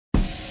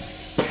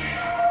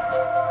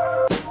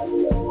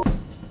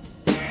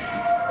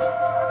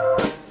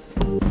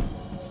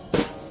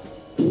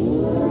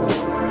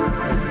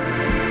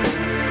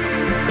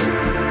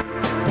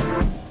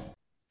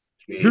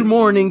Good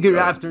morning, good So,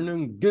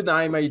 afternoon, good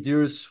night, my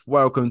dears.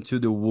 Welcome to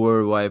the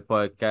Worldwide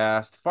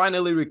Podcast.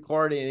 Finally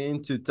recording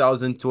in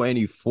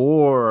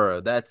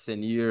 2024. That's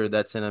an year,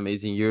 that's an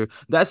amazing year.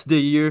 That's the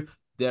year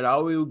that I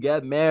will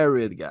get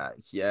married,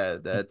 guys. Yeah,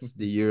 that's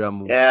the year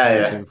I'm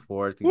yeah, looking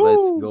forward to.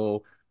 Let's Woo!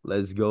 go.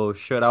 Let's go.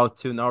 Shout out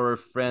to our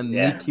friend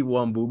yeah, Nikki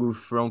Wambugu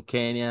from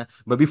Kenya.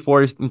 But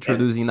before yeah.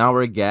 introducing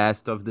our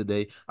guest of the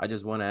day, I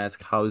just want to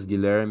ask, how's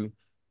Guilherme?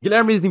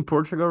 Guilherme is in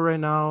Portugal right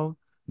now,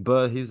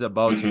 but he's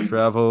about to Mhm.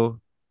 travel.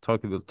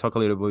 Talk a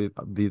little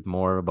bit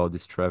more about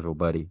this travel,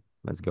 buddy.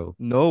 Let's go.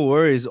 No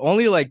worries.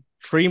 Only like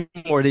 3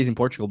 more days in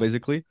Portugal,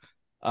 basically.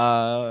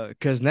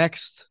 Because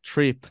next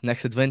trip,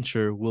 next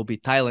adventure will be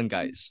Thailand,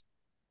 guys.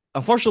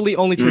 Unfortunately,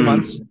 only 3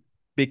 months Mm.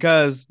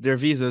 because their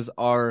visas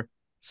are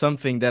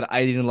something that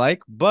I didn't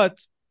like. But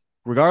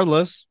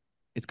regardless,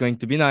 it's going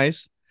to be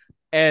nice.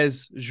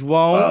 As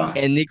João Wow.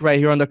 and Nick right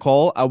here on the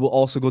call, I will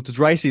also go to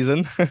dry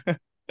season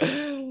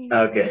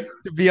Okay.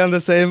 to be on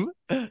the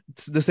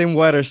same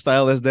weather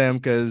style as them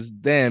because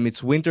damn,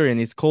 it's winter and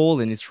it's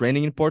cold and it's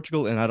raining in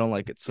Portugal and I don't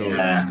like it. So it's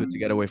Yeah, good to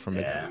get away from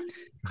it. yeah.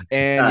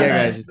 And Ah, yeah,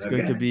 guys, nice. it's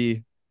going to Okay.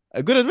 be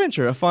a good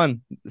adventure, a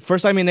fun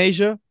first time in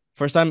Asia,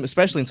 first time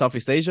especially in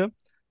Southeast Asia.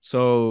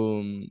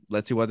 So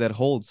let's see what that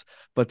holds.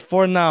 But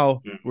for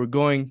now, Mm. we're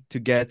going to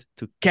get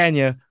to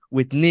Kenya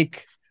with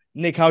Nick.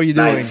 Nick, how are you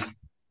Nice. doing?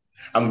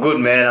 I'm good,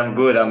 man. I'm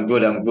good. I'm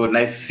good. I'm good.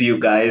 Nice to see you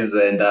guys,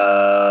 and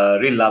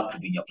really love to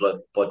be in your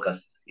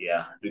podcast.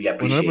 Yeah, really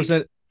appreciate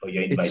 100%. for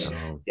your invite. It's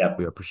Oh, Yeah.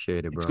 we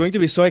appreciate it, it's bro. going to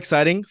be so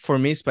exciting for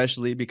me,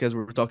 especially because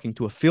we're talking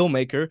to a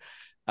filmmaker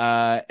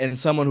and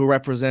someone who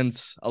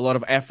represents a lot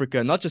of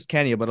Africa, not just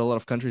Kenya, but a lot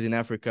of countries in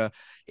Africa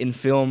in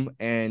film.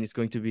 And it's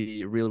going to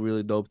be really,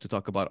 really dope to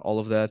talk about all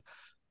of that.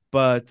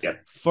 But Yeah.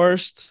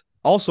 first,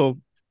 also,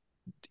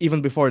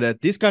 even before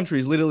that, this country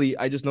is literally,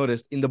 I just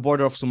noticed, in the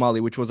border of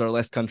Somalia, which was our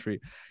last country.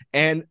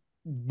 And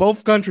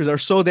both countries are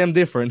so damn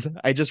different.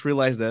 I just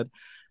realized that.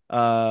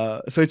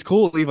 So it's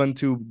cool even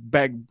to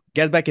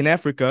get back in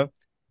Africa,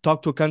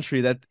 talk to a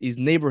country that is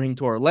neighboring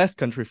to our last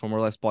country from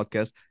our last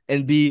podcast,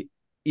 and be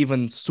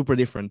even super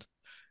different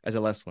as the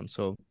last one.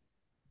 So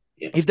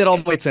Yeah. if that all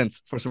Yeah. made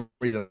sense for some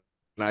reason,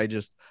 I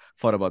just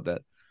thought about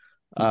that.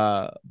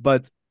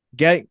 But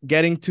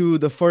getting to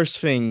the first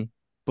thing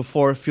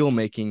before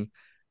filmmaking,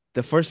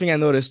 the first thing I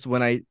noticed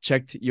when I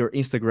checked your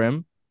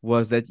Instagram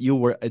was that you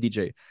were a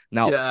DJ.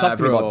 Now, Yeah, talk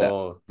to me about that.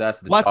 bro. That's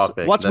the What's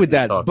topic. what's That's with the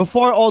that? topic.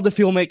 Before all the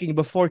filmmaking,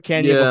 before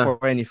Kenya, Yeah.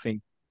 before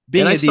anything, And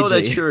being I a saw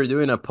that DJ. you're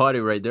doing a party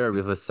right there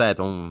with a set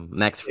on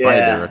next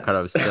Friday or Yeah. kind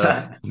of stuff.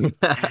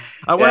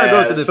 I want to go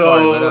to Yeah. the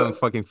party, but I'm So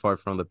fucking far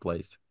from the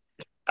place.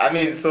 I'm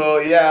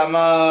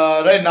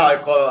right now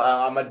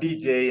I'm a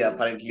DJ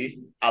apparently.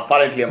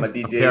 Apparently, I'm a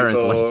DJ. Apparently.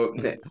 So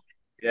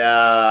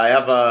yeah, I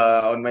have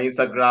on my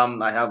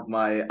Instagram I have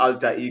my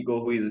alter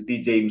ego who is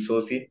DJ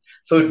Msosi.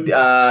 So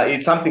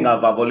it's something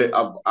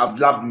I've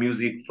loved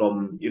music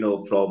from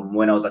from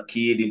when I was a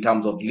kid in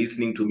terms of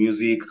listening to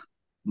music.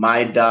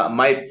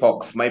 My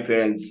folks, my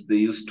parents, they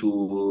used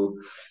to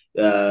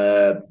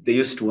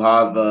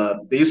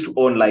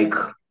own like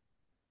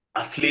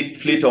a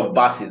fleet of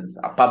buses,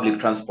 public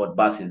transport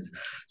buses.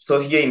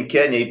 So here in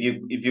Kenya,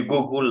 if you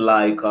Google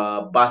like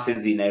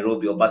buses in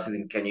Nairobi or buses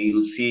in Kenya,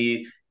 you'll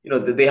see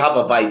they have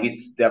a vibe.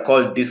 They're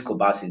called disco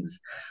buses.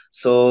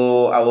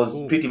 So I was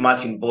Ooh. pretty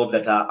much involved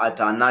at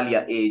an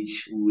earlier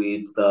age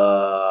with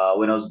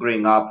when I was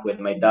growing up,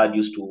 when my dad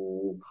used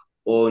to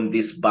own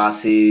these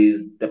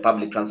buses, the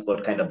public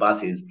transport kind of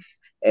buses.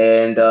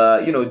 And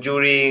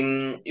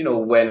during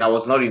when I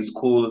was not in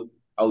school,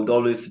 I would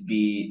always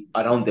be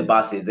around the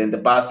buses. And the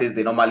buses,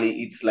 they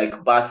normally, it's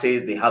like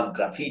buses, they have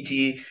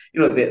graffiti,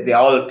 they're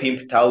all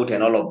pimped out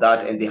and all of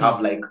that. And they Hmm.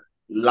 have like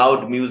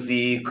loud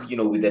music,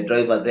 with the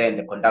driver there and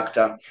the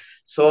conductor.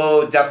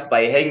 So just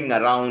by hanging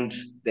around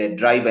the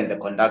driver and the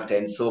conductor.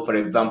 And so, for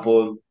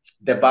example,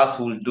 the bus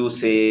will do,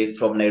 say,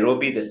 from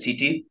Nairobi, the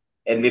city,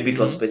 and maybe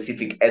to a Mm-hmm.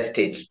 specific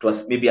estate,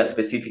 to maybe a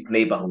specific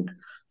neighborhood.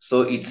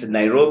 So it's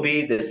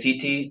Nairobi, the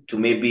city, to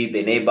maybe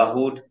the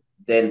neighborhood,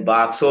 then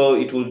back. So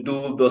it will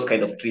do those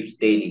kind of trips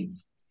daily.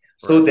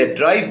 So Right.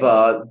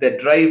 the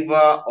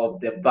driver of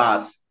the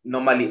bus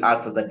normally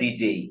acts as a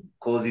DJ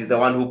because he's the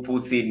one who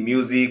puts in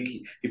music.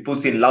 He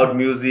puts in loud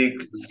music,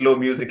 slow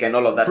music, and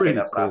all It's of that kind pretty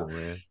of stuff. cool,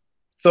 man.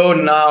 So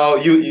now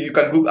you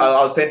can Google.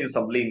 I'll send you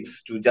some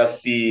links to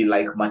just see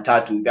like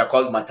matatu. They're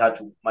called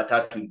matatu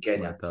in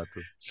Kenya.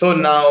 Matatu. So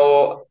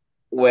now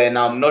when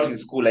I'm not in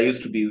school, I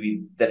used to be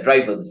with the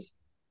drivers,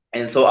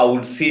 and so I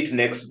would sit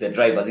next to the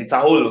drivers. It's a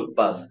whole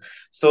bus.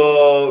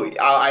 So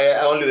I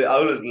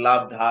always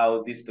loved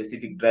how this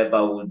specific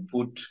driver would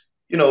put.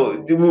 We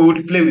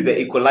would play with the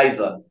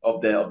equalizer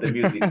of the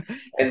music,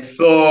 and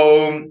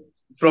so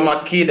from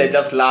a kid I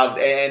just loved,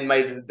 and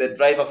the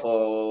driver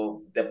for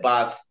the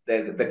bus,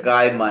 the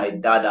guy my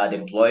dad had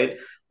employed,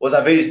 was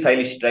a very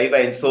stylish driver,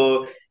 and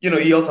so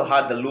he also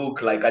had the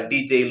look like a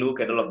DJ look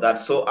and all of that.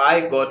 So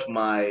I got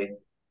my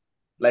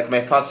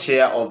first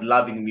share of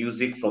loving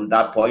music from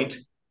that point.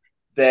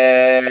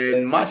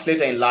 Then much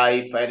later in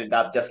life, I ended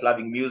up just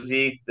loving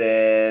music.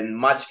 Then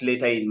much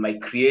later in my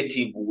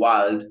creative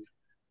world,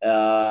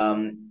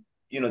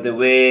 the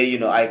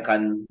way, I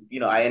can,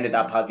 I ended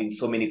up having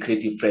so many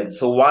creative friends.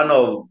 So one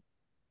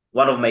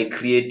of my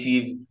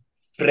creative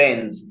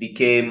friends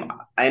became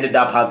I ended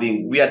up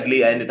having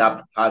weirdly I ended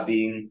up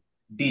having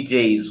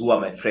DJs who are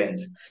my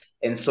friends.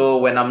 And so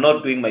when I'm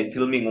not doing my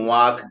filming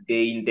work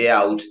day in, day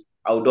out,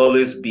 I would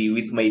always be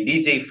with my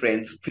DJ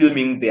friends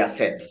filming their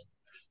sets.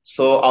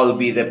 So I'll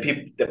be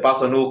the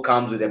person who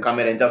comes with the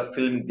camera and just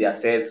filming their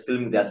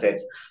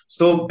sets.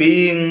 So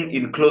being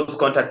in close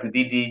contact with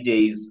the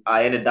DJs,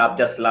 I ended up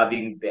just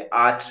loving the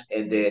art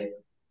and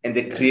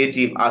the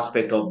creative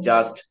aspect of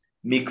just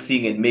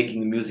mixing and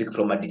making music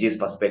from a DJ's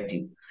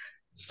perspective.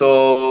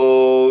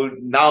 So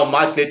now,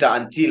 much later,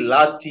 until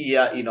last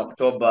year in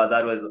October,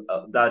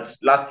 that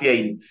last year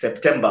in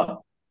September,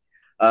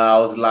 I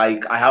was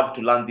like, I have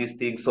to learn these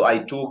things. So I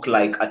took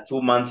like a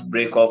 2 months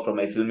break off from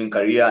my filming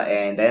career,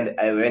 and then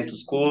I went to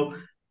school.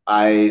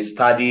 I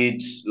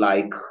studied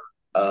like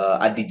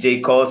a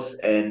DJ course,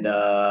 and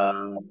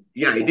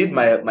yeah, I did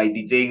my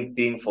DJing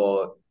thing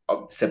for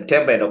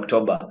September and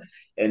October.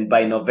 And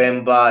by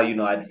November,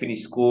 I'd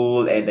finished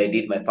school and I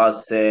did my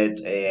first set,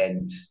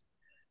 and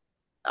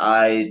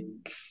I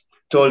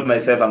told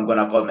myself I'm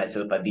gonna call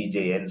myself a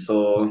DJ, and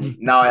so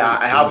now Pretty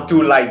I cool, have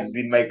two man. lives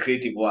in my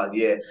creative world.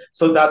 Yeah,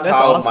 so that's That's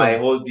how my awesome.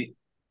 whole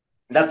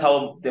that's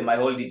how my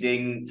whole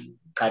DJing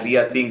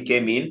career thing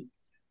came in,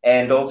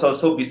 and also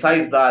so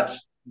besides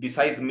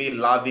me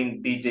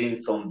loving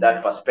DJing from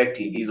that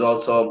perspective, is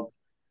also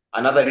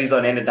another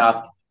reason I ended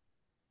up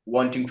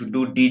wanting to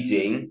do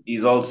DJing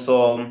is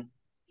also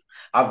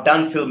I've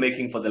done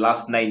filmmaking for the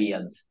last 9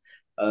 years,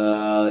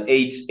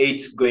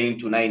 eight going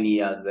to 9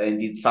 years,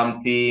 and it's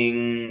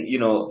something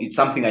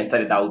I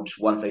started out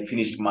once I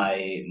finished my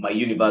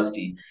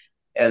university,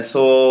 and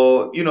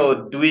so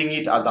doing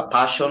it as a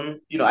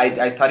passion.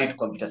 I studied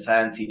computer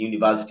science in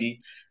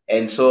university,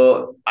 and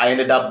so I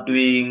ended up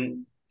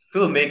doing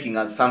filmmaking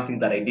as something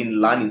that I didn't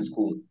learn in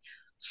school.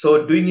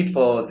 So doing it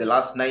for the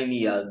last 9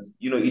 years,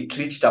 it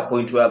reached a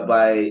point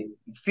whereby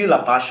it's still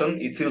a passion.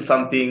 It's still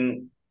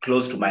something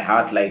close to my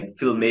heart, like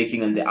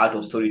filmmaking and the art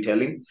of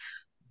storytelling.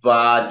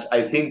 But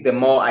I think the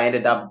more I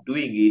ended up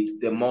doing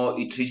it, the more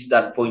it reached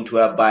that point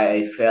whereby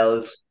I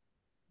felt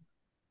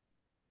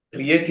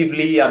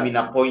creatively, I'm in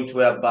a point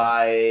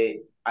whereby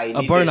I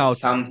A needed burnout.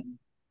 some.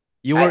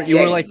 You were you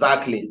Yeah, were like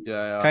exactly.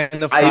 Yeah, yeah.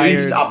 kind of I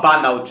reached tired. a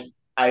burnout.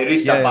 I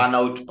reached a Yeah, yeah.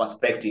 burnout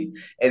perspective,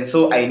 and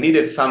so I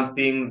needed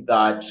something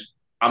that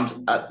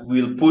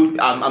will put.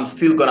 I'm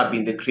still gonna be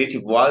in the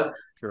creative world,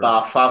 Sure.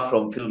 but far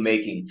from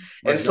filmmaking.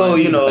 But And it's so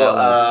going to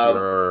balance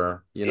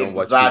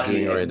what you're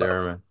exactly, doing right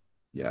there, man.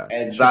 Yeah,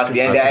 Shift your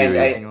exactly, I focus feel to you.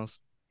 something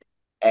else.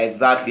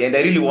 exactly, and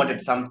I really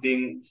wanted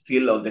something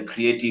still of the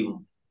creative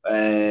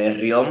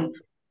realm.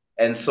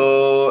 And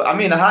so, I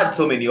mean, I had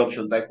so many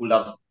options. I could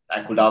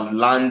have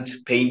learned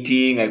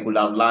painting. I could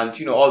have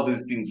learned, all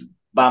these things.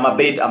 But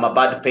I'm a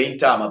bad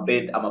painter. I'm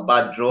a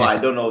bad drawer. I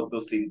don't know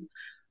those things.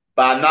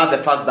 But now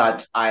the fact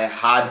that I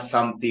had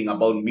something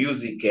about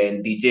music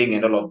and DJing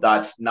and all of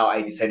that, now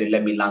I decided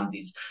let me learn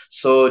this.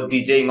 So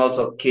DJing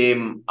also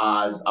came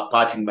as a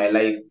part in my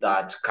life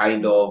that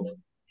kind of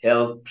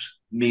helped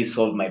me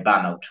solve my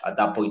burnout at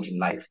that point in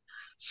life.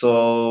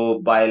 So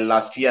by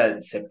last year,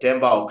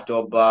 September,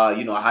 October,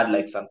 I had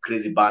like some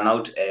crazy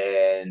burnout,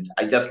 and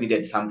I just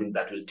needed something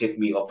that will take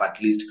me off at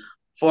least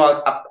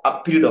for a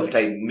period of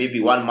time,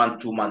 maybe 1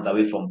 month, 2 months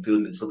away from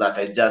filming, so that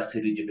I just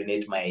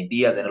rejuvenate my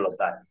ideas and all of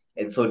that.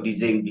 And so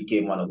DJing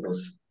became one of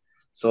those.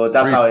 So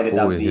that's how Pretty I ended cool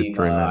up being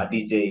history, man. a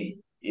DJ.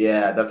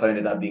 Yeah, that's how I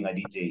ended up being a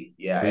DJ.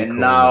 Yeah, Pretty and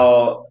cool, man.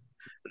 now,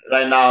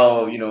 right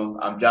now,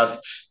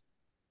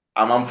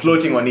 I'm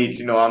floating on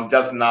it.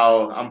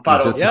 I'm You're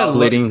part of just Yeah, now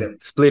the system.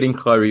 splitting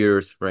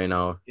careers right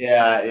now.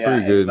 Yeah, yeah,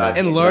 Pretty good, man.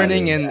 and exactly, Pretty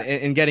learning good.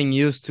 exactly. and getting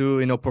used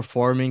to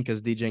performing,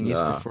 because DJing is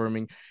Yeah,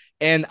 performing.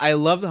 And I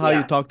loved how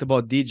you Yeah, talked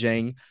about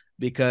DJing,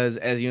 because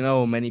as you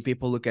know, many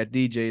people look at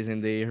DJs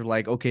and they're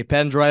like, okay,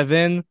 pen drive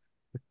in,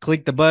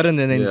 click the button,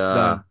 and then it's yeah,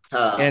 done.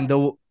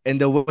 And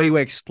the way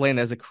we explain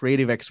as a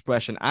creative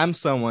expression, I'm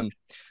someone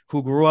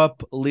who grew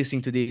up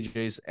listening to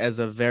DJs as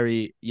a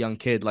very young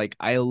kid. Like,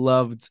 I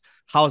loved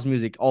house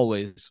music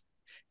always.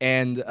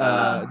 And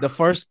uh, the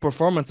first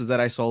performances that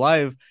I saw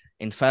live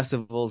in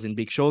festivals, in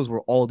big shows,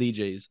 were all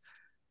DJs.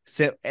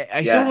 So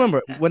I still yeah,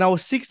 remember when I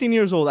was 16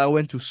 years old, I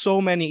went to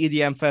so many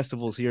EDM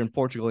festivals here in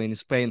Portugal and in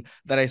Spain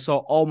that I saw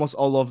almost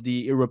all of the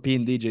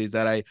European DJs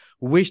that I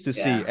wish to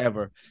see yeah,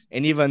 ever.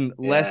 And even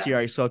last yeah. year,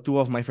 I saw two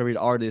of my favorite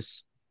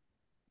artists,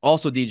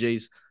 also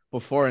DJs,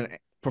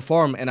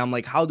 perform. And I'm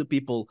like, how do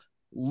people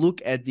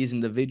look at these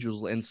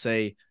individuals and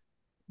say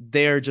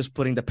they're just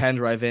putting the pen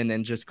drive in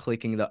and just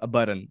clicking a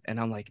button? And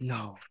I'm like,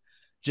 no,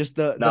 just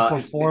the No,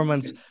 it's it's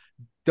performance, it's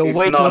the it's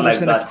way to not like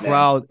understand the that, man.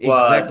 crowd,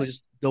 What? exactly,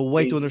 just the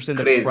way to It's understand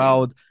the crazy.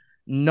 crowd,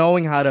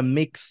 knowing how to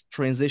mix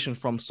transition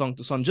from song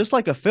to song, just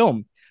like a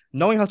film,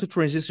 knowing how to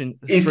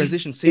It's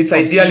transition scene it's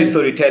from ideally scene.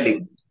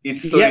 storytelling.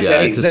 It's Yeah, yeah.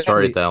 It's storytelling. a exactly,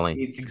 storytelling.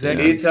 It's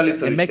exactly, Yeah, literally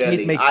and making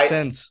it storytelling. make I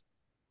sense.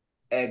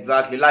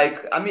 exactly.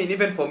 Like, I mean,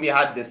 even for me,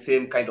 I had the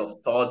same kind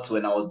of thoughts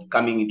when I was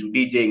coming into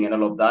DJing and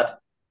all of that.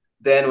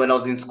 Then when I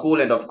was in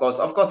school, and of course,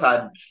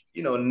 I'd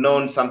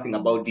known something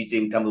about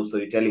DJing in terms of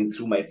storytelling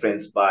through my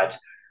friends, but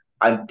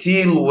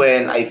until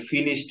when I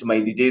finished my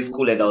DJ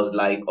school and I was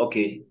like,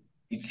 okay,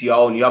 it's your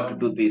own, you have to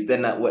do this.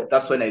 Then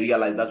that's when I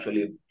realized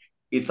actually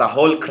it's a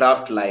whole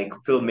craft like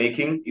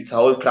filmmaking. It's a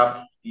whole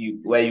craft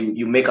where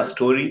you make a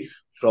story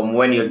from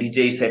when your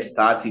DJ set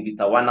starts. If it's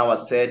a 1 hour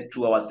set,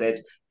 2 hour set,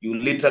 you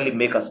literally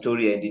make a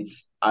story, and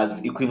it's as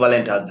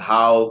equivalent as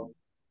how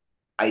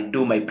I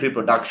do my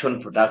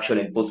pre-production, production,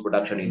 and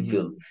post-production in Hmm.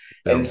 film.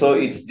 And Film. so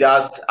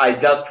I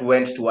just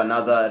went to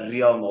another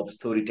realm of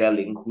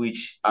storytelling,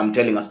 which I'm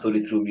telling a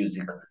story through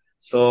music.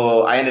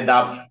 So I ended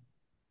up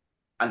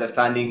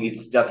understanding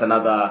it's just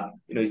another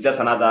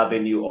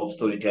avenue of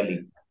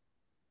storytelling.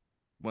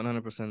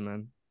 100%,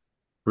 man.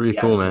 Pretty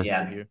Yeah, cool, That's man. awesome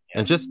to yeah, hear.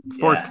 And just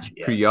for yeah,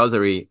 yeah.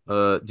 curiosity,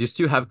 do you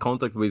still have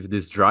contact with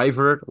this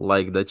driver,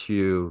 like that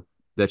you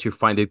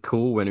find it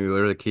cool when you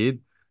were a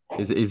kid?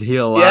 Is he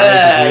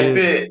alive? Is Yeah, I he?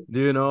 see. Do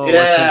you know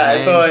what's his Yeah,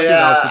 name? so Shout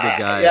out yeah, to the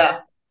guy. yeah.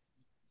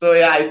 So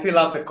yeah, I still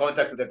have the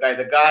contact with the guy.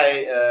 The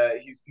guy,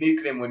 his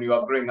nickname when we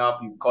were growing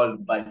up is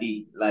called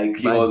Buddy. Like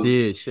he was,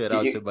 Badi, shout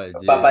out to Badi.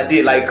 That's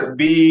Buddy, good. like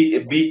B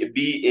A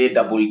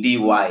D D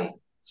Y.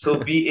 So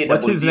B A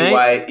What's double his D name?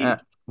 Y. It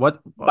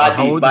What? How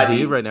Buddy, old is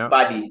he Buddy, right now?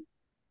 Buddy.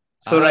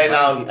 So Ah, right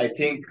buddy. now, I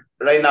think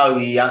right now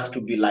he has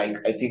to be like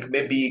I think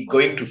maybe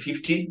going to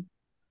 50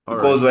 All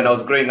right, because when I Mm.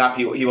 was growing up,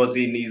 he was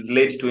in his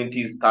late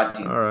 20s, all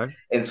 30s, right.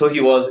 and so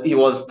he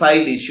was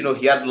stylish.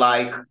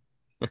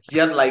 He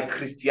had like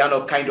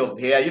Cristiano kind of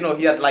hair.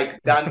 He had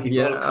like done his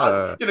whole cut.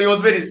 Yeah. He was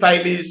very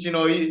stylish.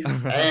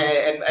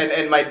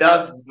 And my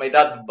dad's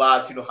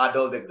bus, had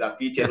all the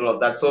graffiti and all of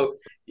that. So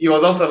he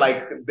was also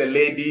like the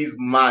ladies'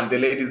 man, the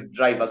ladies'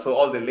 driver. So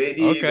all the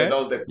ladies and Okay.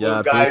 all the cool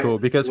Yeah, pretty guys cool.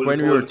 Because would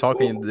when we were would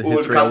talking the would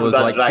history, I come to was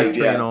that like drive.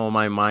 picturing Yeah, on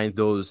my mind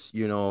those,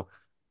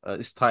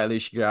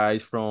 stylish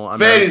guys from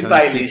very American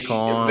stylish,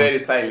 sitcoms,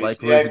 very stylish.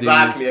 like Yeah, with this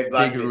exactly, big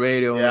exactly.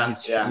 radio in Yeah,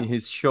 his yeah. in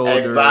his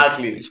shoulder.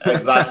 Exactly,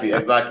 exactly,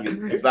 exactly,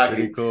 Pretty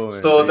exactly. cool,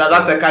 man. So Pretty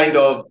that's cool. the kind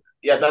of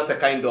yeah, that's the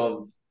kind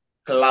of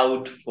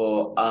clout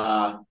for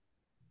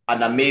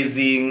an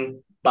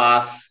amazing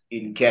bus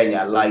in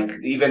Kenya. Like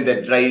even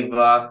the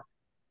driver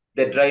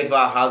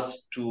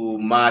has to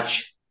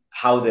match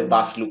how the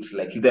bus looks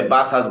like. If the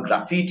bus has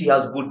graffiti,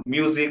 has good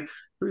music,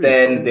 Pretty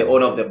then the cool.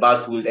 owner of the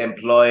bus will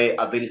employ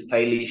a very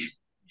stylish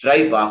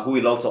driver who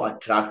will also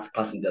attract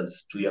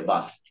passengers to your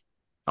bus.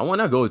 I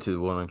want to go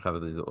to one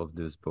of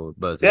these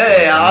buses. Yeah, yeah,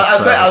 Like, yeah. I want to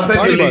I'll, travel I'll to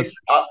send you Party Kenya. links.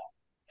 bus.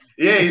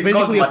 Yeah, It's it's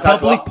called basically a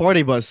public Matatu.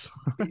 party bus.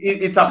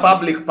 It's a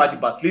public party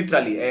bus,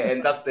 literally,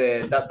 and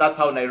that's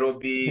how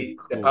Nairobi,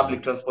 the Cool.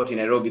 public transport in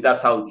Nairobi,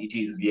 that's how it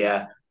is.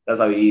 Yeah, that's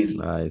how it is.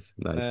 Nice,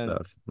 nice Man,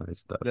 stuff. Nice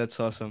stuff. that's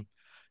awesome.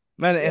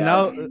 Man, and Yeah.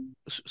 now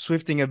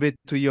swifting a bit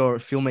to your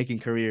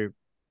filmmaking career,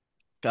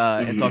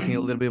 and talking a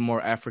little Mhm. bit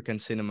more African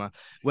cinema.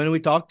 When we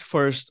talked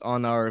first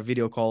on our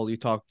video call, you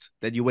talked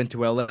that you went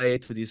to LA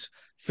to this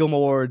film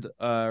award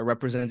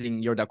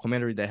representing your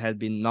documentary that had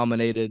been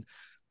nominated.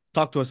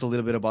 Talk to us a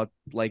little bit about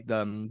like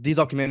these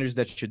documentaries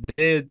that you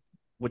did,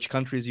 which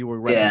countries you were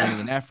representing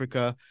Yeah, in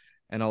Africa,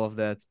 and all of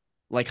that.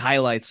 Like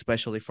highlights,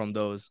 especially from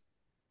those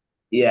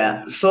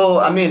yeah. So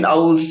I mean, I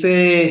will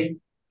say,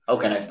 how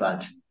can I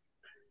start?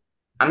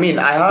 I mean,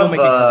 I the have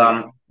filmmaking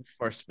career.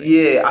 First thing,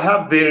 yeah, I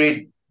have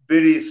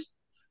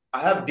I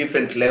have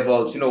different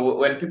levels.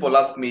 When people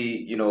ask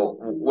me,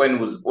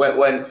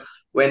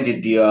 when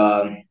did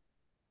the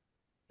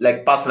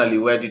like personally,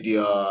 where did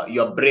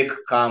your break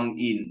come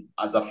in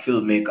as a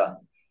filmmaker?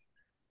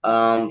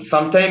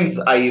 Sometimes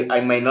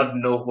I might not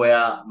know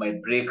where my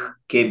break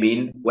came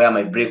in, where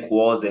my break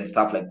was, and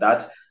stuff like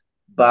that.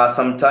 But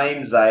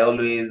sometimes I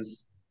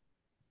always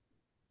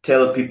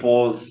tell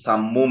people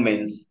some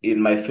moments in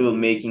my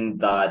filmmaking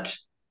that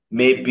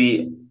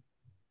maybe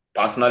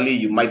personally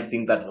you might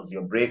think that was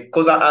your break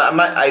because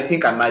I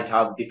think I might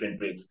have different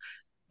breaks.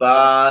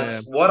 But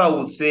yeah. what I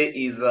would say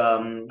is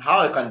how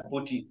I can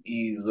put it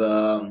is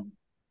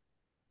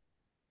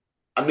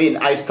I mean,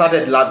 I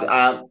started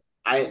love.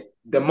 I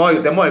the more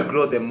I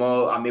grow, the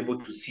more I'm able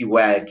to see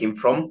where I came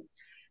from,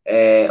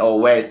 or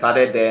where I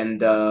started,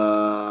 and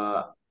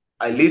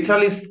I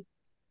literally,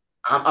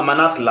 I'm an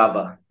art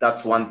lover.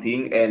 That's one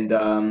thing, and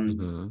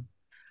Mm-hmm.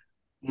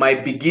 my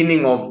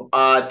beginning of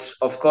art,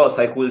 of course,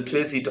 I could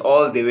trace it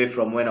all the way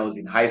from when I was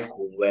in high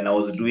school, when I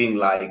was doing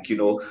like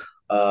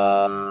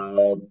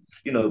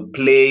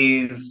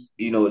plays,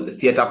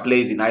 theater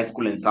plays in high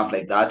school and stuff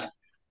like that.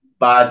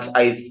 But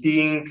I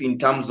think in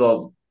terms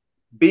of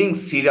being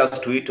serious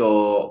to it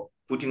or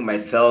putting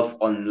myself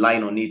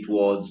online on it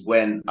was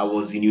when I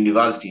was in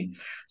university.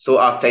 So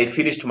after I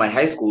finished my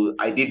high school,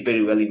 I did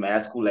very well in my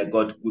high school. I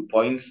got good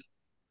points.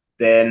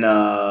 Then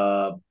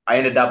I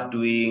ended up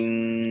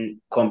doing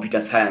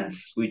computer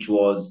science, which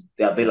was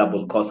the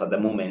available course at the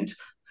moment.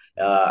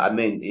 I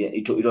mean,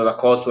 it was a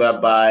course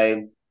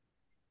whereby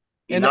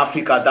in And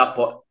Africa at that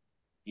point,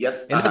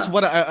 yes, and that's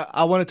what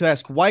I wanted to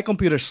ask. Why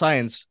computer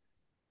science?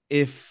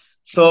 If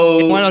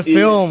why so not it's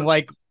film?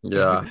 Like,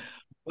 Yeah.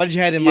 What did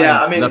you had in Yeah,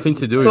 mind? I mean, Nothing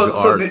to do with so the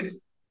arts.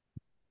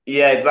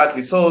 yeah,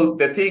 exactly. So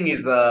the thing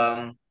is,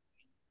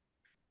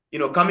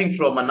 coming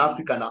from an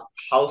African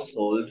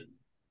household,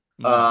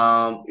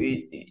 Mm,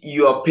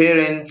 your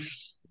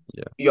parents,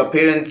 Yeah. your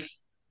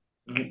parents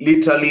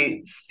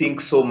literally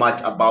think so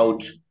much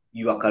about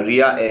your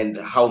career and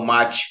how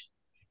much,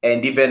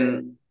 and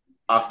even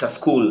after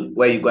school,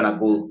 where you're gonna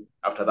go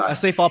after a that.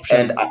 safe And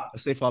option. A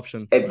safe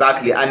option.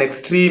 exactly, an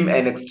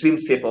extreme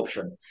safe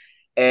option.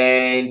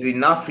 And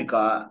in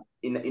Africa,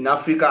 in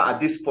Africa, at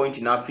this point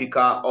in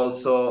Africa,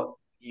 also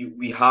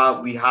we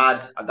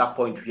had at that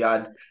point we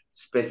had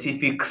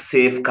specific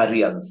safe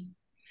careers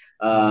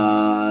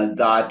Mm.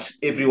 that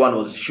everyone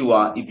was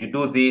sure if you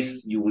do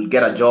this, you will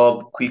get a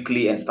job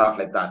quickly and stuff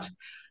like that.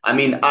 I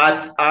mean,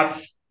 arts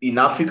in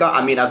Africa.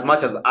 I mean, as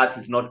much as arts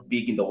is not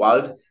big in the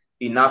world,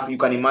 enough you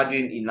can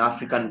imagine in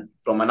African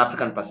from an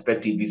African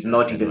perspective, is I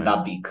not can even that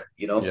imagine. big.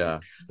 Yeah, I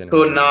can So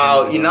imagine. Yeah,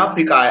 now you're in right.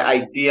 Africa,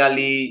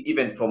 ideally,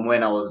 even from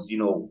when I was,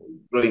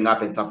 growing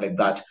up and stuff like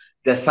that,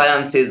 the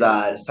sciences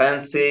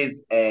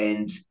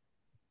and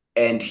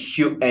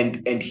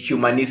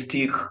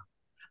humanistic,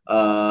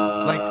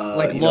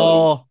 Like you know,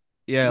 law.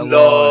 Yeah, law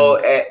law,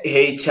 and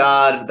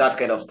HR, that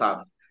kind of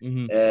stuff.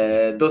 mhm.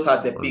 Those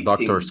are the Or big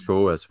doctor things.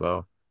 school as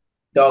well.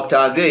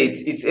 Doctors, yeah,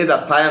 it's either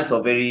science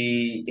or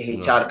very No.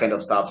 HR kind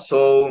of stuff.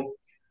 So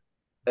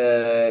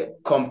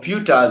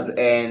computers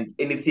and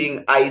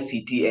anything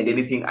ICT and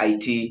anything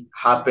IT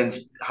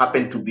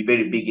happen to be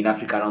very big in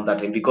Africa around that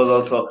time, because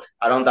also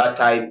around that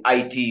time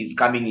IT is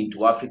coming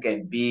into Africa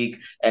and big,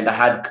 and I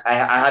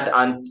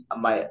had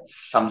my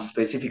some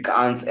specific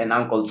aunts and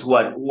uncles who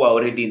are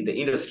already in the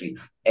industry,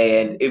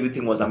 and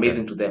everything was Okay.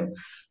 amazing to them.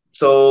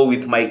 So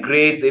with my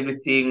grades,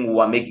 everything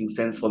were making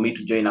sense for me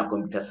to join a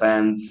computer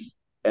science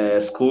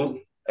school.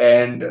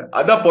 And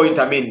at that point,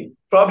 I mean,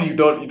 probably you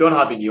don't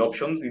have any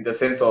options, in the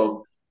sense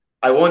of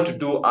I want to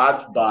do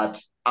arts, but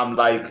I'm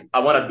like, I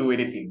want to do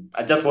anything.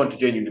 I just want to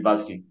join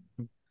university.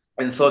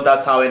 And so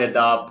that's how I ended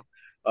up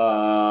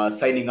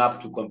signing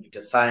up to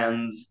computer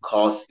science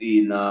course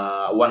in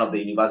one of the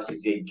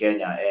universities here in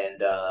Kenya.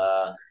 And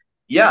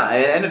yeah, I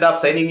ended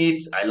up signing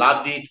it. I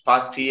loved it.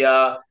 First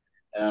year,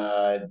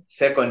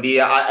 second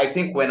year. I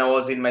think when I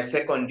was in my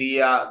second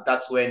year,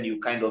 that's when you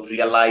kind of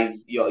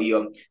realize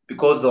your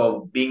because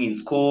of being in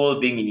school,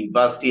 being in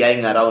university,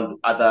 hanging around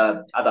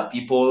other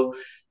people,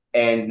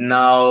 and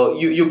now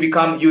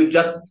you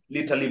just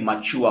literally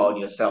mature on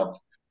yourself.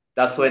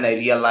 That's when I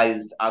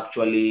realized,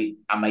 actually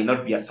I might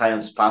not be a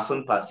science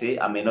person per se.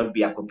 I may not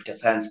be a computer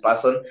science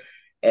person.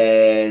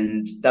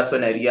 And that's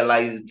when I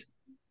realized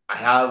I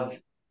have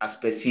a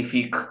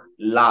specific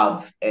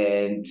love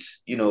and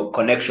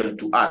connection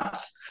to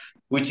arts,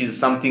 which is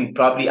something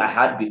probably I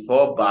had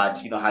before, but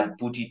had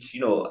put it,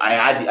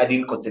 I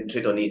didn't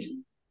concentrate on it.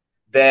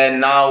 Then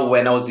now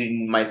when I was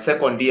in my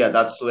second year,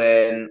 that's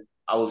when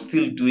I was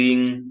still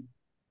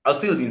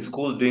in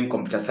school doing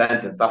computer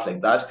science and stuff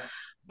like that.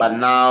 But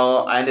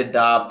now I ended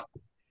up,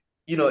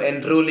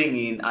 enrolling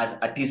in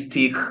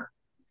artistic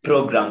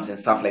programs and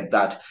stuff like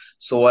that.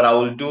 So what I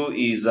will do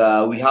is,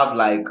 we have,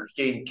 like,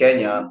 here in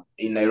Kenya,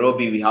 in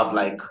Nairobi, we have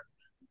like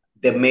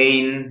the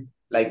main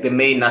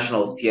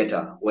national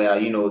theater, where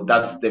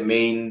that's the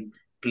main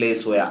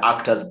place where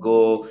actors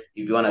go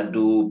if you want to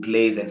do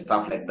plays and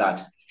stuff like that.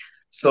 Mm.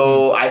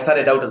 So I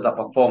started out as a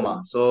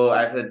performer. So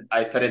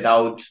I started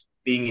out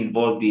being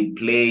involved in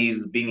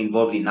plays, being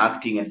involved in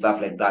acting and stuff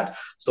like that.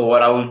 So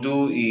what I will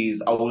do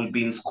is, I will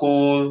be in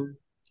school,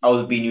 I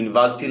will be in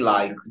university,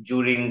 like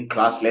during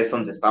class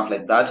lessons and stuff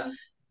like that.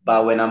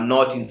 But when I'm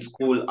not in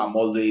school, I'm Going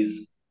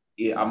always to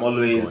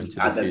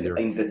the theater.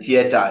 in the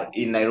theater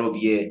in Nairobi.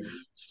 Yeah.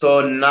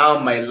 So now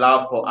my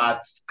love for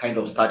arts kind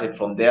of started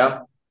from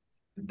there.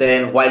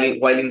 Then while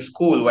in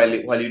school, while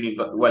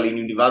in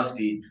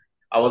university,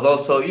 I was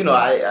also,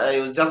 I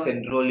was just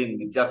enrolling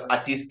with just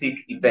artistic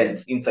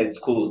events inside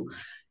school.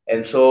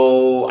 And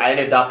so I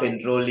ended up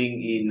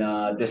enrolling in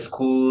the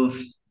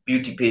school's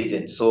beauty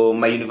pageant. So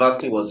my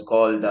university was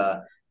called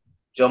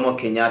Jomo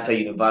Kenyatta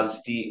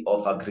University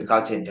of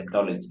Agriculture and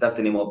Technology. That's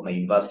the name of my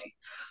university.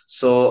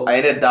 So I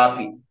ended up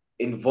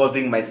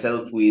involving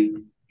myself with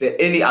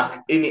any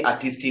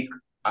artistic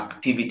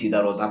activity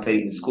that was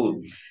happening in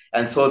school.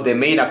 And so the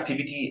main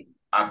artistic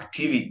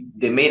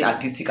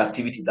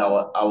activity that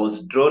I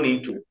was drawn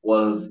into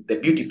was the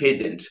beauty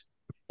pageant.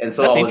 And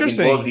so That's I was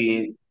involved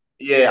interesting. in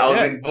yeah, I was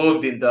Yeah.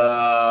 involved in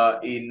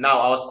now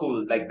our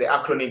school, like the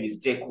acronym is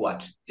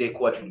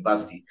JKUAT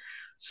University.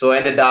 So I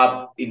ended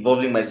up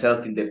involving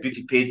myself in the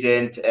beauty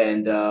pageant,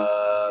 and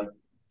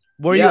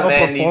Were you yeah, a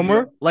man,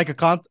 performer?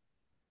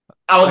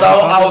 I was Like a a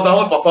contest?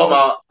 whole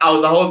performer. I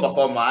was a whole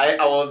performer. I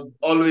was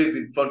always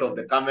in front of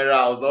the camera.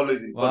 I was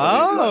always in front of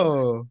everyone.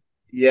 Wow.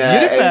 Beauty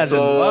Yeah, and pageant.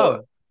 so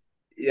Wow.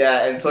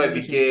 yeah, and That's so I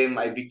interesting.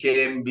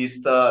 became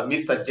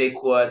Mr.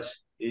 JKUAT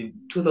in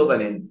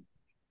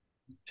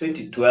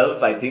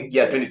 2012, I think.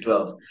 Yeah,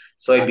 2012.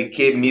 So I Uh,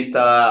 became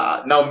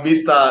Mr.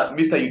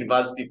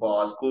 University for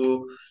our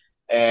school.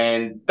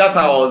 And that's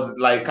how I was,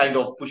 like, kind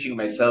of pushing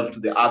myself to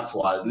the arts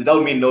world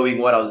without me knowing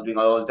what I was doing.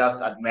 I was just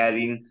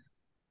admiring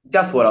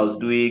just what I was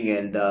doing,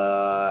 and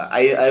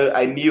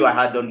I knew I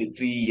had only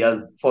 3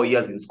 years, 4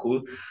 years in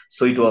school,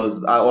 so it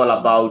was all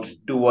about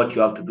do what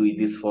you have to do in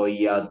these 4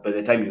 years. By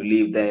the time you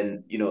leave,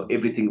 then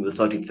everything will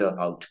sort itself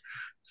out.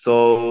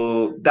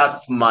 So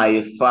that's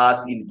my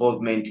first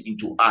involvement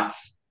into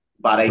arts.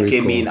 But I Pretty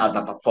came in cool. as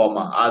a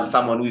performer, as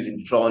someone who is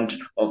in front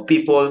of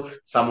people,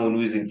 someone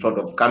who is in front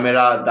of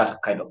camera,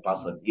 that kind of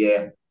person. Yeah,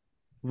 And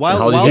While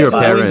how did yeah. your whilst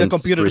doing But the parents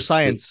computer receive?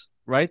 science,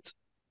 right?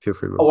 Feel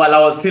free, bro. while I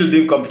was still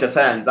doing computer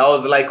science, I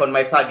was like on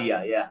my third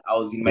year. Yeah, I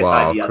was in my third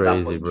Wow, year at that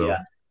crazy, point. Yeah, bro.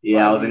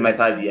 yeah, I Five was in my years.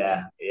 third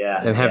year.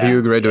 Yeah, And have yeah, you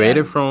yeah,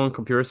 graduated from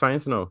computer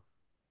science? No.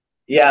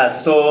 yeah.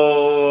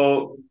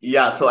 So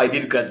I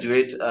did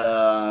graduate.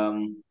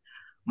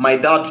 My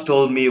dad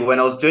told me when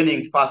I was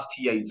joining first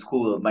year in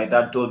school. My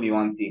dad told me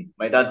one thing.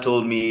 My dad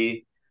told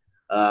me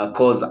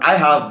because I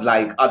have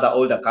like other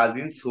older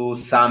cousins who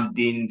some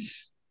didn't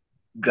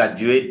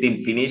graduate,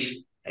 didn't finish.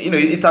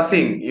 It's a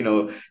thing.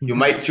 You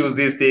might choose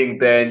this thing,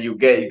 then you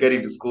get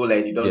into school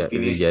and you don't Yeah, you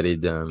finish. get it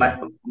done. My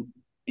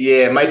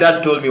Yeah, my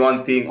dad told me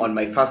one thing on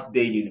my first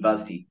day in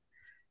university.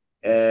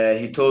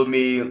 He told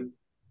me,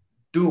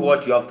 do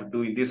what you have to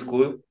do in this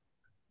school,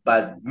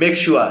 but make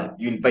sure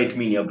you invite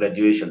me in your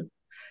graduation.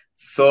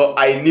 So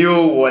I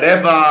knew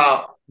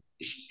whatever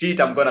shit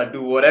I'm gonna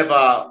do,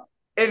 whatever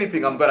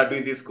anything I'm gonna do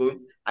in this school,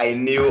 I I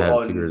knew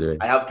have to on graduate.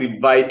 I have to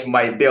invite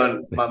my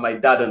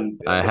dad on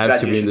I the have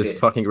to be in graduation this day.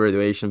 fucking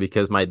graduation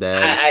because my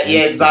dad Yeah,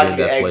 needs to be in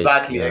exactly, that place.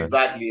 exactly, Yeah,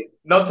 exactly.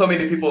 Not so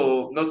many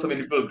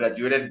people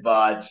graduated,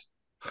 but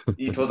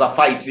it was a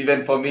fight.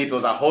 Even for me, it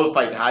was a whole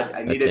fight.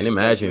 I I needed can to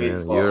imagine, graduate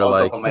man. for You're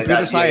also for like my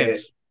Computer dad. Yeah,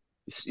 science,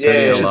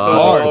 studying a which yeah. is lot. So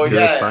hard.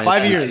 Computer yeah, science,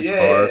 Five man, years. is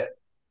hard.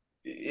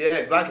 yeah,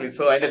 exactly.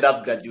 So I ended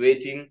up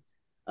graduating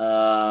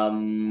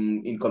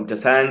in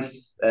computer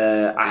science.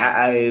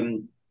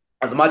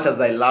 As much as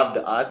I loved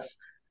the arts,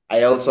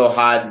 I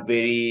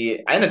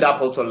ended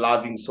up also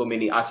loving so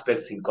many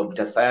aspects in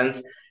computer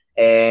science.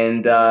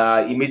 And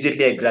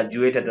immediately I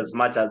graduated, as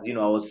much as,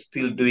 I was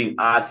still doing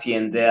arts here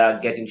and there,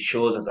 getting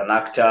shows as an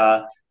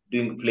actor,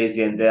 doing plays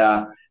here and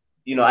there.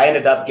 I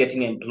ended up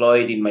getting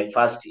employed in my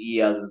first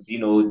years,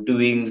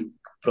 doing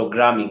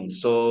programming.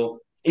 So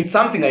it's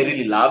something I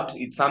really loved.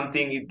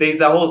 There's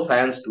a whole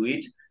science to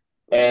it.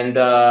 And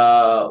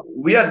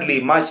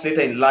weirdly, much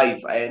later in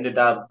life, I ended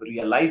up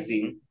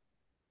realizing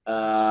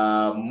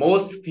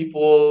most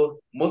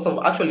of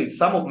actually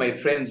some of my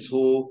friends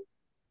who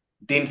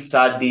didn't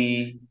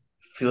study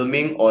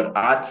filming or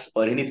arts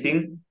or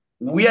anything,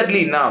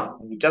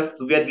 just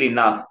weirdly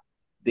enough,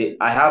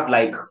 I have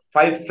like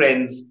five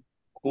friends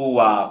who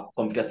are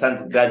computer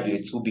science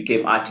graduates who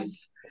became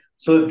artists.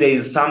 So there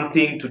is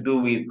something to do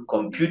with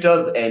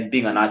computers and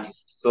being an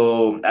artist.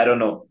 So I don't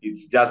know.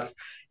 It's just,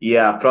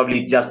 yeah,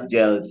 probably just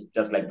gelled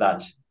just like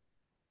that.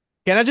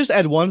 Can I just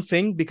add one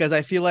thing? Because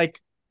I feel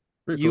like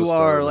Pretty cool you story,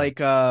 are bro. like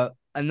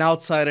an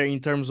outsider in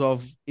terms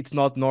of it's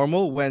not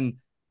normal when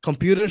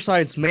computer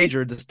science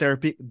major the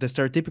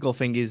stereotypical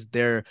thing is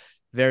they're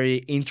very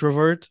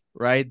introvert,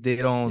 right? They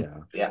don't Yeah.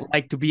 Yeah,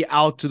 like to be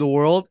out to the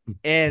world,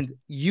 and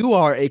you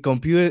are a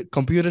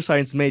computer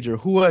science major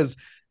who was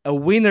a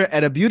winner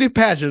at a beauty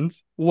pageant,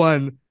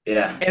 won,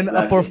 yeah, and a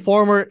exactly.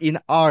 performer in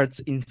arts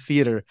in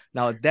theater.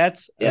 Now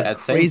that's a Yeah,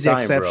 At same crazy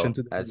time, exception bro.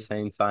 to the At rule.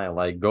 same time,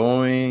 like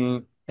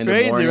going in the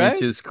Crazy, morning right?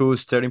 to school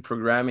studying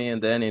programming,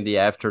 and then in the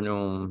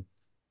afternoon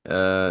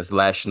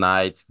slash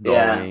night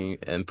yeah, going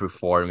and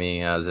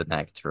performing as an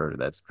actor.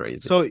 That's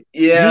crazy. So you did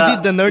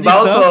yeah. the nerdy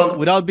But stuff also,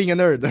 without being a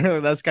nerd.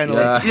 That's kind of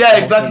like Yeah. yeah, how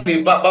fun.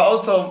 exactly. But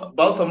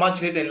also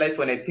much later in life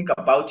when I think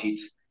about it,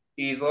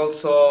 is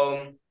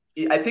also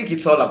I think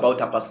it's all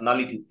about a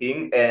personality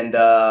thing. And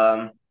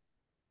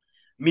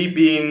me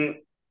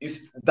being is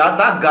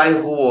that guy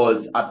who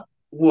was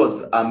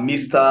a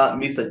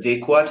Mr.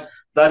 Jacquard,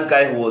 that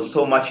guy who was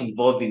so much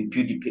involved in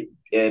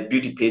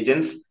beauty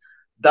pageants,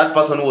 that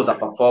person who was a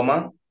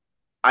performer.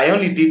 I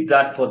only did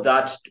for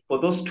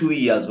those 2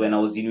 years when I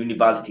was in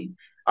university.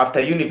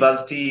 After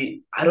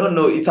university, I don't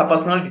know, it's a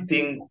personality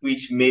thing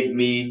which made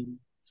me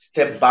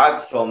step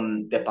back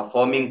from the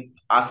performing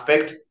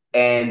aspect,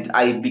 and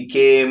I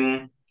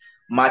became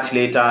much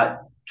later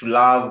to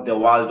love the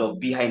world of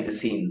behind the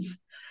scenes.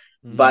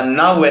 But Mm.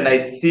 now when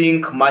I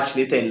think much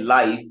later in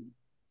life,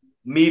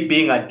 me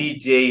being a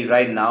DJ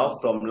right now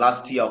from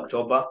last year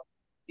October,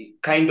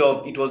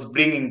 it was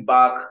bringing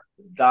back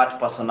that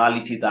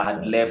personality that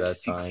had left That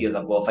 6 years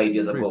time. ago, 5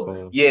 years Pretty ago.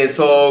 cool. Yeah,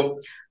 so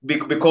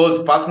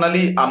because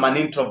personally I'm an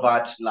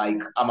introvert,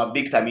 like I'm a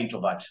big time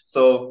introvert.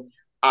 So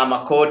I'm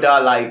a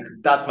coder, like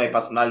that's my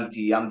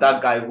personality. I'm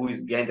that guy who is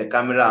behind the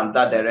camera. I'm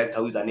that director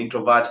who is an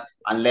introvert,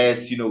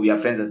 unless we are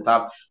friends and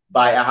stuff.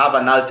 But I have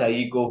an alter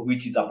ego,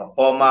 which is a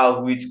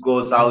performer, which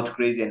goes out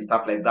crazy and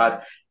stuff like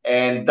that.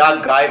 And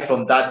that guy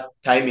from that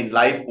time in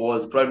life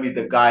was probably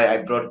the guy I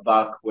brought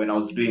back when I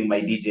was doing my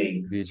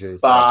DJing. DJ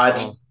stuff. But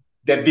Oh,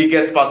 the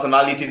biggest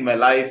personality in my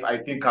life, I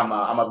think I'm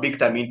a big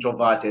time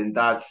introvert, and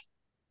that's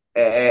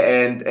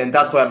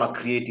why I'm a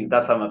creative.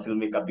 That's why I'm a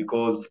filmmaker,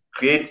 because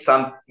create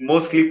some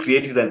mostly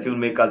creatives and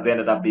filmmakers they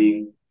ended up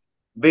being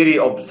very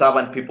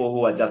observant people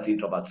who are just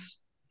introverts.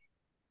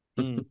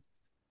 Mm.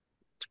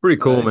 It's pretty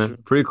No, that cool, is man. true.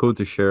 Pretty cool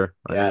to share.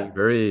 I mean, Yeah,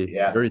 very,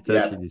 yeah, very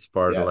touchy yeah, this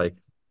part. yeah. Like,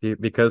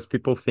 because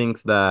people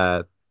thinks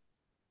that,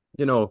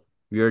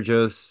 we are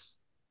just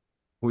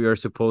we are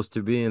supposed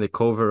to be in the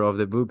cover of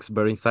the books,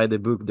 but inside the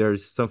book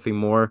there's something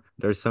more.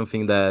 There's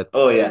something that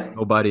Oh yeah,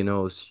 nobody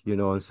knows. You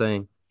know what I'm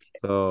saying?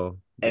 So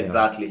yeah,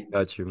 exactly.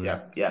 got you, man. Yeah,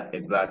 yeah,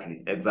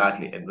 exactly,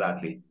 exactly,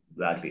 exactly,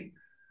 exactly.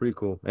 Pretty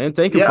cool. And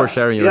thank you for Yes,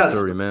 sharing your yes.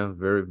 story, man.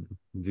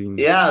 Being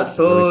Yeah, very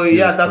so yeah,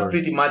 curious that's story.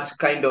 pretty much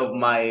kind of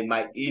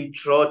my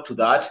intro to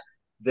that.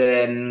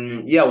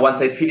 Then yeah,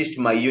 once I finished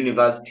my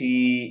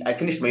university, I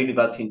finished my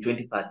university in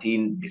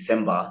 2013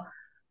 December.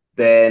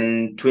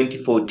 Then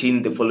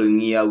 2014, the following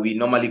year, we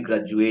normally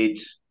graduate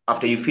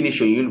after you finish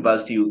your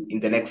university. In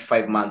the next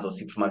 5 months or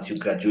 6 months, you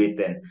graduate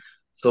then.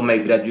 So my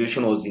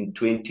graduation was in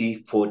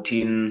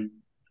 2014,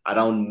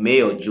 around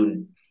May or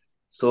June.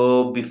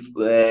 So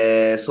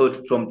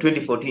from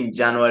 2014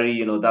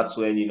 January, that's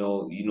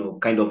when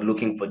kind of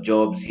looking for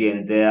jobs here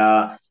and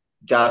there.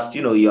 Just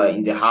you are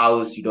in the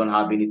house, you don't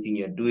have anything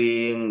you're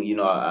doing.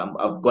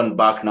 I've gone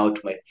back now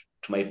to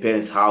my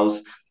parents'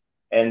 house,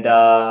 and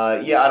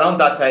yeah, around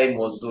that time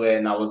was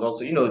when I was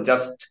also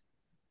just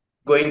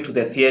going to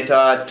the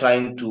theater,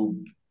 trying to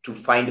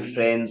find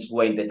friends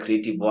who are in the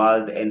creative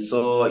world, and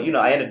so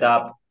I ended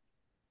up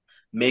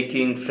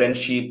making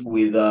friendship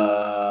with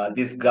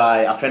this guy,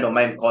 a friend of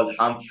mine called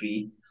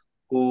Humphrey,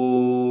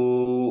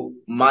 who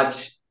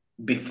much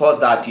before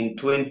that in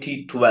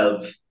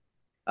 2012,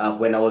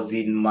 when I was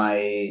in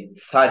my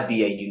third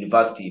year in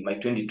university, my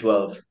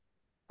 2012,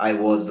 I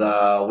was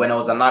when I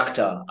was an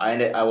actor.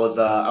 I was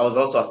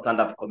also a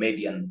stand-up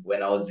comedian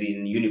when I was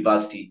in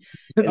university,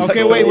 and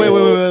Okay, wait, wait,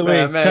 wait, Comedian. wait, so wait, Man,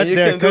 wait. man, Cut you there,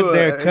 can cut do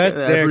there, cut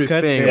there, cut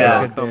everything, there, bro.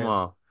 cut yeah, Come there.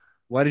 on.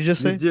 What did you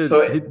This say? dude,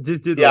 so this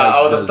dude yeah, I like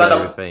was a does stand-up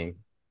everything.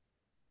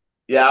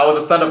 yeah, I was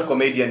a stand-up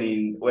comedian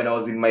in when I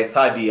was in my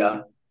third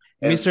year,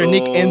 and Mr.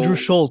 Nick Andrew so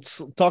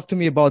Schultz, talk to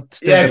me about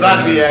yeah, stand-up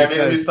exactly. comedy Yeah, Yeah,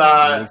 because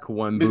Mr. Nick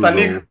Mr.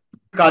 Nick Wambugu.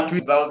 Cat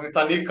Williams. I was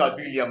Mr. Nick Cat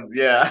Williams.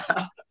 Yeah,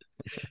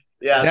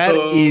 yeah. that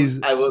So is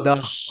I was the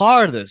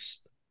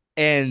hardest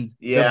and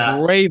the yeah,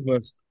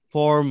 bravest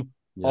form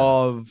Yeah.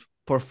 of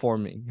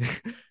performing.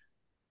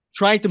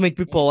 Trying to make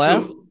people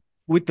laugh true.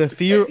 with the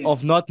fear of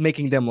It's not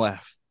making them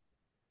laugh.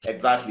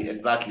 exactly,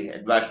 exactly,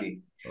 exactly.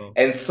 So,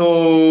 And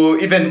so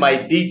even my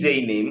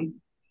DJ name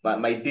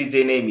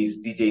is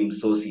DJ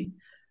Msosi.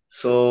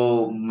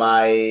 So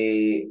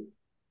my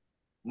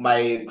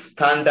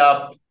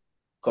stand-up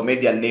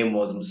comedian name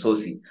was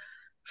Msosi.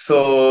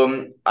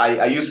 So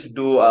I used to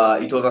do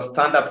it was a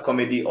stand-up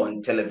comedy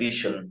on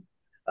television,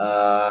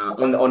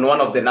 on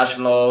one of the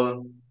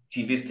national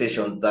TV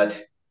stations that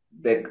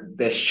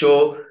the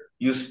show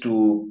used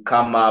to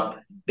come up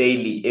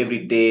daily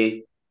every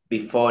day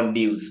before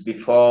news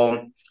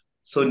before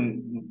so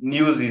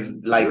news is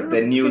like You're a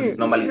the news is fucking,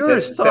 normally you're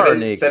a seven star, seven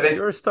Nick. seven.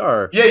 You're a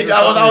star. Yeah, You're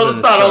I was not I was even a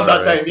a star around star that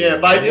right time. Yeah, here,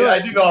 but man. I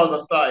didn't know I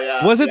was a star. Yeah,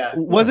 yeah.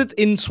 was Yeah. it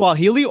in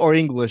Swahili or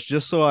English?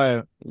 Just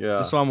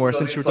Yeah. so I'm It aware, was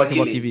since in you're talking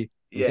about Swahili. TV.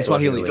 In Yeah, In it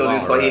Swahili. Swahili. was in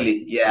Wow. All right.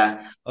 Swahili.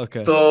 Yeah.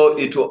 Okay. So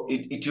it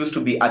used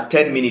to be a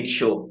 10-minute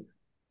show,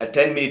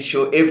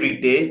 every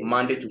day,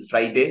 Monday to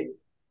Friday,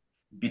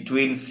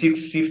 between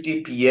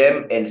 6:50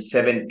 p.m. and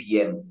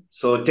 7 p.m.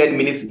 So 10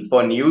 minutes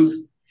before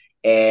news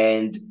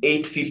and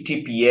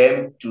 8:50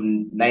 p.m. to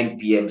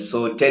 9 p.m.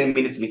 So 10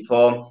 minutes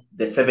before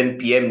the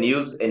 7 p.m.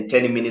 news and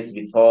 10 minutes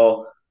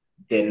before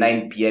the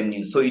 9 p.m.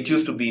 news. So it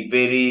used to be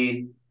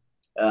very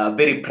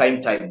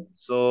prime time.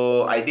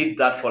 So I did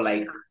that for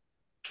like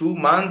 2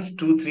 months,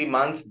 3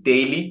 months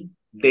daily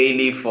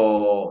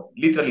for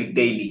literally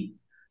daily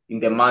in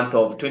the month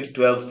of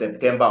 2012,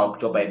 September,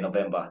 October, and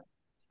November.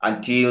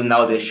 Until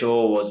now, the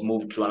show was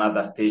moved to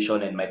another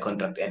station and my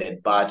contract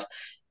ended. But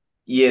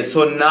yeah,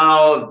 so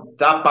now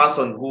that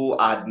person who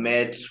I had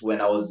met when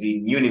I was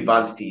in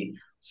university.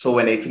 So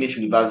when I finished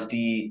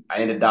university, I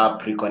ended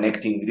up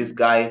reconnecting with this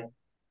guy,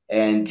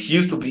 and he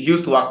used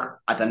to work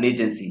at an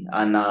agency,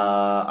 an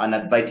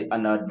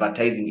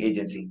advertising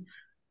agency.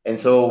 And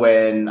so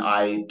when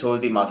I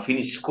told him I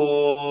finished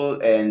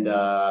school and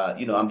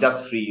I'm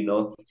just free,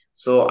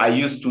 so I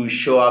used to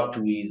show up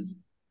to his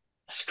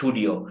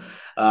studio.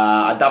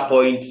 At that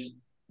point,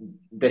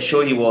 the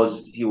show he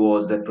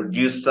was a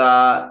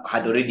producer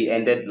had already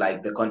ended,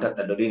 like the contract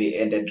had already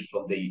ended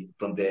from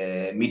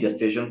the media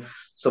station.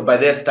 So by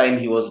this time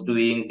he was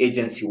doing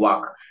agency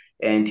work,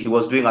 and he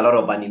was doing a lot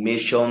of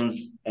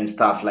animations and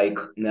stuff like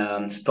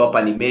stop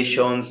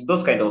animations,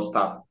 those kind of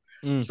stuff.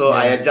 So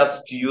I Yeah. had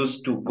just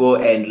used to go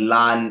and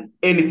learn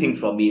anything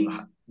from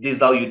him. This is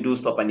how you do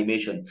stop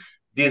animation.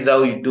 This is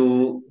how you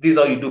do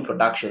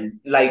production.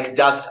 Like,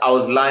 just I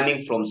was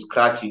learning from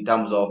scratch in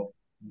terms of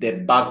the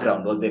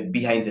background or the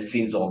behind the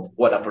scenes of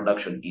what a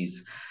production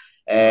is.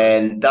 Right.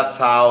 And that's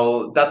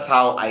how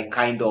I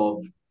kind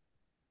of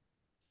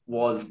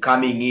was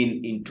coming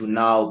into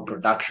now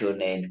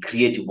production and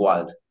creative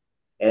world.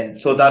 And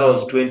so that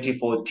was Mm.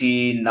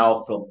 2014,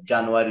 now from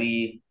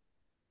January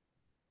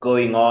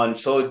going on.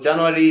 So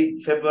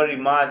January, February,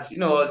 March,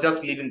 I was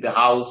just leaving the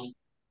house.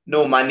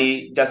 no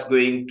money, just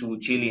going to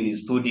chill in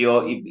his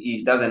studio. If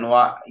he doesn't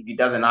work, if he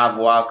doesn't have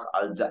work,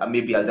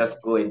 maybe I'll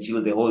just go and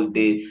chill the whole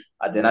day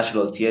at the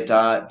National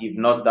Theatre. If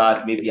not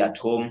that, maybe at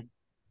home.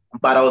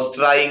 But I was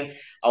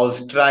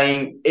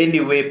trying any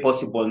way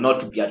possible not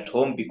to be at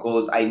home,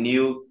 because I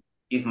knew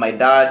if my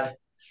dad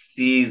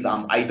sees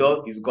I'm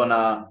idle, he's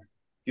gonna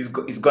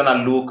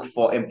look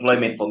for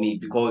employment for me,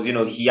 because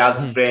he has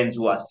Mhm. friends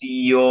who are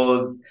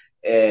CEOs,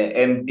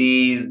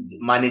 MDs,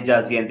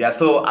 managers here and there.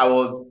 So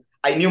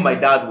I knew my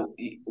dad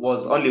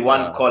was only one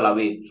Yeah. call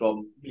away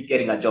from me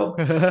getting a job.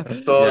 Yeah,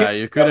 So Okay.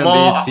 you the couldn't be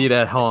more seated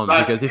at home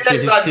because exactly, if yeah,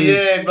 he exactly, sees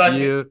yeah,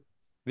 exactly. you,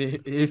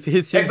 if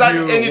he sees Exactly.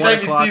 you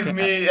Anytime he sees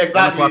me, one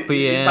exactly, o'clock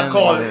it's a p.m.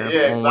 call. Yeah,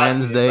 on exactly,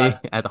 Wednesday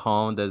exactly. at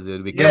home, that's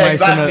it. Get Yeah, my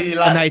Because son exactly.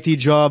 an Like, IT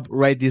job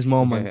right this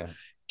moment. yeah,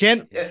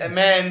 Can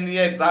man,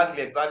 yeah,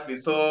 exactly, exactly.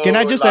 So, can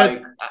I just add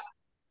like,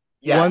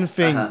 yeah,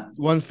 uh-huh.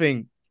 one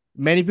thing.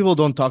 Many people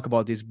don't talk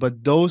about this,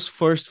 but those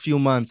first few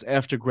months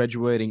after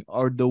graduating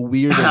are the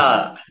weirdest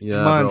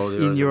yeah, months bro, they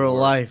in are the your worst.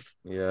 life.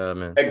 Yeah,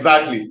 man.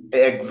 Exactly,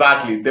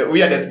 exactly. The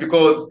weirdest,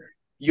 because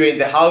you're in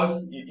the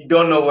house, you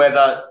don't know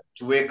whether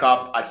to wake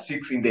up at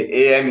 6 in the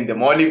a.m. in the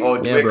morning, or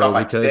to Yeah, wake bro, up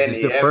at because 10 it's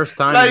the a.m. first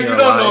time in Like, you your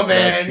don't know, life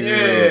that man.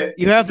 Yeah,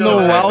 You you have you don't no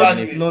don't know have route,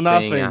 exactly. no anything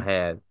nothing.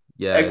 ahead.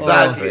 Yeah, it's Oh,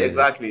 Exactly, crazy.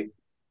 exactly,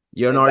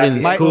 You're not in exactly.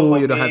 And my so school, for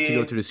you don't have to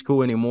go me, to the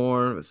school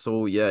anymore.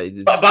 So yeah,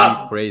 it's but pretty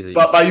but crazy.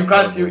 but, It's but you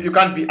can't you, horrible. you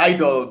can't be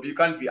idle. You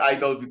can't be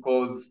idle,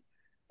 because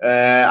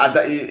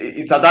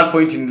it's at that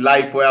point in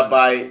life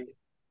whereby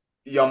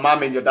your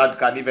mom and your dad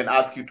can even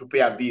ask you to pay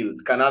a bill.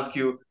 Can ask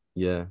you,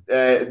 Yeah.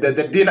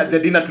 the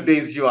dinner today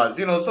is yours.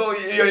 So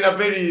you're in a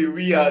very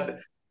weird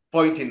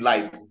point in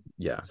life.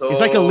 Yeah. it's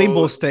like a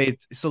limbo So state.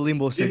 It's a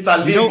limbo state. it's a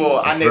limbo,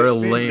 It's an very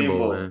extreme limbo,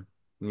 limbo. man.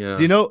 Yeah.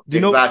 Do you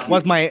know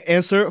what Exactly. my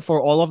answer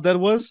for all of that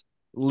was?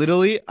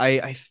 Literally,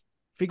 I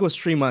think it was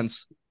 3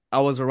 months. I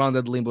was around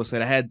that limbo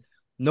state. I had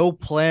no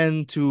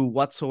plan to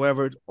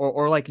whatsoever,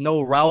 or like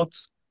no route,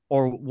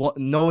 or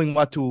knowing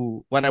what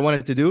I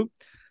wanted to do.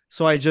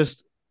 So I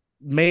just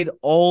made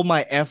all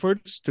my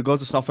efforts to go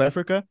to South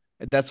Africa,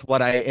 and that's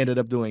what I ended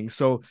up doing.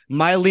 So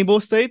my limbo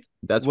state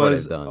That's what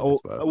I've done as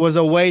well. was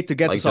a way to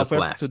get to Like South just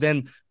Africa to left.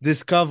 then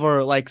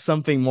discover like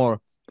something more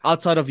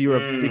outside of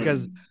Europe,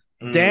 because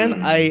Mm, then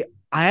mm,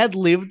 I had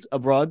lived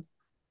abroad,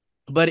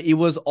 but it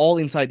was all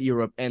inside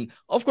Europe. And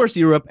of course,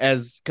 Europe,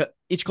 as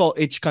each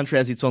country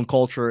has its own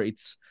culture,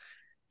 its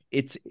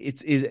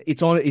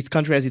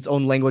country has its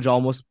own language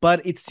almost,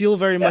 but it's still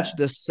very yeah, much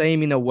the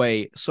same in a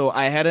way. So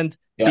I hadn't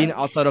been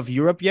yeah. outside of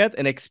Europe yet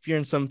and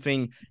experienced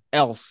something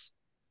else.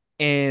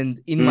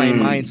 And in my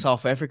mind, Mm.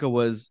 South Africa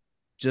was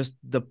just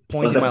the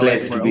point Was in a my life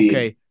place to where, be.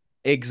 okay,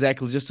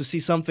 exactly, just to see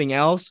something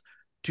else,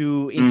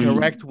 to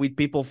interact Mm, with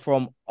people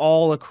from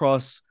all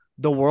across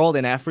the world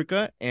in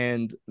Africa.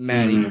 And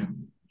man, it mm.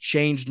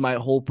 changed my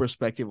whole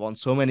perspective on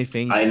so many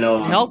things. I It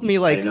helped know, me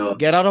I like know.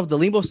 get out of the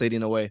limbo state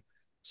in a way.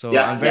 So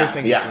I'm Yeah, very yeah,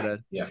 thankful for yeah, that.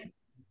 yeah.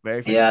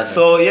 Very thankful Yeah, for that.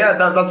 so yeah,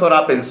 that's what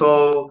happened.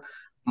 So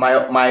my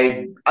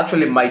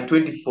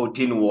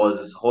 2014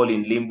 was whole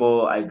in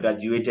limbo. I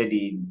graduated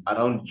in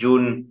around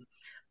June.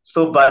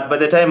 So, but by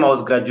the time I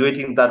was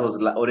graduating, that was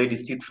already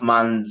 6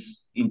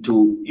 months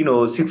into,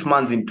 6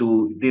 months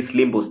into this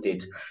limbo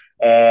state.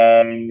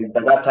 And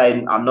at that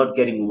time, I'm not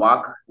getting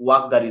work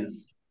that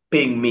is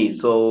paying me.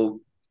 So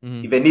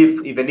Mhm.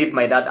 even if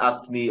my dad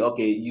asked me,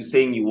 okay, you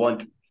saying you want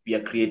to be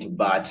a creative,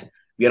 but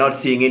we are not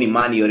seeing any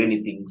money or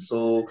anything.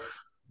 So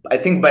I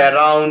think by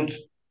around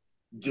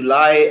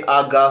July,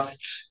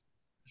 August,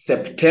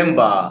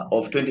 September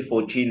of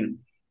 2014,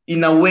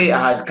 in a way, I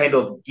had kind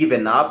of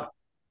given up,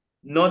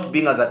 not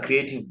being as a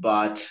creative,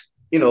 but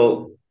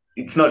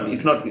there's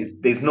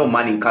no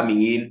money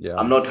coming in. Yeah.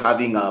 I'm not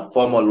having a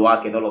formal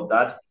work and all of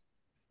that.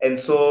 And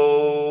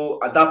so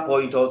at that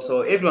point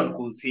also, everyone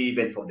could see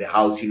even from the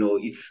house,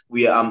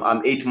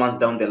 I'm 8 months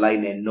down the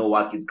line and no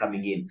work is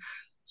coming in.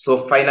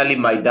 So finally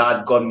my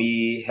dad helped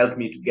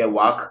me to get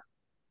work,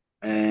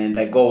 and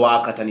I go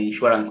work at an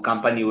insurance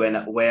company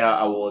where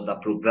I was a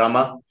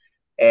programmer,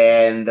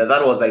 and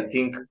that was, I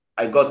think,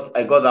 I got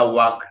that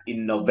work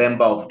in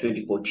November of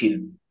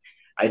 2014.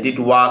 I did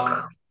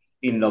work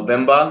in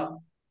November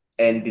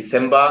and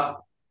December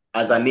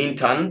as an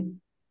intern.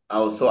 I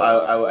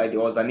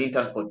was an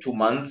intern for 2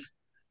 months.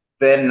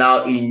 Then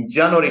now in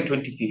January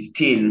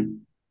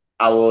 2015,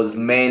 I was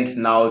meant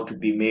now to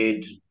be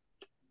made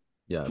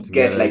Yeah. to To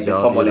get get a like the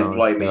job, formal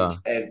employment. yeah.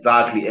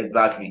 Exactly,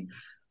 exactly.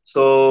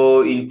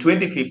 So in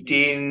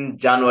 2015,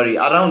 January,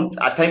 around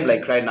a time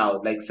like right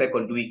now, like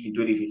second week in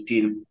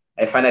 2015,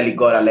 I finally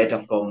got a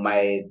letter from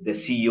the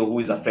CEO, who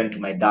is a friend to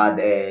my dad,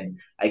 and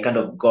I kind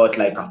of got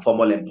like a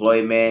formal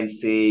employment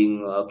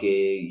saying,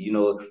 okay,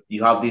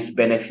 you have these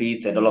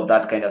benefits and all of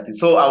that kind of thing.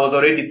 So I was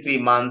already 3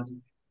 months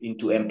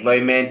into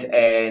employment,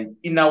 and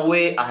in a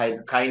way I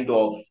had kind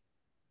of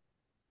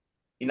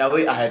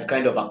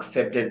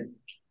accepted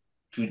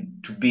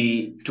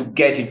to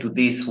get into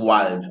this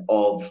world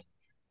of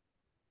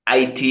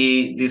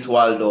IT, this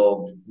world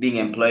of being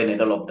employed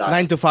and all of that.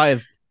 9 to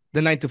 5,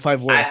 the 9 to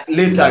 5 I work Yeah.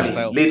 literally,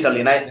 lifestyle.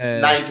 literally nine Uh,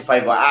 nine to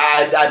five.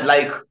 I'd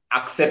like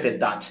accepted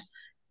that,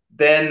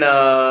 Then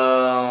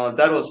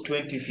that was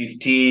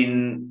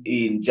 2015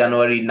 in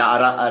January, now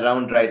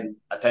around right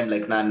a time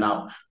like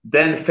now.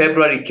 Then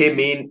February came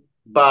in,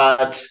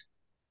 but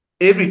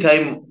every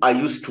time I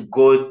used to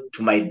go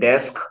to my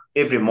desk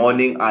every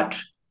morning at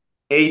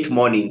 8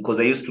 morning because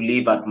I used to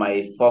live at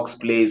my Fox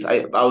place.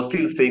 I was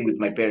still staying with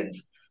my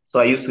parents. So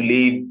I used to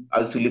leave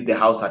the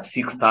house at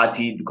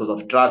 6:30 because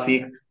of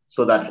traffic,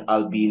 so that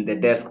I'll be in the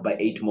desk by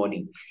 8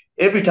 morning.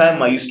 Every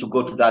time I used to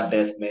go to that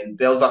desk, man,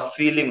 there was a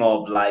feeling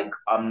of like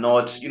I'm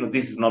not,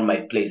 this is not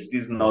my place.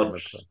 This is Yeah, not,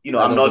 okay.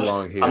 I I'm don't not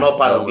belong I'm here. not I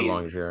part don't of this.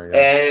 belong here. Yeah.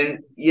 And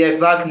yeah,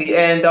 exactly.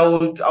 And I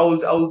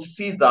would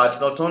see that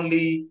not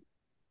only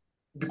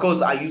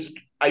because I used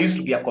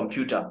to be a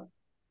computer.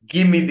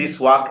 Give me this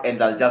work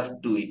and I'll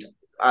just do it.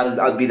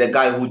 I'll be the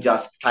guy who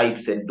just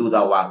types and do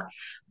the work.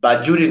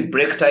 But during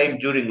break time,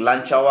 during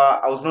lunch hour,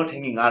 I was not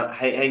hanging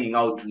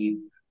out with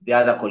the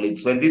other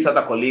colleagues. When these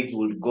other colleagues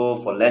would go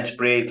for lunch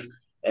breaks,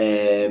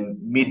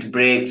 mid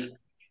breaks,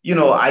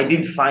 I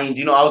didn't find,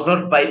 I was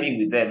not vibing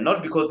with them.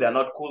 Not because they are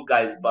not cool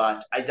guys,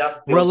 but there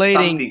was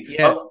Relating, something.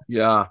 yeah.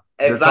 Yeah.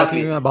 They're talking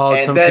Exactly. about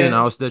And something then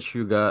else that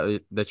you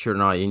got that you're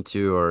not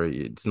into, or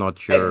it's not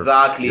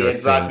Exactly, your thing.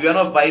 exactly. We're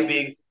not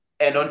vibing.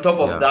 And on top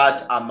of Yeah.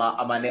 that,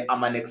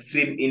 I'm an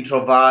extreme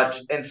introvert.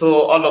 And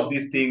so all of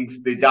these things,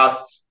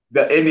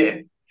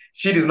 any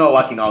shit is not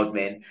working out,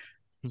 man.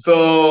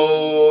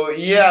 So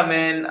yeah,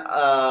 man.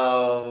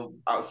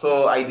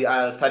 So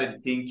I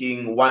started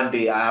thinking one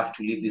day I have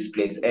to leave this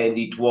place, and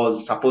it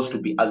was supposed to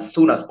be as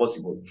soon as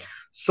possible.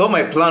 So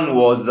my plan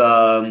was,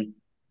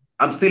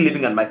 I'm still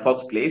living at my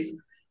Fox place.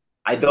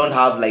 I don't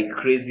have like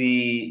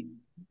crazy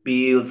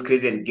bills,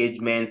 crazy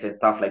engagements and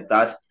stuff like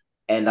that.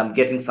 And I'm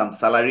getting some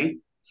salary.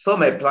 So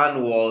my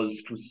plan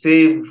was to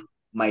save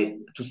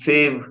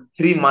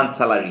 3 months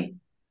salary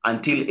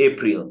until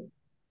April.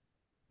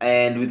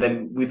 And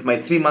with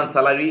my 3 month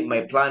salary,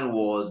 my plan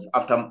was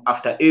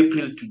after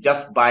April to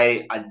just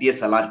buy a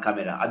DSLR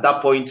camera. At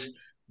that point,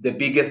 the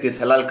biggest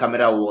DSLR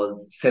camera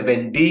was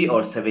 7D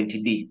or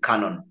 70D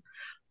Canon.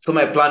 So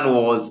my plan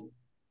was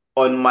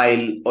on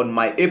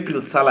my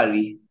April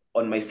salary,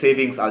 on my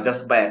savings, I'll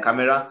just buy a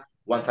camera.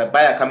 Once I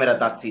buy a camera,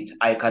 that's it.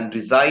 I can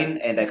resign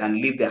and I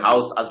can leave the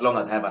house as long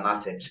as I have an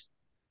asset.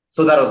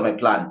 So that was my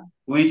plan,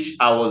 which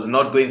I was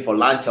not going for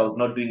lunch. I was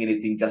not doing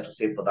anything just to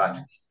save for that.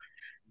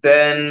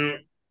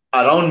 Then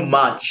around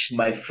March,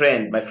 my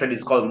friend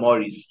is called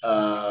Morris.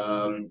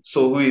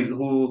 So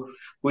who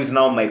is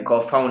now my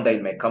co-founder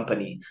in my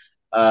company.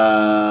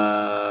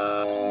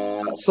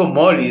 So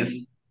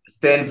Morris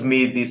sends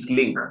me this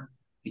link.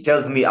 He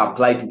tells me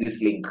apply to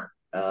this link.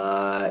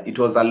 It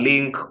was a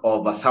link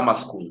of a summer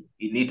school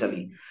in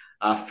Italy,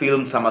 a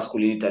film summer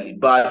school in Italy.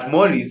 But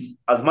Morris,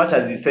 as much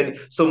as he said,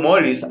 so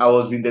Morris, I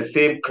was in the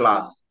same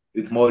class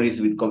with Morris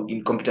in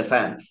computer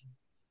science.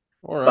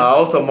 All But right.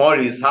 also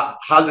Morris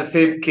has the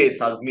same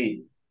case as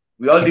me.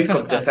 We all did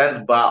computer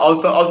science, but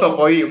also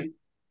for him,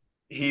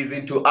 he's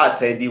into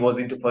arts and he was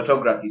into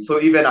photography. So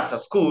even after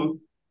school,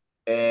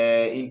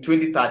 in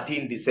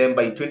 2013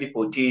 December, in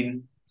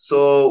 2014,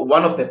 so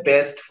one of the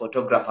best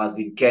photographers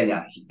in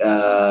Kenya,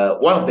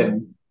 one of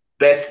the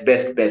best.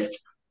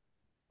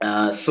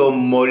 So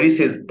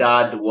Maurice's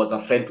dad was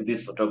a friend to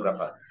this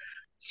photographer.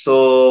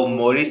 So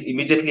Maurice,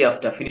 immediately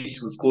after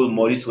finishing school,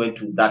 Maurice went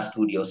to that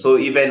studio. So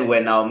even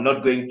when I'm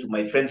not going to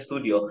my friend's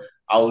studio,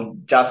 I'll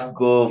just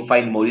go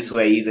find Maurice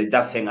where he is and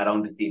just hang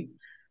around with him.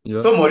 Yeah.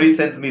 So Maurice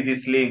sends me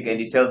this link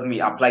and he tells me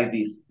apply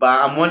this. But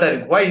I'm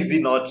wondering why is he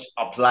not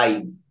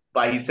applying?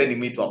 But he's sending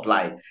me to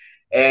apply,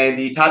 and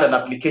it had an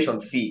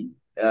application fee,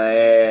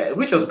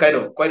 which was kind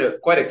of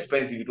quite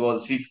expensive. It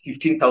was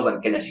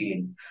 15,000 Kenya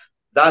shillings.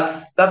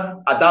 That's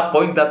at that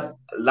point that's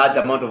a large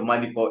amount of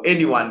money for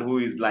anyone who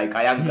is like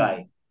a young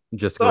guy.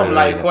 Just So I'm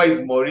like, graduated. why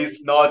is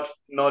Maurice not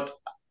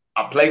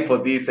applying for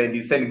this and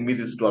he's sending me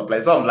this to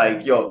apply? So I'm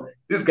like, yo,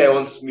 this guy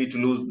wants me to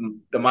lose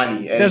the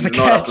money and There's a he's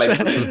not catch. applying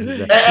for this. He's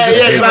just That's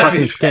Yeah, a playing.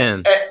 fucking exactly.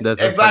 scam. That's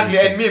a fucking Exactly.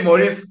 And scam.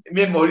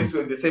 me and Maurice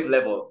were in the same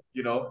level,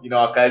 in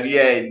our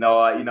career, in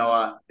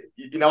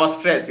our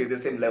stress, we're the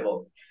same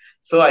level.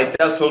 So I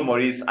just told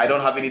Maurice, I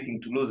don't have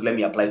anything to lose. Let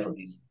me apply for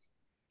this.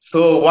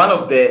 So one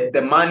of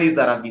the monies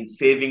that I've been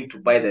saving to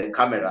buy the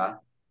camera,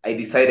 I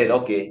decided,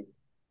 okay,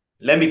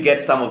 let me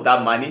get some of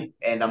that money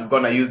and I'm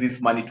gonna use this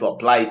money to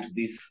apply to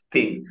this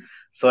thing.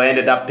 So I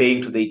ended up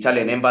paying to the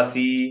Italian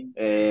embassy.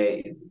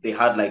 They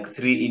had like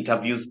 3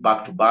 interviews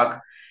back to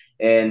back.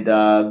 And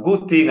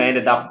good thing I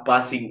ended up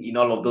passing in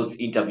all of those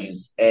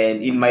interviews.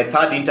 And in my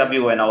third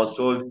interview, when I was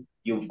told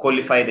you've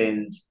qualified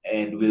and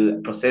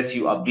will process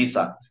you a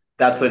visa,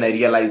 that's when I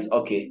realized,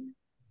 okay,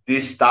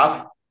 this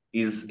stuff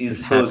is It's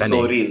is so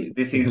happening. real.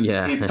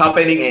 Yeah. It's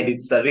happening and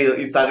it's a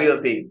real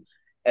thing.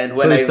 And So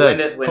when he I said,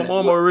 went it when "Come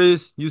on,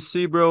 Maurice. You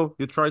see, bro.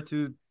 You try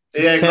to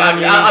yeah, scam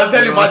exactly. me. I'll You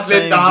tell know you what I'm much later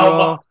saying, how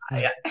bro?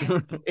 yeah,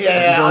 I'm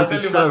yeah, going I'll to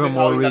tell you much travel, later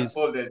how it Maurice."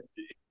 unfolded.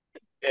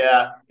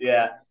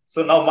 Yeah.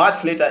 So now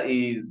much later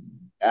is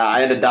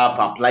I ended up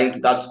applying to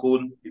that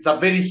school. It's a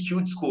very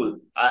huge school.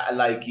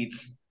 Like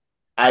it's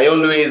I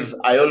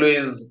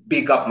always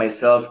big up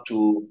myself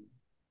to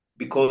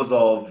because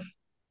of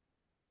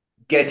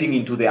getting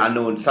into the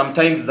unknown.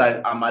 Sometimes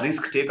I'm a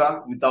risk taker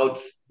without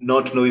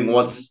not knowing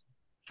what's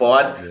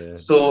forward. Yeah.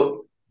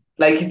 So,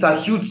 like, it's a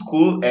huge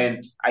school, and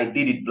I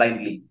did it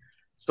blindly.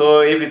 So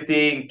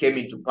everything came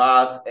into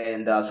pass,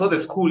 and so the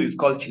school is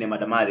called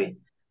Chinemadamari.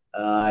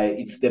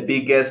 It's the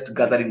biggest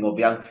gathering of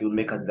young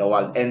filmmakers in the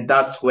world, and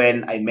that's when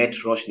I met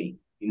Roshni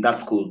in that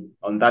school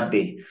on that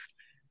day.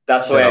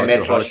 That's Shout where I out to met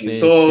Roshni. Harshni if she's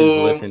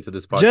So listening to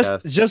this just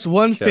podcast. just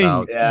one Shout thing,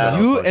 out, shout yeah,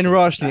 out you and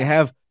Harshni. Roshni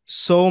have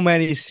so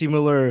many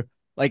similar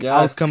like Yes,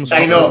 outcomes I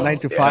from know. 9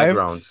 to Yeah, 5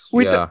 backgrounds.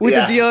 Yeah, yeah,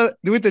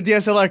 with the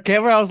DSLR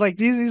camera. I was like,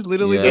 this is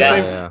literally yeah, the yeah,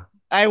 same. yeah, yeah,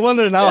 I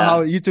wonder now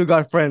how yeah, you two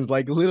got friends,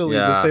 like literally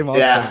the yeah. same outcome.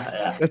 yeah,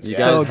 yeah, That's You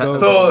yeah. guys so have dope.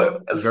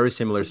 So, very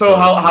similar so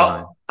stories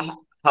behind.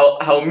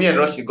 how me and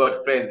Roshi got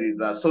friends is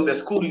so the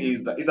school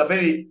is a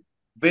very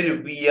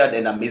weird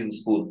and amazing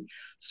school.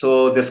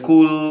 So the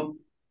school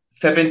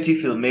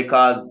 70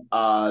 filmmakers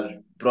are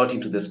brought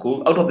into the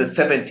school. Out of the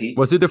 70,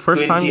 Was it the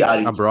first 20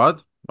 time are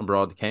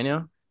abroad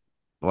Kenya,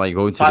 like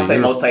going to the first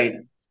time Europe, outside.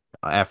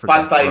 Africa?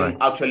 First All right, time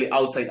actually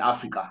outside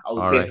Africa. I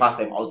would all say right, first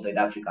time outside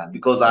Africa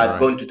because all I had right.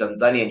 gone to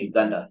Tanzania and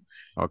Uganda.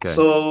 Okay.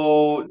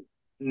 So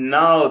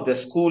now the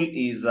school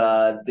is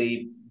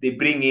they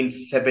bring in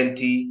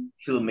 70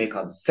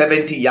 filmmakers,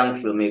 70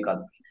 young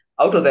filmmakers.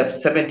 Out of the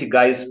 70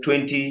 guys,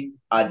 20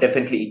 are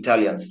definitely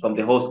Italians from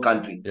the host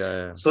country. Yeah,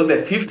 yeah. So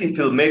the 50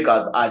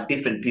 filmmakers are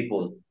different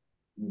people.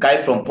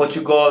 Guy from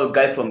Portugal,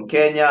 guy from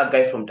Kenya,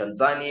 guy from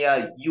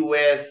Tanzania,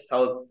 US,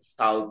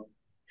 South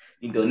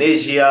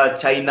Indonesia,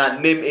 China,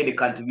 name any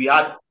country. We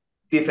had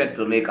different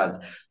filmmakers.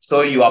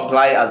 So you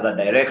apply as a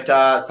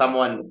director,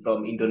 someone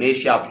from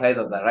Indonesia applies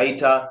as a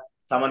writer,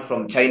 someone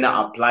from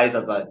China applies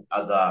as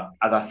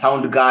a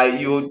sound guy.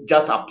 You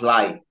just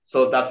apply.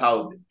 So that's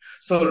how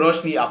so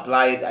Roshni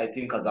applied, I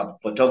think, as a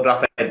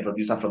photographer and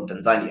producer from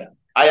Tanzania.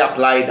 I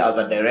applied as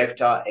a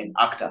director and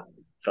actor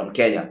from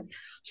Kenya.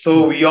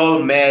 So we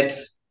all met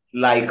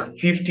like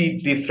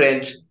 50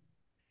 different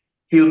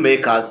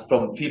filmmakers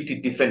from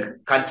 50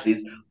 different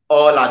countries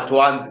all at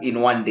once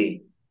in one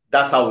day.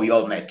 That's how we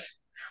all met.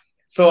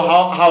 So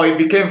how I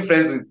became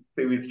friends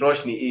with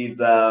Roshni is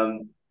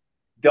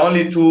the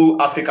only two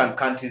African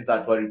countries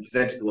that were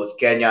represented was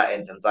Kenya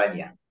and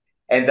Tanzania.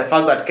 And the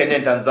fact that Kenya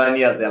and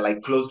Tanzania, they're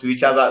like close to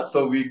each other.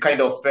 So we kind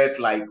of felt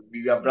like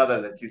we were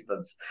brothers and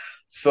sisters.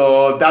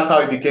 So that's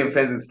how we became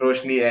friends with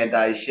Roshni. And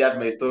I shared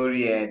my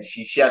story and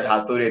she shared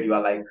her story. And we were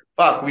like,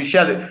 fuck, we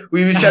share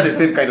the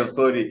same kind of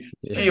story.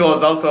 She Yeah,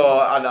 was also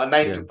on a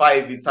nine yeah, to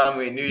five in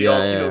somewhere in New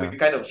yeah, York. We yeah.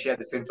 kind of shared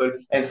the same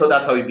story. And so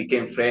that's how we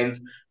became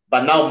friends.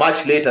 But now,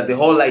 much later, the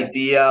whole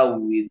idea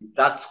with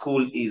that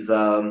school is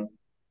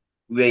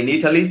we're in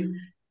Italy.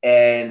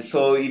 And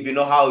so if you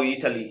know how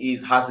Italy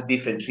is, has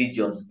different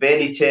regions,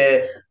 Venice,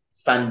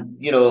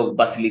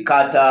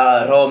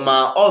 Basilicata,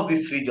 Roma, all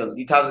these regions.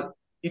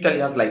 Italy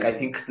has like I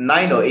think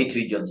 9 or 8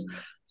 regions.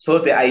 So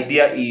the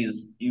idea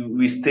is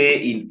we stay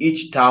in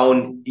each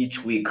town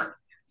each week.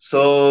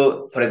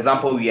 So for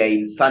example, we are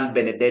in San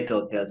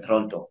Benedetto del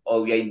Tronto,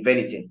 or we are in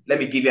Venice. Let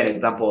me give you an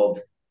example of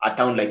a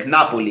town like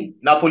Napoli.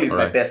 Napoli is All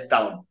my right, best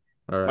town.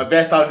 all My right.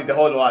 best town in the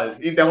whole world.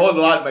 In the whole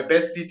world, my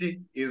best city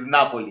is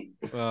Napoli.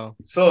 Wow.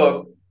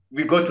 So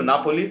we go to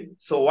Napoli.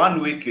 So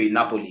one week you're in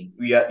Napoli.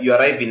 You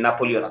arrive in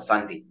Napoli on a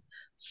Sunday.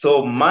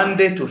 So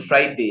Monday to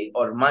Friday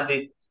or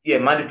Monday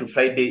to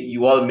Friday,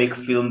 you all make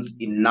films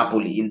in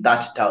Napoli, in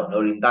that town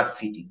or in that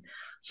city.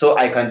 So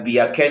I can be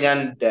a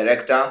Kenyan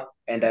director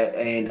and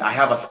I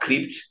have a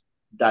script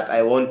that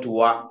I want to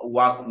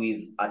work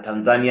with a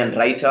Tanzanian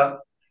writer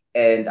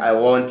and I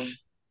want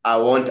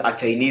a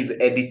Chinese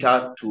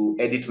editor to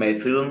edit my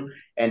film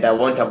and I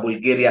want a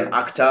Bulgarian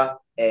actor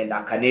and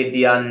a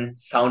Canadian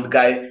sound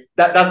guy.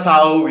 That's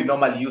how we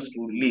normally used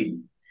to live.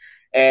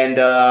 And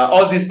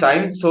all this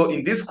time, so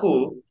in this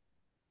school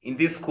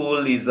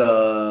is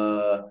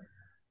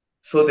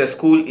so the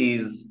school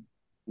is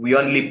we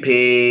only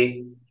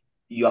pay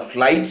your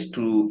flight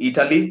to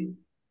Italy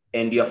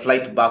and your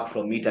flight back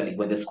from Italy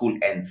when the school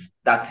ends.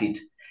 That's it.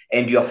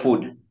 And your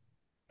food.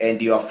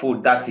 And your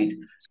food. That's it.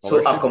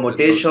 So Scholarships. So you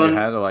accommodation,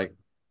 had like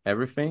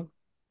everything.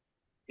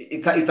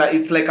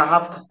 it's like a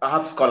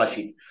half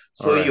scholarship.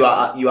 All So right.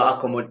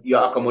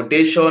 your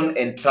accommodation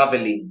and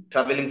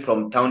traveling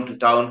from town to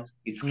town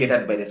is Mm.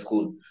 catered by the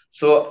school.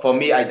 So for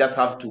me, I just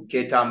have to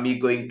cater me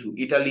going to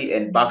Italy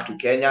and back to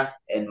Kenya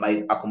and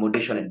my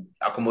accommodation and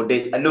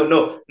accommodate.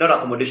 No, not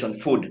accommodation,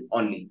 food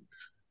only.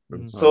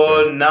 Mhm. Okay.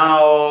 So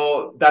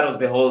now that was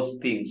the whole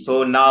thing.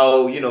 So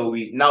now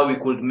we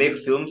could make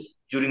films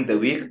during the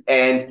week,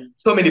 and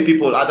so many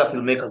people, other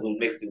filmmakers, will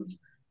make films.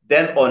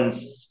 Then on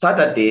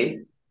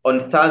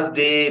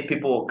Thursday,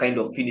 people kind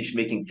of finish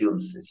making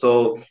films.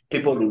 So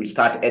people will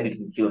start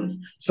editing films.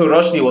 So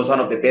Roshni was one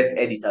of the best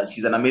editors.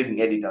 She's an amazing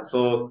editor.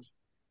 So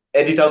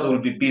editors will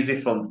be busy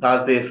from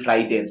Thursday,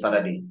 Friday, and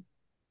Saturday.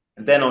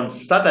 And then on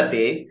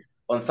Saturday,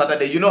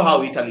 you know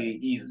how Italy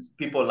is.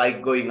 People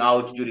like going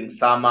out during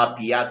summer,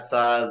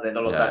 piazzas, and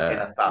all of Yeah, that kind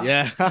yeah. of stuff.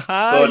 Yeah,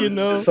 you So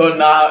know, so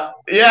now,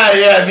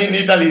 yeah. I mean,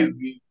 Italy is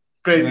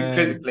crazy,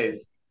 crazy man.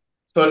 place.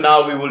 So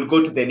now we will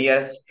go to the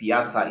nearest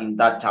piazza in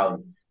that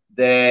town.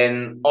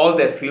 Then all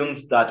the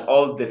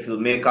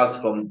filmmakers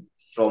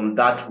from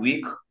that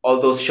week, all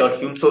those short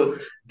films. So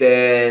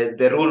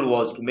the rule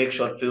was to make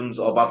short films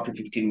of up to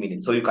 15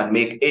 minutes. So you can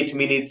make 8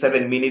 minutes,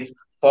 7 minutes,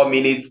 4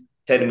 minutes,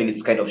 10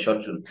 minutes kind of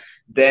short film.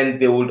 Then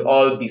they would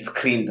all be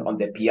screened on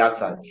the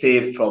piazza,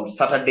 say from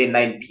Saturday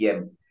 9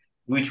 p.m.,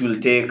 which will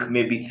take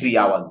maybe 3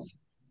 hours.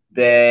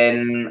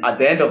 Then at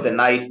the end of the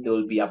night, there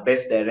will be a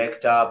best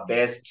director,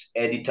 best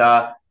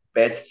editor,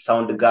 best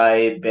sound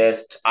guy,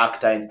 best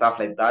actor, and stuff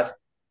like that.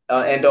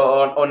 And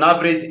on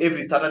average,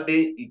 every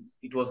Saturday,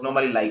 it was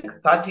normally like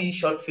 30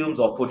 short films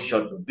or 40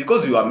 short films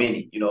because we were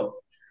many. Yeah.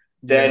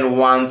 Then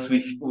once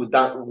we've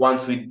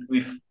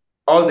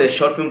all the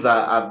short films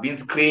are being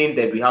screened,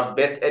 then we have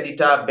best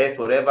editor, best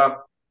whatever.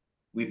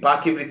 We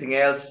pack everything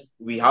else.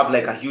 We have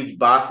like a huge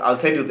bus. I'll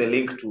send you the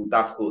link to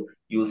that school.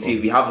 You'll see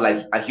Oh, we have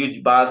like a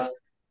huge bus.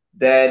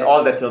 Then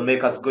all the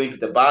filmmakers go into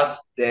the bus.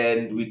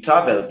 Then we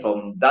travel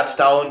from that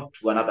town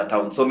to another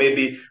town. So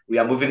maybe we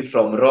are moving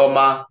from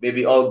Roma,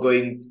 maybe all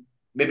going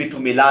maybe to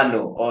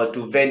Milano or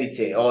to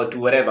Venice or to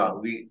wherever.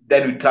 We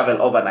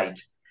travel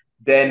overnight.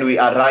 Then we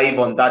arrive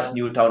on that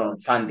new town on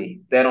Sunday.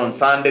 Then on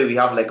Sunday we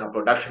have like a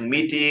production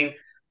meeting.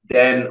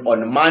 Then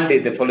on Monday,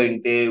 the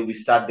following day, we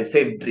start the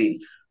same drill.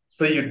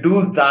 So you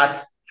do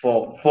that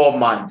for 4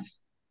 months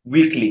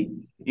weekly.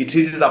 It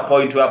reaches a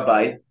point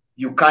whereby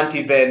you can't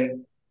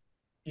even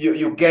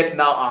you get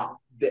now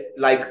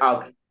like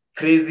a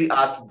crazy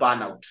ass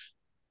burnout.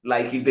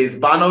 Like if there's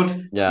burnout,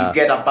 you yeah,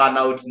 get a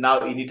burnout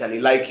now in Italy.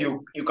 Like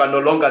you can no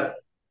longer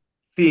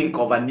think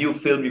of a new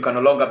film. You can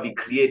no longer be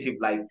creative.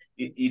 Like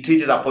it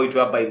reaches a point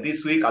whereby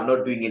this week I'm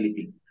not doing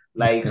anything.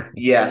 Like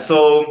yeah,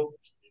 so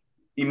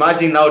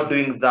imagine now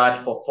doing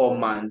that for 4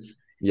 months.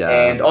 yeah.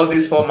 And all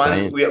these 4 months,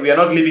 Insane. we are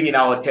not living in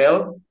a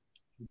hotel.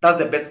 That's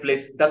the best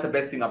place. That's the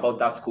best thing about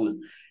that school.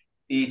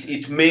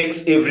 It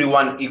makes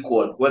everyone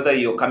equal, whether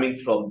you're coming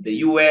from the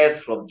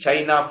US, from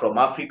China, from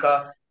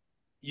Africa.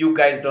 You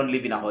guys don't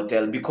live in a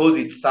hotel because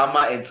it's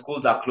summer and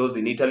schools are closed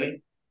in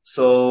Italy.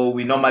 So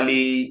we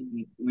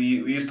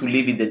used to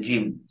live in the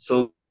gym.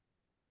 So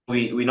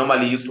we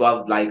normally used to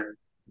have like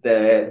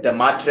the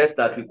mattress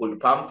that we could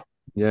pump,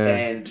 Yeah,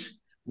 and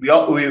we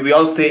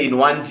all stay in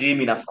one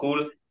gym in a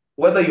school.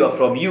 Whether you are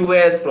from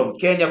US, from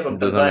Kenya, from it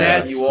doesn't Tanzania,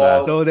 That's matter. you That,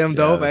 all so damn yeah,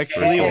 dope, that's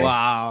pretty actually. cool.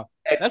 Wow.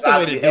 That's the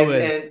way to exactly. do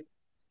and it. and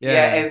yeah,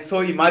 Yeah. and so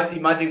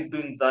imagine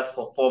doing that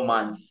for 4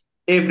 months,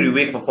 every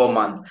week for 4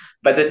 months.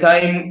 By the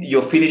time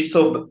you're finished,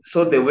 so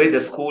the way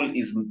the school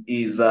is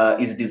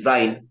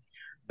designed,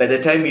 by the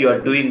time you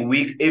are doing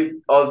if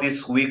all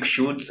these week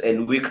shoots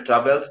and week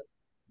travels,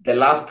 the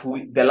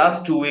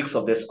last 2 weeks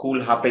of the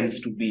school happens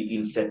to be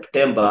in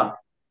September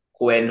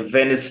when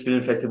Venice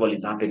Film Festival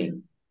is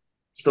happening.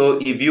 So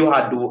if you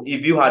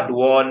had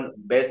won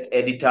best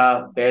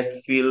editor, best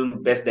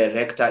film, best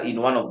director in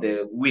one of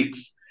the weeks,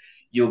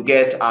 you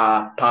get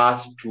a pass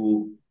to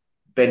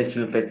Venice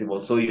Film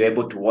Festival. So you're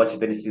able to watch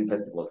Venice Film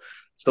Festival.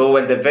 So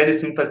when the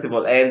Venice Film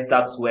Festival ends,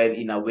 that's when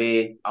in a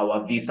way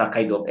our visa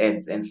kind of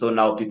ends. And so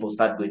now people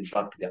start going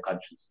back to their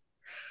countries.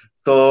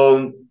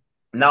 So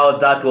now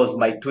that was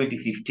my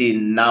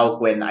 2015, now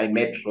when I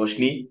met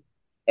Roshni.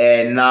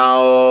 And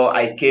now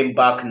I came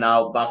back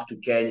to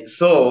Kenya.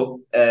 So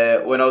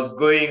when I was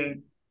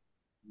going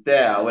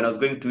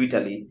to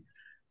Italy,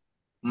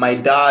 my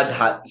dad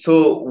had,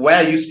 so where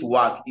I used to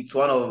work, it's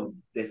one of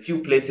the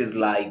few places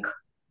like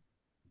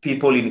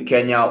people in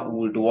Kenya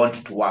would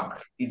want to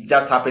work. It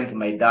just happens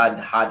my dad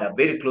had a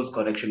very close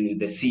connection with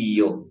the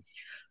CEO.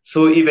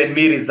 So even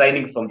me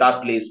resigning from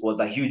that place was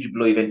a huge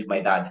blow even to my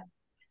dad.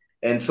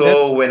 And That's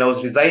so when I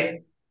was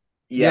resigning,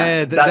 yeah,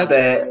 yeah, that that's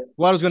the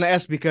what I was gonna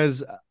ask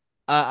because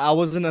I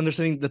wasn't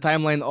understanding the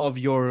timeline of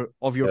your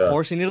Yeah,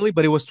 course in Italy,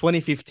 but it was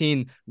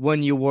 2015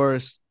 when you were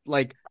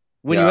like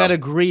when you had yeah,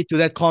 agreed to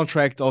that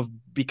contract of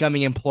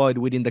becoming employed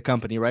within the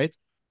company, right?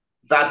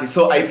 exactly.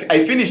 So I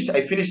finished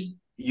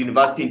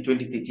university in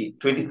 2013, Yeah.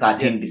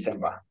 2013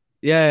 December.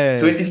 Yeah.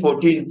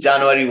 2014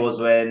 January was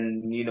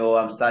when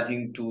I'm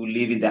starting to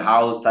live in the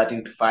house,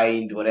 starting to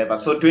find whatever.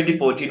 So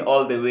 2014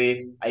 all the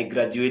way, I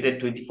graduated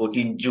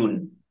 2014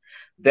 June.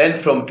 Then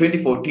from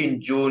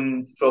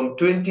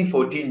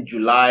 2014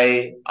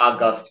 July,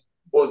 August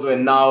was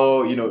when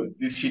now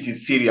this shit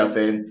is serious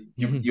and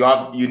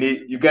Yeah. you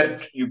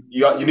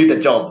need a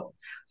job.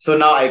 So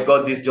now I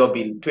got this job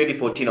in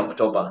 2014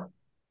 October.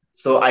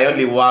 So I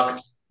only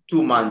worked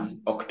 2 months,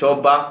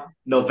 October,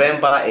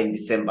 November, and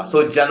December.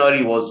 So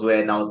January was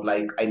when I was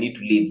like, I need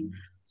to leave.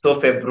 So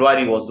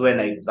February was when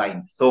I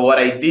resigned. So what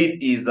I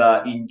did is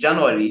in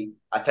January,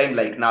 a time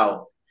like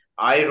now,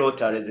 I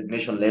wrote a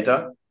resignation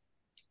letter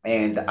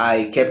and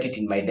I kept it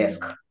in my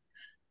desk.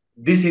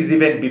 This is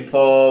even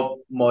before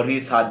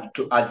Maurice had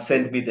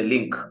sent me the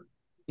link.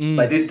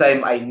 By Mm. this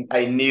time,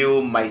 I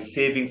knew my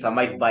savings. I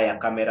might buy a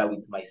camera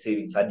with my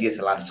savings, a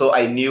DSLR. So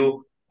I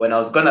knew when I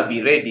was gonna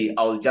be ready,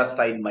 I'll just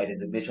sign my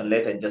resignation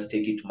letter and just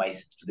take it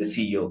to the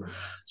CEO.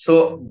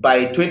 So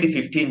by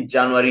 2015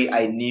 January,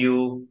 I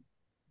knew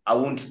I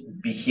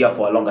won't be here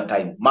for a longer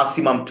time,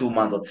 maximum 2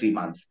 months or 3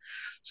 months.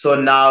 So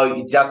now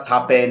it just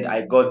happened.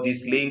 I got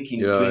this link in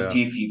Yeah, yeah.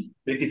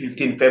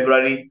 2015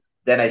 February.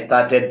 Then I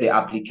started the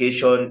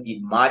application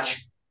in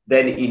March.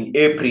 Then in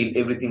April,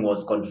 everything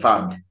was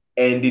confirmed.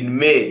 And in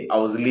May, I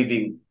was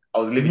leaving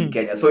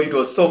Kenya. So it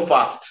was so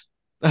fast.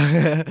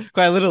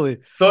 Quite literally.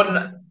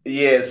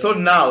 Yeah, so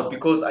now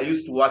because I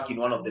used to work in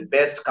one of the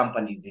best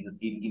companies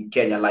in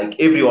Kenya, like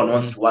everyone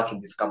wants Mhm. to work in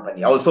this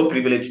company. I was so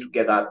privileged to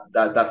get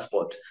that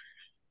spot.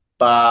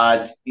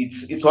 But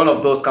it's one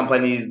of those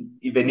companies,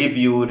 even if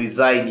you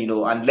resign,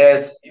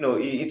 unless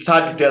it's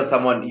hard to tell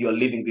someone you're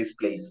leaving this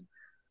place.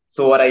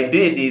 So what I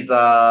did is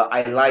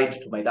I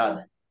lied to my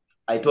dad.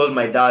 I told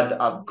my dad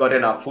I've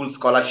gotten a full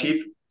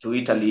scholarship to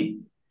Italy,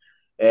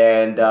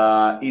 and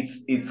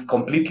it's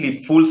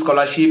completely full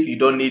scholarship. You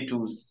don't need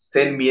to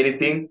send me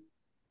anything.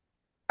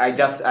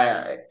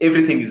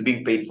 Everything is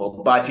being paid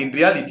for. But in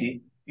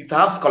reality, it's a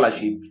half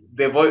scholarship.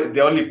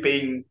 They're only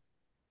paying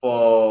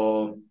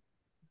for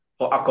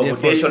for Yeah,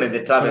 accommodation and the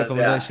for the travel there.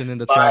 accommodation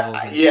and the But travels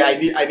and yeah,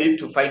 I need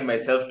to find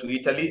myself to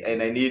Italy, and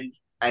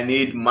I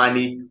need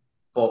money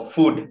for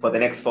food for the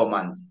next 4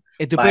 months.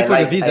 to But pay for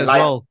the I visa as like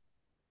well,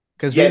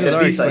 because yeah, visas the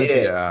are visa, yeah,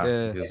 expensive. Yeah,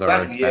 Yeah. these are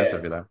exactly, yeah.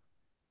 expensive, yeah.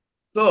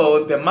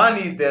 So the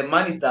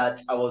money that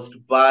I was to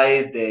buy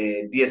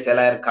the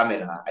DSLR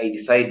camera, I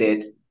decided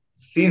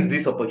since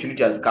this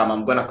opportunity has come,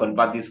 I'm gonna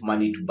convert this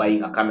money to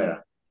buying a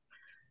camera.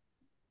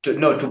 To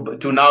no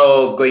to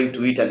now going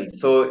to Italy.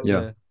 So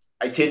Yeah. Yeah.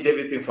 I changed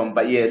everything from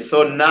but yeah.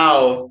 So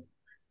now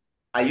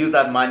I use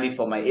that money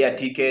for my air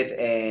ticket,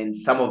 and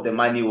some of the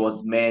money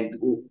was meant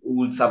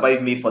would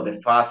survive me for the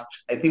first,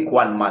 I think,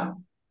 1 month.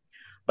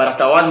 But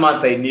after 1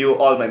 month, I knew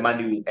all my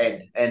money will end,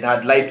 and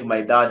had lied to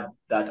my dad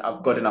that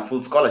I've gotten a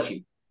full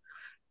scholarship.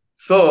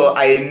 So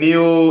I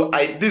knew,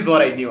 I this is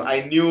what I knew. I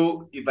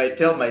knew if I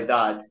tell my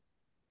dad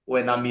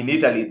when I'm in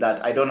Italy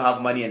that I don't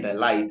have money and I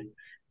lied,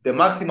 the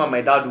maximum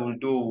my dad will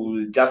do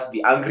will just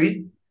be angry.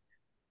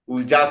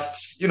 Will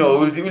just,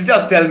 will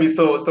just tell me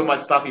so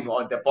much stuff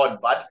on the phone.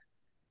 But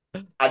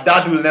a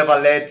dad will never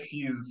let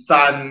his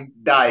son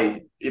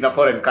die in a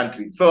foreign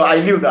country. So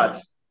I knew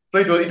that. So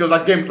it was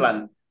a game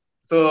plan.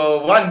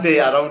 So one day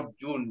around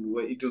June,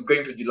 it was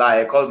going to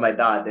July, I called my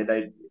dad, and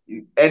I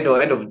end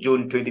of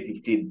June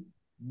 2015.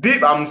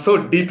 I'm so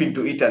deep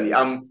into Italy.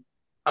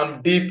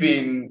 I'm deep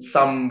in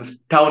some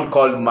town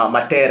called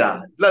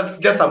Matera. That's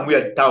just some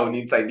weird town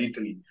inside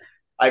Italy.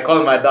 I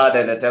call my dad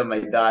and I tell my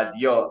dad,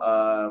 yo,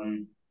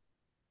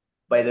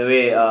 by the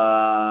way,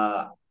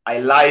 I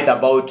lied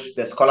about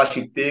the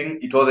scholarship thing.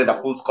 It wasn't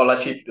a full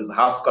scholarship, it was a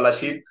half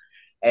scholarship.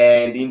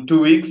 And in 2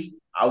 weeks,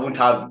 I wouldn't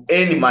have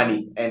any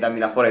money, and I'm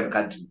in a foreign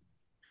country.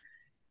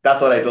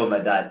 That's what I told my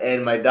dad.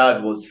 And my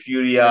dad was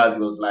furious. He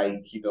was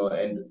like, he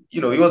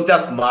was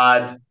just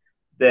mad.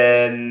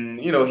 Then,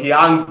 he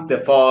hung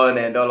the phone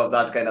and all of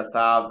that kind of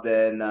stuff.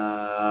 Then,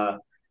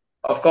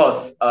 of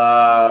course,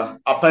 a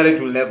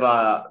parent will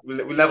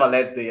never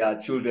let their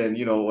children,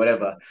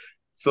 whatever.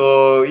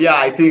 So yeah,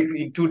 I think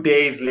in 2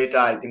 days later,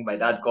 I think my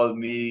dad called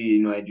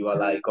me, and you were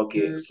like,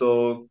 okay,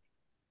 so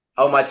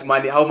how much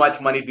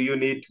money do you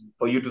need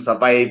for you to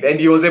survive? And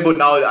I was able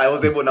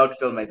now to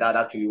tell my dad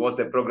actually what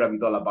the program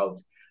is all about.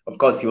 Of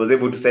course, he was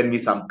able to send me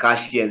some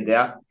cash here and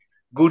there.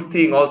 Good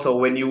thing also,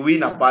 when you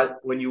win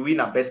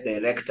a best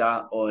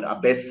director or a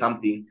best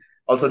something,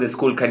 also the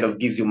school kind of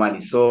gives you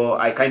money. So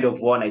I kind of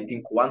won, I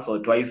think, once or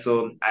twice.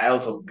 So I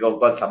also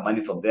got some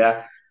money from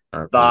there.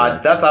 But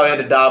Congrats. that's how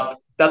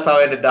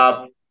I ended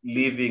up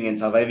living and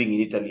surviving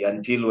in Italy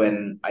until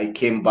when I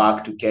came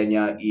back to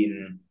Kenya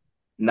in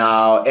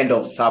now end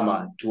of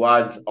summer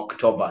towards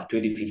October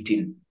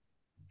 2015.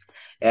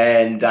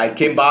 And I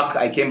came back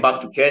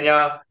to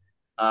Kenya,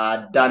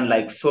 done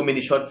like so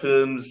many short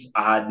films.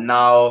 I had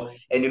now,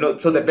 and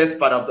so the best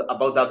part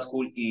about that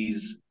school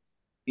is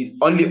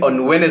only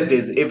on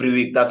Wednesdays every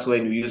week. That's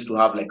when we used to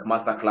have like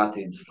master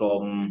classes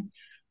from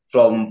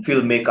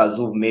filmmakers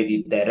who've made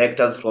it,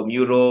 directors from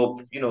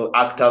Europe,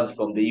 actors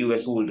from the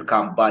US who would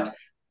come. But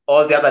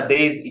all the other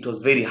days, it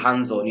was very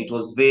hands-on. It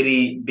was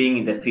very being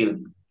in the field.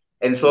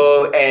 And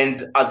so,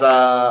 and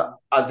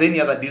as any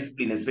other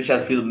discipline,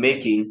 especially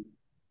filmmaking,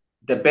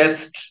 the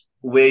best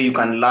way you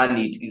can learn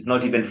it is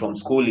not even from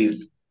school,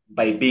 is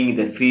by being in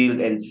the field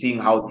and seeing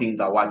how things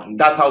are working.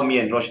 That's how me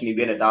and Roshni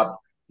we ended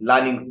up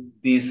learning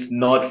this,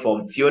 not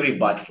from theory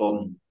but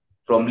from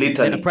Yeah,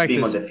 literally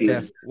being on practice. the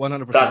Yeah, field.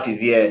 100%.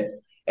 Practice, yeah.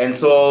 And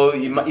so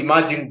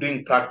imagine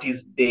doing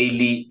practice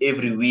daily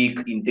every week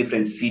in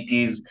different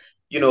cities,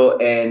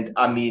 and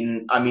I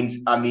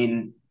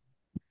mean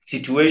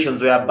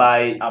situations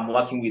whereby I'm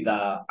working with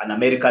an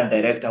American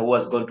director who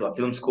has gone to a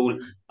film school.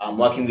 I'm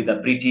working with a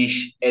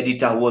British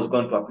editor who has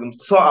gone to a film.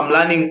 So I'm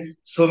learning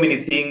so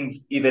many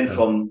things even Yeah.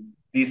 from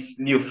these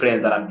new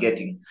friends that I'm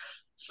getting.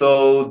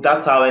 So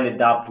that's how I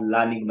ended up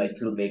learning my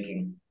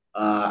filmmaking.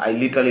 I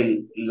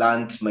literally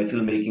learned my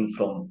filmmaking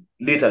from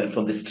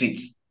the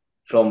streets,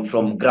 from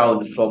Mhm.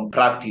 ground, from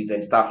practice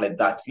and stuff like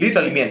that.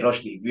 Literally, me and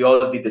Roshni, we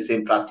all did the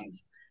same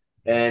practice.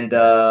 And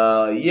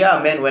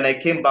yeah, man, when I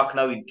came back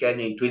now in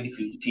Kenya in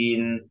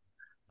 2015,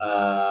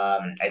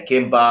 I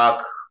came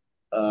back.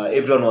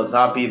 Everyone was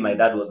happy. My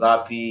dad was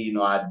happy.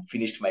 I'd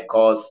finished my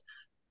course.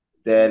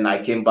 Then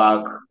I came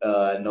back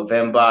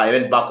November. I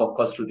went back, of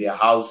course, to their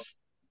house,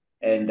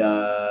 and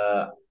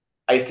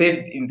I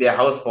stayed in their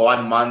house for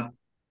 1 month.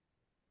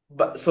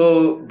 But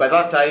so by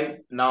that time,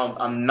 now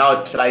I'm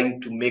now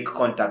trying to make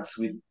contacts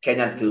with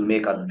Kenyan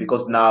filmmakers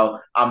because now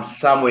I'm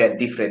somewhere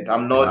different.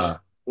 I'm not Yeah.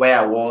 where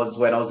I was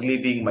when I was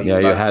leaving my Yeah,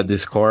 you had university.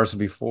 this course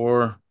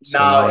before,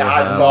 so Now now I you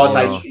had have, course. you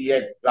Knowledge, know, Yeah,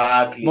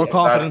 exactly, more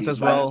confidence exactly. as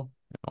But well.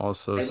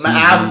 also I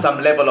have CV.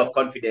 some level of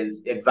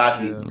confidence,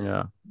 exactly. Yeah.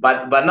 Yeah.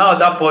 But now at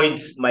that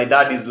point, my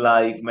dad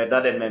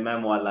and my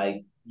mom were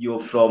like, you're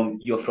from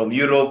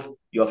Europe,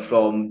 you're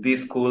from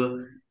this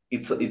school.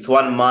 It's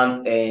 1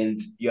 month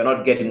and you're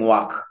not getting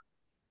work.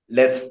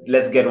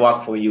 Let's get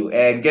work for you.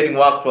 And getting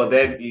work for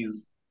them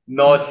is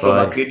not from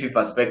a Try. creative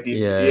perspective.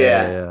 Yeah, yeah,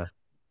 Yeah. yeah.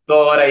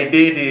 So what I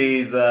did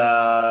is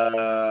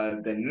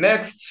the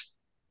next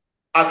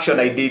action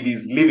I did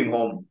is leaving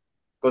home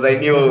because I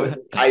knew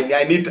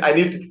I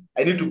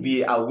need to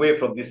be away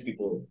from these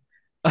people.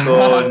 So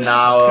Well,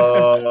 now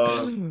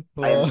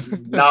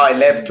I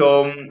left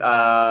home.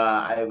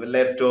 I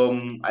left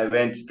home. I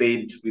went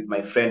stayed with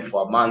my friend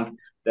for a month.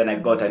 Then I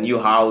got a new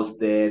house.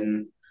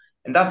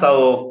 And that's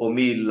how for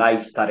me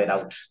life started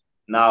out.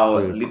 Now,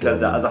 Pretty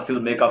literally cool, as man. a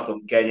filmmaker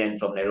from Kenya and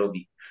from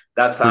Nairobi.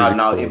 That's how Pretty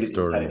now cool everything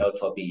story, started man. out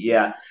for me.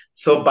 Yeah.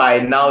 So by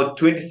now,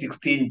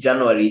 2016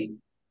 January,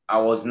 I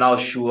was now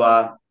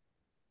sure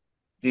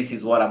this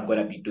is what I'm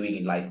gonna be doing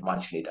in life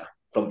much later.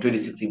 From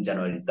 2016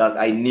 January, that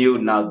I knew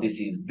now this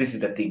is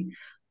the thing.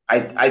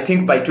 I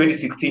think by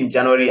 2016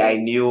 January, I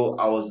knew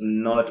I was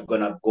not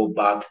gonna go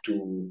back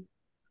to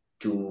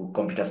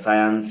computer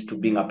science, to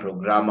being a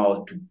programmer,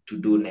 or to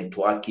do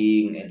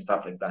networking and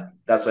stuff like that.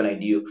 That's when I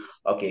knew,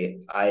 okay,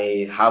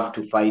 I have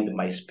to find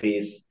my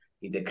space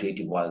in the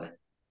creative world.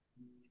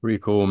 Pretty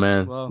cool,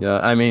 man. well, Yeah,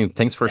 I mean,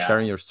 thanks for Yeah.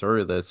 sharing your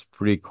story. That's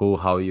pretty cool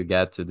how you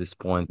get to this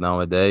point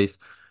nowadays.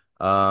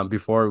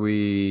 Before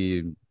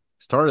we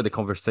started the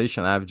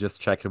conversation, I've just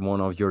checked one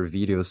of your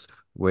videos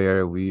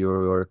where we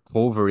were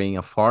covering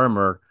a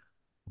farmer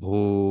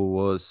who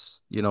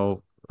was,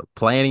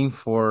 planning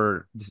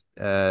for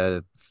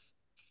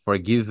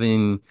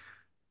giving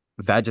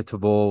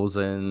vegetables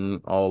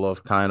and all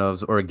of kind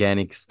of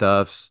organic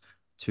stuffs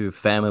to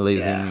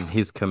families Yeah. in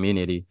his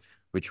community,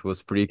 which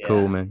was pretty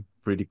cool, Yeah. man.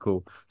 Pretty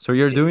cool. So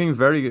you're It- doing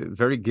very,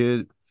 very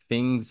good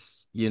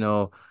things,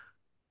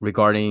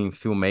 regarding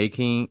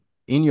filmmaking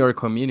in your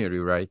community,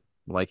 right?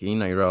 Like in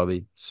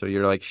Nairobi. So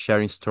you're like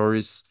sharing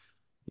stories,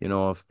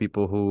 of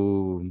people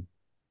who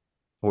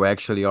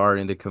actually are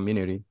in the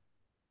community.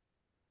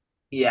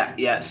 yeah,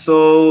 yeah.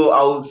 So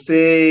I would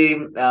say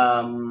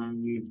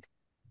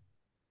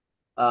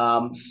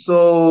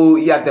so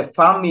yeah, the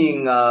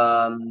farming.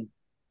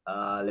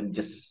 Let me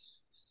just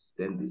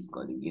send this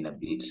calling in a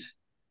bit.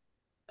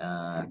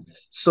 Uh,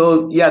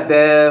 so yeah,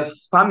 the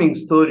farming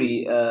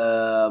story.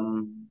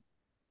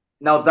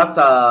 Now that's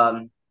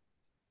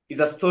is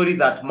a story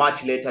that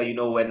much later,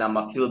 when I'm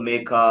a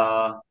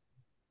filmmaker,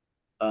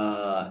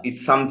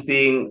 it's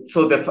something.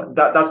 So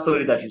that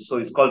story that you saw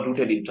is called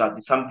Rooted in Trust.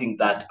 It's something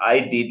that I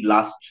did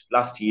last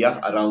year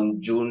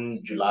around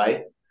June,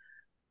 July.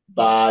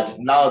 But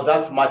now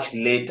that's much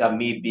later,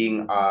 me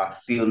being a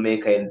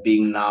filmmaker and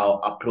being now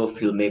a pro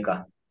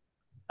filmmaker.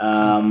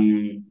 mm,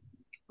 Um,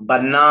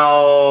 but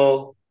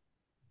now,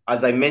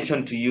 as I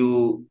mentioned to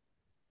you,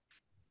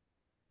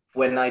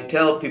 when I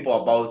tell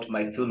people about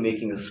my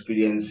filmmaking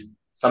experience,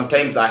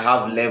 sometimes I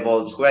have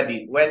levels. Where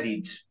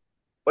did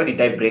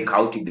I break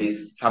out? If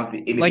there's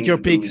something like anything your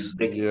to do with peaks.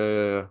 breaking? Yeah,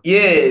 yeah, yeah.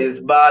 Yes,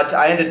 but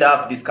I ended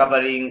up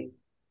discovering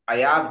I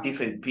have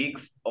different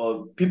peaks,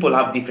 or people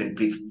have different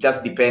peaks.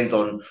 Just depends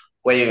on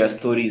where your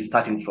story is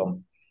starting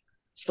from.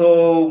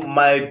 So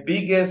my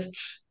biggest,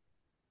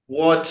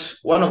 what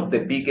one of the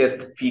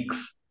biggest peaks,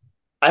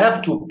 I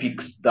have two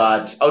peaks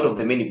that out of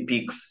the many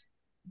peaks,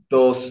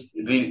 those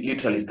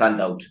literally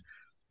stand out.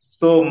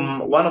 So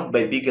one of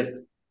my biggest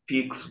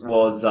peaks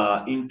was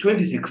in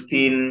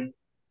 2016.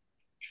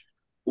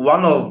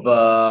 One of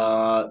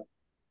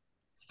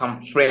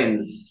some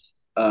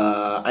friends.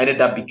 I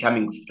ended up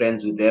becoming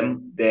friends with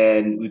them.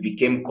 Then we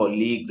became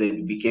colleagues and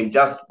we became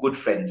just good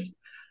friends.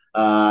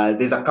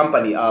 There's a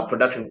company, a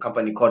production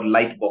company called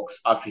Lightbox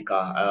Africa.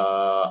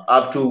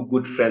 I have two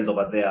good friends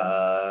over there.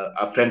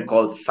 A friend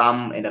called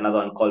Sam and another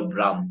one called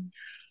Bram.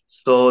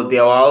 So they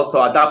were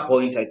also at that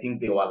point. I think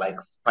they were like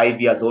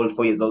 5 years old,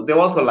 4 years old. They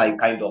were also like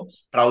kind of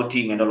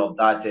sprouting and all of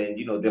that, and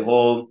the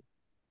whole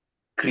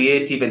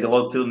creative and the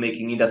whole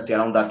filmmaking industry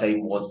around that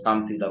time was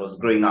something that was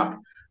growing up.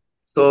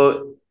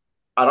 So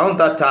around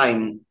that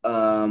time,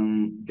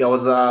 there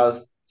was a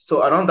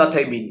so around that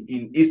time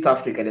in East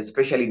Africa and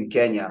especially in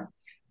Kenya,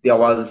 there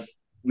was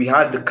we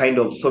had kind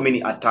of so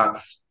many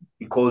attacks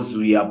because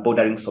we are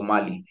bordering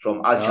Somali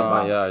from Al Oh,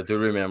 Shabaab. yeah, I do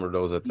remember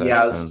those attacks,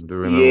 Yes, man. Do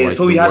remember yeah. like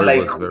So the we had word like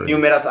was very.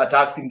 numerous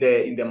attacks in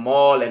the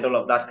mall and all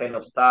of that kind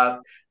of stuff,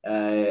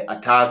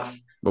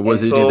 attacks, But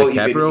was and it in the so even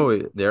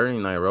capital there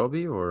in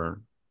Nairobi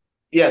or?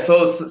 Yeah,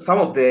 so some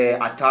of the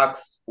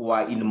attacks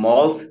were in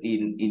malls.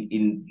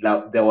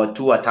 There were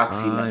two attacks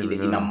I in a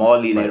remember.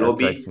 mall in Like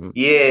Nairobi. attacking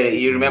Yeah,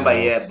 you remember?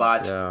 Yeah, malls.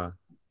 but Yeah.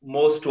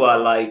 most were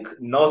like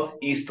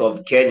northeast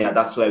of Kenya.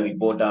 That's where we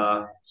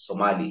border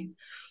Somali.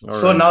 All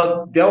So right.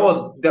 now there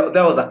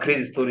was a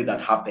crazy story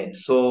that happened.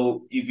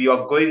 So if you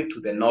are going to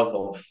the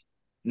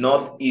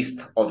northeast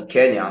of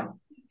Kenya,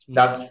 Mm.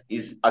 that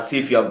is as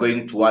if you are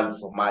going towards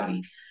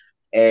Somali,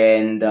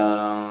 and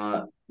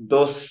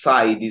those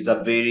side is a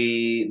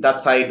very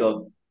that side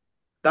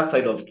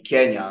of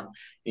Kenya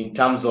in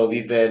terms of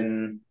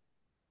even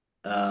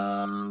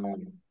the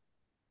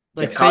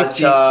Like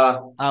safety. culture,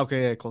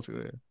 Okay, yeah, culture.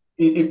 Yeah.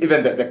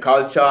 even the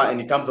culture, and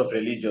in terms of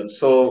religion.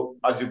 So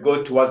as you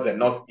go towards the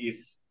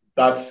northeast,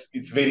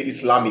 it's very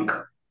Islamic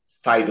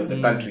side of the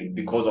Mm. country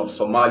because of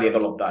Somalia and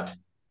all of that.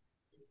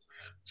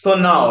 So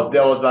now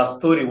there was a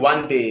story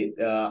one day,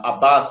 a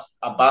bus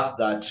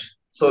that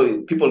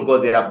so people go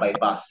there by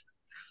bus.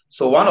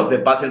 So one of the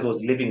buses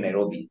was leaving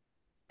Nairobi.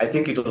 I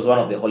think it was one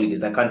of the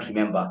holidays. I can't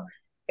remember,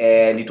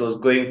 and it was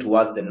going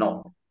towards the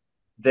north.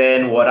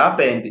 Then what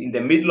happened in the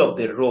middle of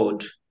the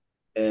road?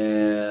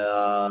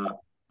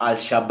 Al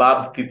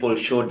Shabaab people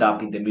showed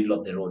up in the middle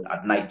of the road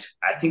at night.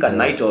 I think at Yeah.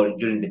 night or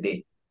during the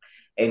day,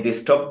 and they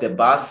stopped the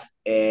bus.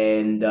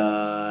 And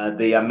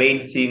their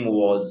main thing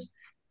was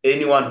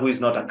anyone who is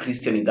not a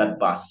Christian in that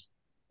bus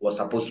was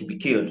supposed to be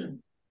killed.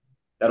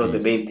 That was the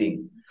Jesus. main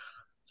thing.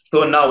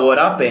 So now what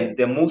happened?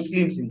 The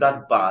Muslims in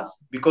that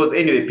bus, because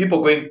anyway,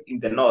 people going in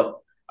the north,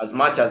 as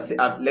much as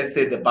let's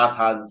say the bus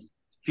has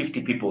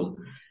 50 people,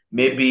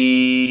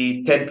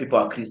 maybe 10 people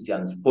are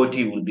Christians,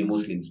 40 will be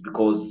Muslims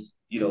because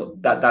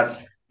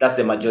that's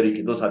the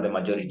majority. Those are the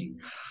majority.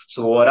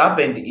 So what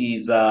happened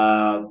is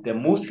the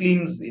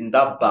Muslims in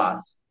that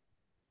bus,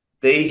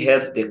 they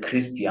helped the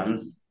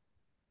Christians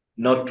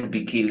not to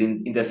be killed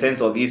in the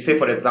sense of if say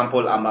for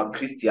example I'm a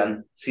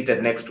Christian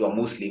seated next to a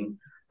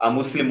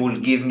Muslim will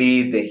give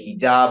me the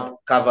hijab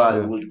cover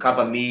Yeah. will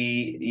cover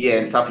me, yeah,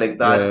 and stuff like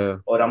Yeah. that. Yeah.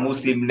 Or a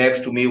Muslim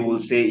next to me will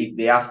say if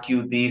they ask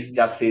you this,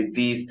 just say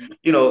this.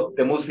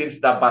 The Muslims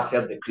that bus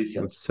help the Would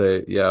Christians.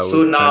 say, yeah, So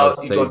would kind now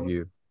of it was save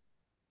you.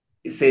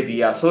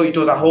 Savior. So it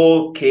was a Mm.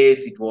 whole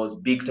case. It was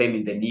big time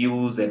in the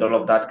news and all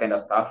of that kind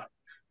of stuff.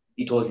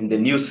 It was in the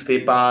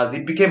newspapers.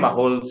 It became a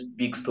whole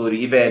big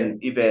story,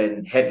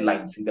 even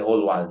headlines in the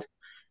whole world.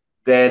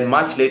 Then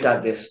much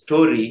later, the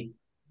story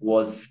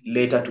was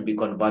later to be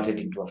converted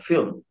into a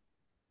film.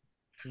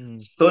 Mm.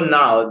 So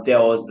now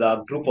there was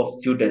a group of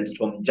students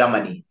from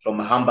Germany, from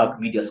Hamburg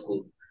Media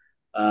School.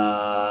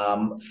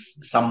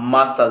 Some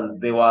masters,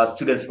 they were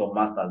students from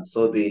masters.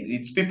 So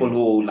it's people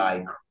who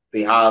like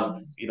they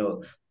have,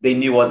 they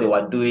knew what they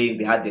were doing,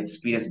 they had the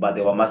experience, but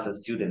they were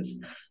master's students.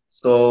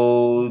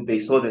 So they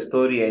saw the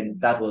story and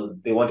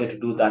they wanted to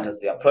do that as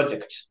their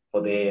project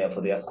for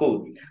their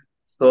school.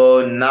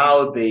 So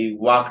now they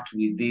worked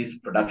with this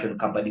production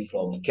company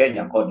from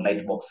Kenya called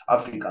Lightbox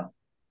Africa.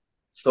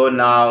 So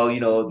now,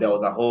 there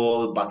was a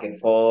whole back and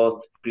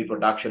forth,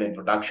 pre-production and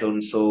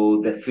production.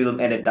 So the film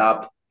ended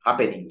up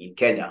happening in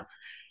Kenya.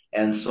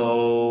 And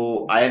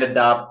so I ended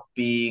up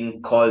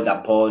being called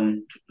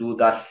upon to do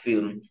that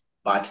film,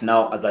 but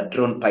now as a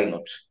drone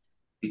pilot.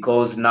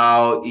 Because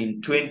now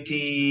in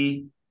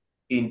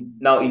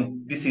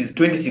this is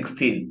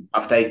 2016,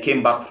 after I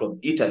came back from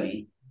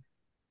Italy,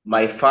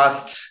 my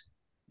first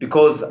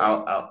because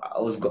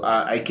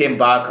I came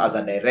back as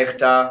a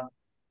director,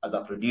 as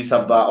a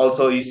producer, but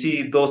also you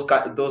see those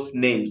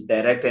names,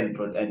 director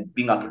and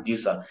being a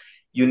producer,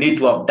 you need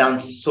to have done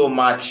so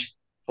much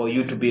for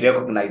you to be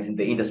recognized in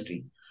the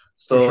industry.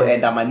 For So sure.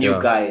 and Yeah. I'm a new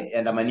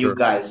Sure.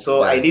 guy,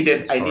 so Yeah.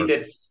 It's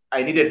hard.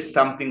 I needed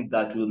something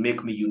that will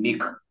make me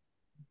unique.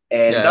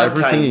 And Yeah. that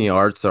Everything in time,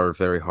 arts are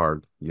very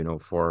hard,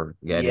 for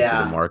getting to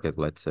the yeah, market,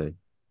 let's say.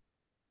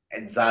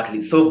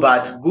 exactly. So,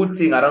 but good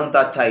thing around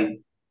that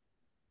time,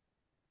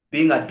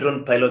 being a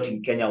drone pilot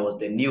in Kenya was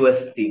the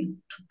newest thing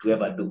to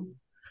ever do.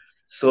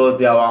 So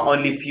there were Yes.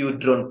 only few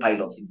drone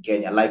pilots in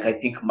Kenya, like I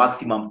think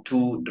maximum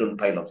two drone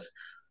pilots.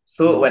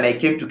 So Mm. when I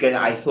came to Kenya,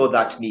 I saw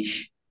that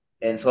niche.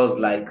 And so I was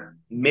like,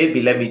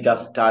 maybe let me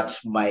just start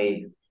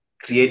my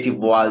creative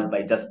world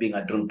by just being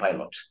a drone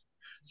pilot.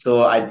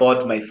 So I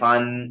bought my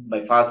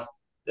first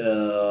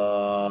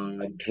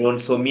drone.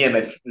 So me and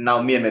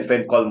my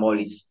friend called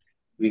Maurice,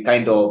 we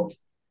kind of,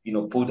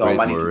 put our Great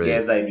money together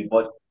Maurice. and we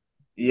bought.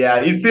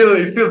 Yeah, he's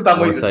still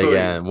somewhere in the story.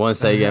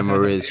 Once again,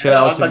 Maurice. Shout Yeah,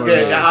 out once to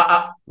again, yeah,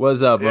 Maurice.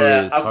 What's up, yeah,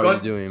 Maurice? How are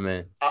you doing,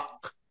 man? I,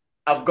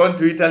 I've gone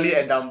to Italy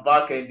and I'm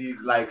back, and he's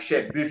like,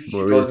 shit, this shit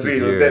was Maurice is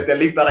real. here. The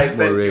link that I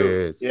sent you,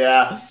 Maurice.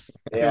 yeah,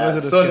 It yeah.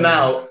 wasn't a So scam.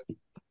 now,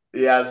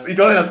 yes, it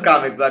wasn't a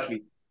scam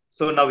exactly.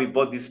 So now we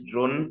bought this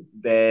drone.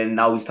 Then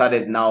now we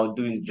started now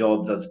doing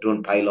jobs as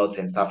drone pilots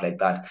and stuff like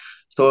that.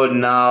 So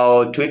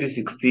now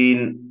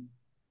 2016,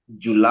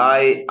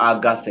 July,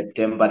 August,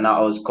 September.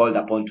 Now I was called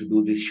upon to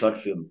do this short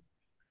film.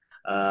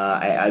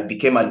 I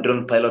became a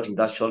drone pilot in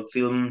that short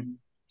film,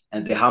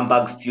 and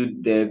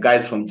the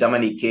guys from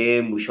Germany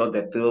came. We shot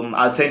the film.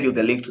 I'll send you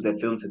the link to the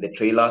film to the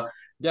trailer.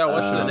 Yeah,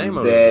 what's the name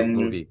of the Then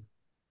movie?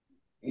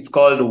 It's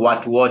called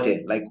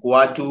Watu, like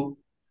Watu,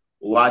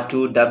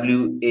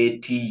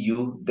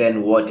 WATU,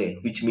 then Wote,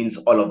 which means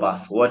all of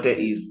us. Wote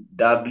is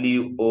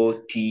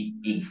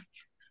WOTE,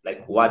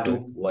 like Okay.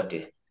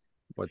 Wote.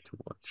 What?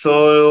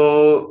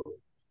 So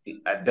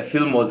the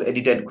film was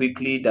edited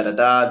quickly, da da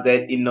da.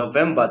 Then in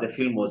November, the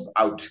film was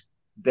out.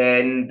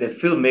 Then the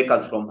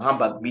filmmakers from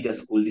Hamburg Media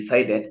School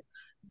decided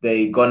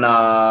they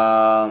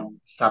gonna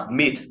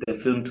submit the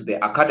film to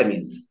the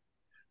academies.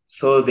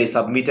 So they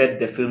submitted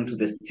the film to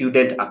the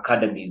student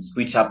academies,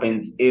 which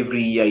happens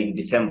every year in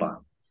December.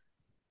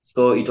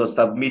 So it was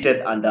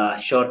submitted under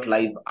short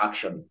live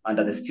action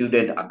under the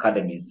student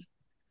academies.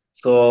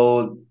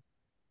 So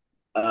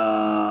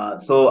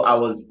so I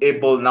was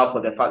able now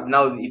for the fact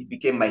now it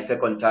became my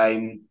second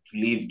time to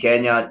leave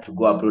Kenya to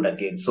go abroad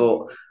again.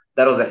 So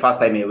that was the first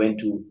time I went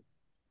to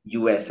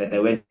US and I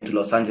went to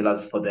Los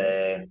Angeles for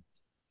the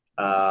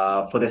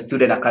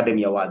Student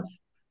Academy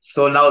Awards.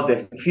 So now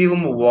the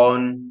film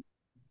won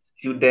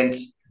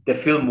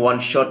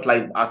short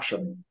live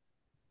action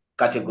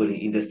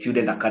category in the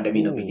Student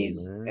Academy Cool,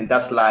 nominees, and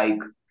man.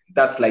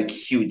 that's like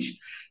huge.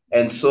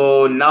 And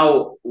so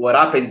now what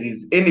happens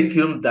is any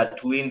film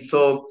that wins,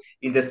 so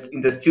in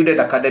the Student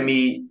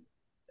Academy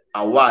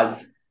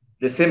Awards,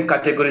 the same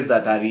categories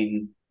that are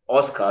in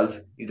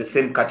Oscars is the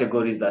same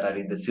categories that are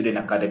in the Student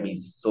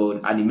Academies.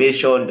 So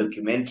animation,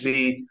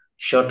 documentary,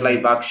 short Mm.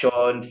 live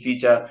action,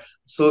 feature.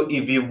 So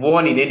if you've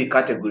won in any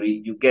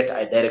category, you get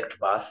a direct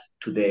pass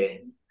to the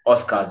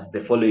Oscars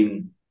the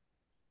following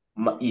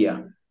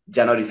year,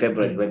 January,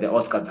 February, Mm. when the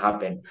Oscars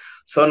happened.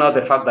 So now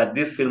the fact that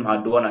this film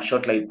had won a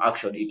short live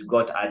action, it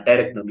got a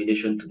direct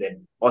nomination to the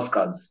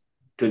Oscars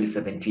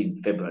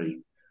 2017, February.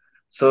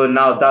 So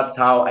now that's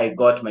how I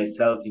got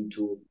myself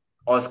into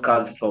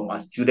Oscars from a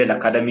student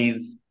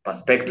academies Pretty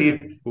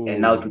perspective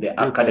and now cool. to the Pretty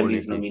cool,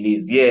 academies Nikki.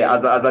 nominees. Yeah,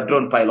 as a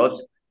drone pilot.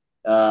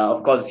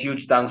 Of course,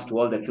 huge thanks to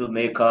all the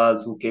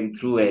filmmakers who came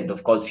through, and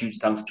of course, huge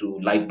thanks to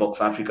Lightbox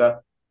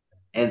Africa.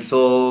 And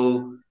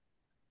so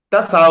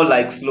that's how,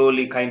 like,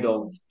 slowly, kind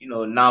of,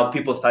 now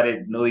people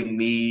started knowing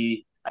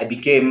me. I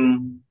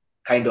became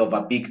kind of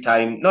a big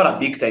time, not a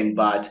big time,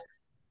 but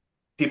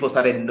people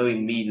started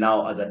knowing me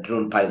now as a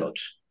drone pilot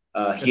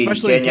here in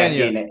Especially in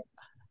Kenya, Kenya. here in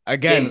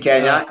Again,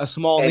 Kenya, a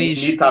small and in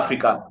niche. East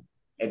Africa.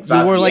 You were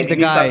Exactly. And like the in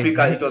East guy.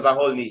 Africa, it was a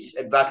whole niche.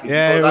 Exactly.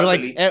 Yeah, Because we're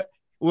like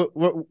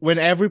actually, when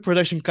every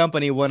production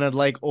company wanted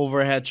like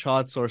overhead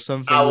shots or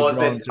something I with was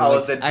the drones, you're I like,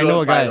 was the I know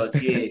drone a guy.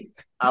 pilot. Yeah,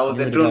 I was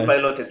You a were the drone guy.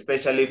 pilot,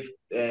 especially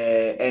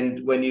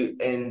and when you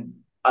and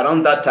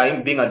around that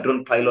time, being a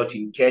drone pilot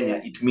in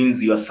Kenya, it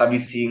means you are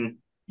servicing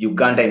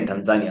Uganda and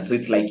Tanzania. So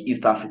it's like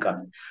East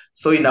Africa.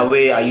 So in a Mm.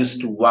 way, I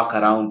used to work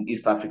around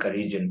East Africa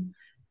region.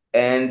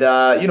 And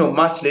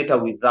much later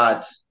with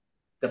that,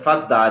 the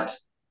fact that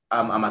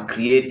I'm a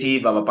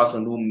creative, I'm a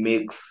person who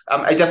makes,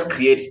 I just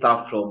create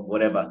stuff from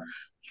whatever,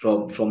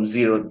 from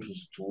zero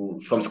to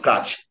from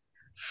scratch.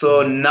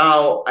 So Mm.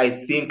 now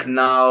I think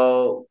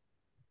now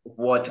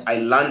what I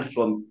learned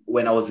from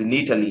when I was in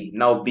Italy,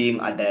 now being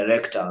a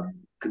director,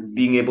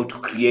 being able to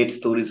create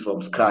stories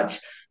from scratch,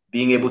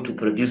 being able to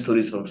produce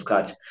stories from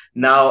scratch.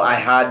 Now I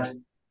had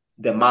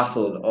the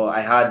muscle or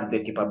I had the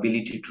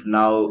capability to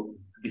now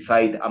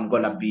decide I'm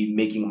gonna be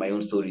making my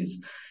own stories.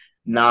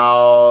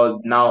 Now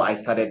I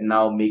started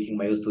now making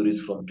my own stories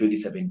from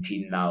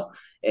 2017 now.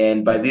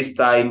 And by this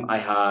time I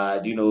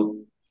had,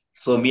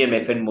 so me and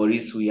my friend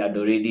Maurice, we had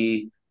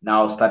already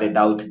now started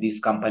out this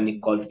company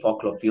called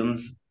Folklore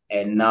Films.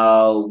 And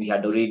now we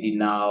had already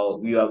now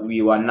we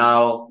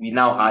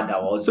now had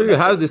our own So you have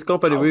production this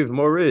company house. with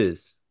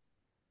Maurice.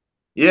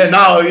 Yeah,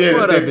 now yeah, the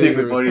What a same thing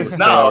with beautiful Maurice.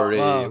 Now, story.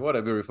 Wow. What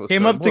a beautiful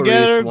Came story. up Maurice,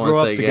 together, grew once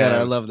up together. I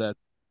again. love that.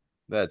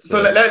 That's so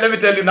it. let me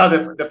tell you now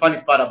the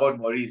funny part about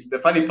Maurice. The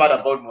funny part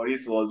about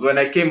Maurice was when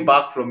I came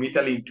back from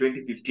Italy in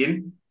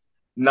 2015.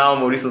 Now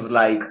Maurice was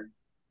like,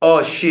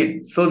 "Oh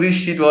shit! So this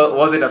shit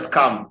wasn't a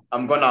scam.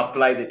 I'm gonna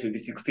apply the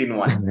 2016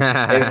 one."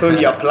 And so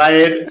he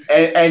applied,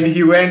 and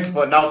he went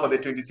for the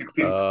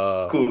 2016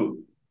 uh, school.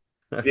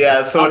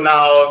 Yeah. So Uh,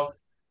 now,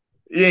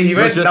 yeah, he he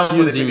was went just now for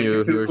the using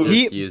you. He 2016 was school. just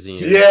he using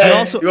you. he Yeah,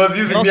 also he was he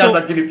using me as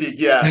also a guinea pig.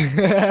 Yeah.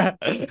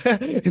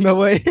 in a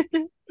way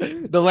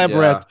the lab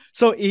rat. Yeah,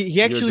 So he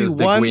you're actually just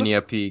the won guinea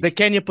the pig.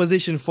 Kenya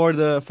position for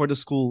the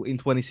school in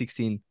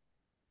 2016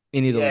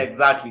 in Yeah, Italy.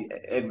 exactly, Wow.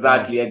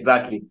 exactly,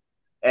 exactly.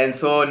 And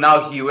so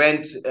now he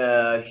went in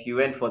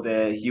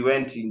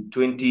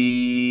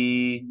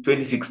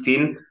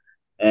 2016.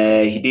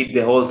 He did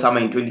the whole summer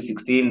in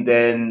 2016.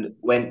 Then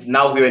when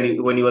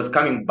he was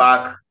coming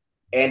back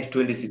end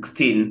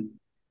 2016,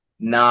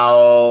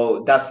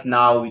 now that's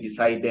now we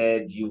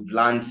decided you've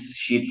learned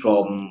shit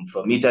from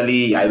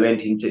Italy. I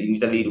went into in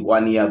Italy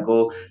 1 year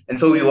ago. And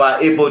so we were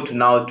able to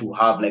now to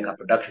have like a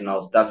production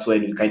house. That's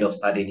when we kind of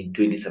started in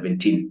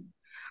 2017.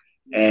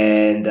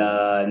 And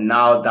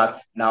now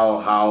that's now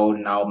how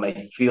now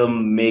my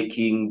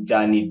filmmaking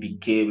journey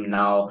became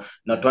now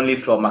not only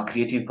from a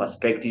creative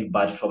perspective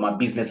but from a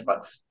business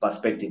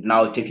perspective,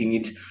 now taking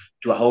it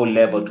to a whole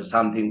level, to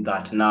something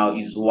that now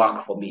is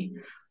work for me.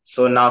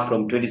 So now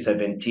from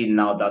 2017,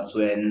 now that's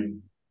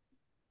when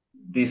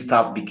this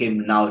stuff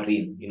became now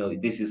real.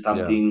 This is Yeah.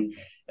 something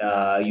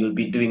you'll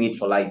be doing it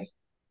for life.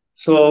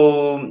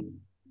 So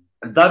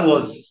that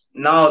was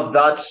now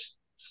that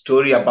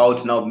story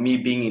about now me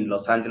being in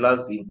Los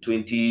Angeles in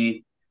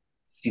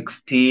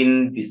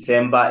 2016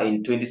 December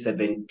and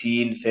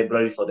 2017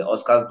 February for the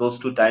Oscars. Those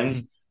two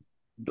times, Mm.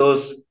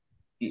 those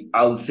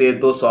I would say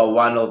those are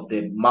one of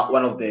the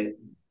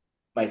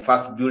my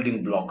first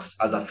building blocks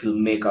as a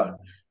filmmaker,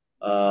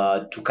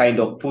 to kind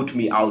of put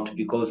me out,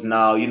 because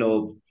now,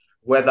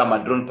 whether I'm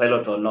a drone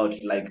pilot or not,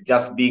 like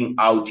just being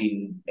out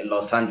in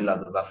Los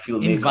Angeles as a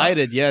filmmaker,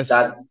 Invited, yes.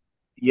 that's,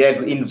 yeah,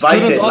 Students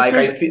invited. Like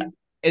Oscars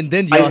and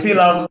then the I still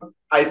Oscars. have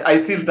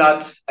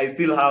I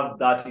still have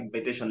that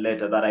invitation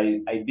letter that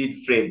I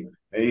did frame.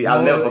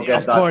 I'll never No, forget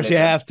of that course you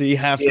letter. have to. You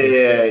have Yeah,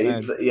 to,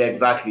 it's, man. yeah,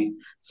 exactly.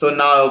 So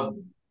now,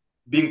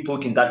 being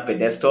put in that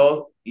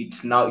pedestal, it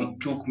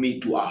took me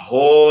to a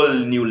whole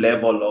new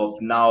level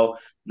of now,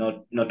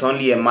 not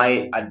only am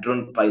I a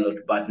drone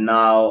pilot, but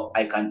now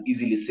I can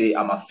easily say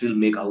I'm a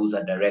filmmaker who's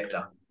a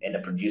director and a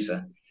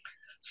producer.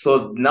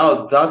 So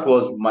now that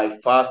was my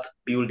first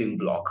building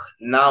block.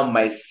 Now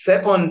my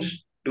second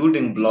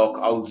building block,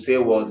 I would say,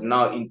 was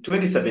now in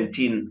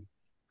 2017,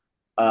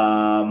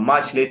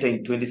 much later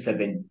in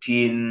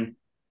 2017.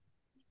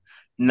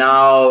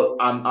 Now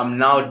I'm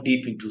now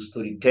deep into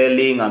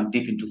storytelling. I'm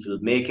deep into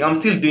filmmaking. I'm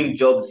still doing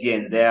jobs here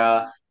and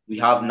there. We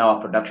have now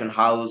a production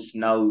house.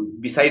 Now,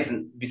 besides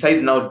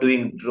now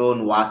doing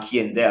drone work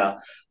here and there,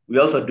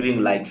 we're also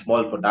doing like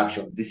small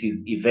productions. This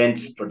is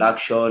events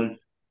production,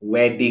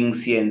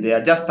 weddings here and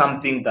there. Just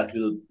something that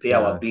will pay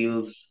our Yeah.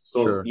 bills.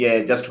 So Sure.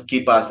 yeah, just to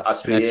keep us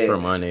astray. Extra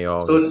Yeah. money So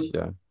always.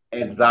 Yeah.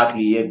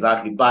 exactly,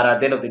 exactly. But at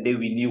the end of the day,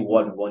 we knew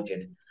what we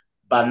wanted.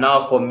 But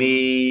now for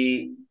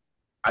me,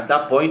 at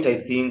that point, I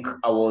think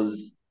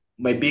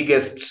my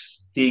biggest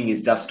thing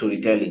is just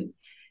storytelling.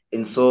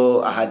 And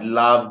so I had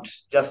loved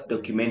just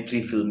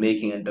documentary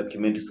filmmaking and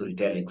documentary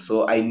storytelling.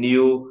 So I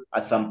knew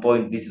at some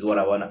point this is what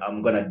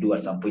I'm gonna do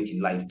at some point in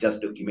life, just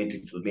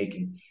documentary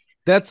filmmaking.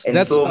 And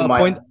That's so a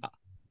point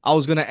I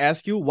was gonna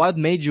ask you. What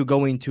made you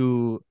go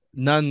into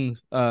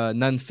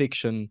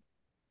non-fiction,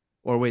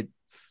 or wait,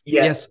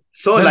 yeah, yes,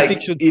 so like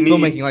non-fiction in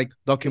filmmaking, it, like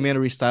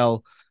documentary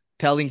style,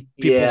 telling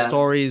people yeah,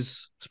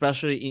 stories,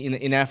 especially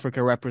in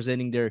Africa,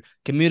 representing their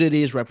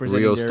communities,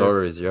 representing Real their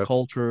stories. Yep.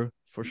 culture,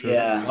 for sure.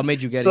 yeah. What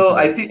made you get So into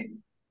I that? think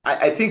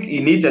I think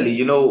in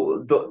Italy,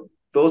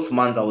 those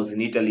months I was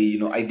in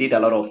Italy, I did a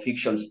lot of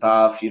fiction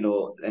stuff,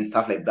 and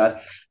stuff like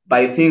that. But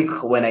I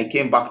think when I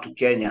came back to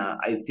Kenya,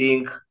 I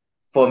think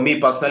for me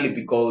personally,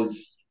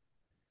 because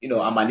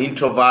I'm an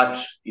introvert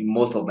in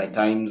most of my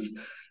times.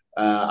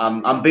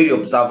 I'm very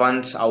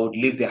observant. I would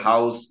leave the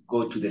house,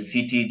 go to the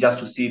city just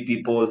to see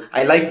people.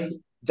 I like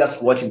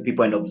just watching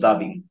people and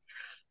observing.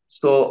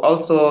 So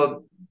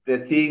also the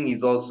thing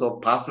is also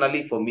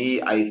personally for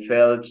me, I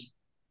felt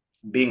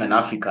being an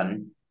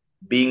African,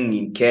 being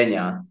in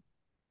Kenya,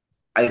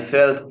 I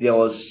felt there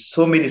was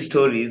so many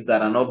stories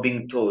that are not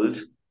being told.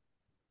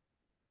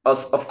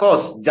 Of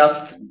course,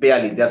 just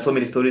barely. There are so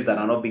many stories that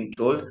are not being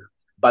told.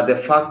 But the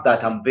fact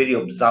that I'm very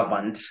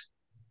observant,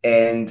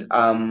 and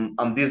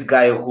I'm this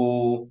guy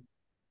who,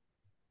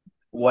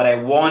 what I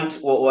want,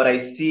 what I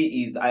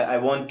see is, I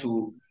want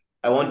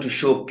to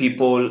show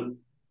people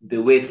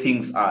the way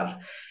things are.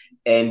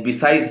 And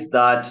besides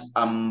that,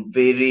 I'm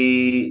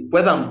very,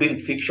 whether I'm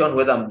doing fiction,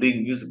 whether I'm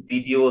doing music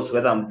videos,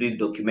 whether I'm doing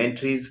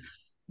documentaries,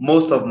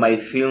 most of my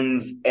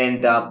films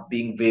end up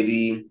being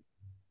very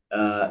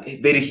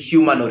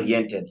human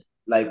oriented.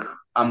 Like,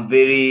 I'm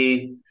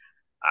very,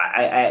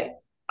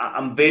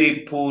 I'm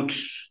very put,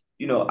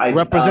 I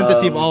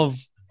Representative of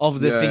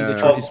the Yeah. thing that Yeah.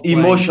 you're of displaying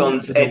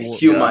emotions to the and world. Yeah.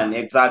 human.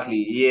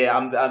 Exactly. Yeah,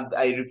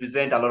 I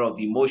represent a lot of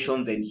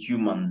emotions and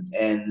human,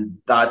 and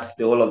the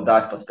whole of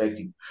that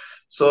perspective.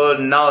 So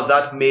now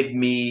that made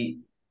me,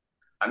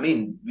 I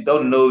mean,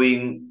 without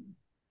knowing,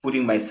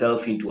 putting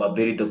myself into a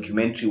very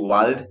documentary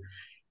world.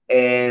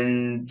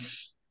 And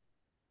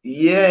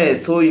yeah,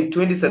 so in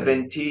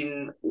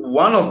 2017,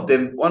 one of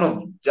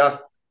just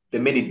the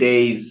many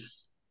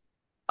days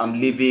I'm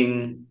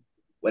leaving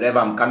wherever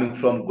I'm coming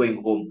from,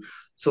 going home.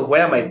 So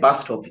where my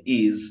bus stop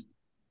is,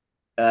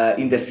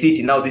 in the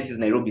city. Now this is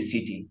Nairobi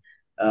City.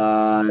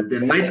 The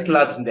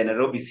nightclubs in the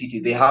Nairobi City,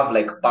 they have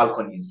like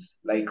balconies.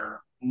 Like,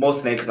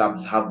 most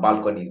nightclubs have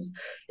balconies.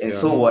 And Yeah.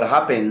 so Mm. what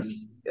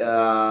happens?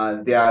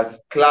 There's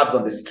clubs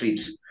on the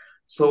street.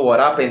 So what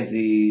happens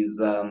is,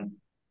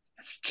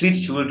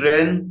 street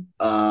children,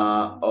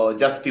 or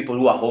just people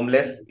who are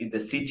homeless in the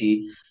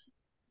city,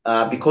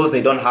 because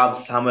they don't have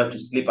somewhere to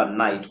sleep at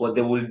night, what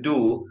they will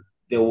do,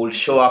 they will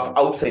show up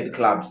outside the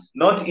clubs,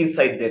 not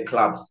inside the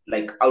clubs,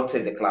 like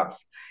outside the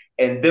clubs,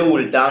 and they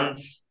will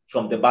dance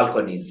from the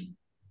balconies.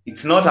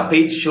 It's not a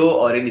paid show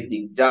or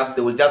anything. Just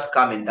they will just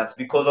come and dance,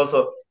 because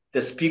also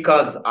the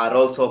speakers are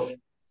also,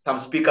 some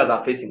speakers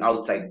are facing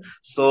outside,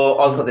 so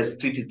also Mm. the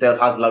street itself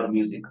has loud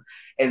music,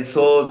 and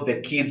so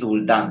the kids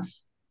will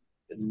dance.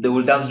 They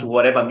will dance to Mm.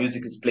 whatever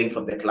music is playing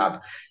from the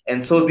club.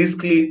 And so these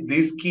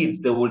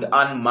kids, they would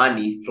earn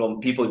money from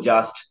people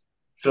just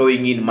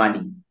throwing in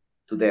money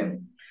to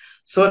them.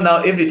 So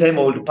now every time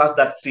I would pass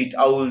that street,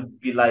 I would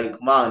be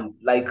like, man,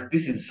 like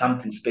this is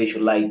something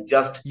special. Like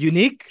just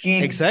Unique, kids,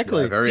 Yeah,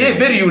 exactly. very yeah, unique.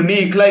 very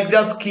unique. Like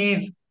just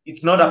kids.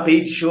 It's not a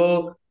paid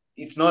show.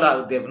 It's not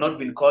a, they've not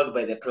been called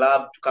by the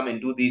club to come and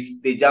do this.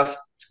 They just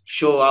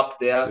show up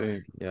Just there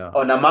doing, yeah,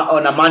 on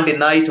a Monday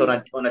night or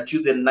on a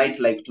Tuesday night.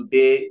 Like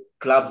today,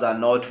 clubs are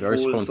not very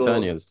full, so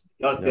spontaneous.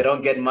 they Yeah.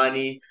 don't get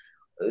money.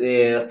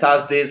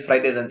 Thursdays,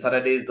 Fridays, and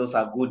Saturdays, those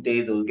are good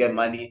days. They will get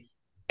money.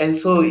 And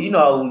so,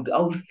 I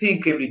would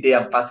think every day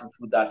I'm passing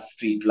through that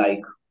street,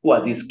 like, who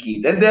are these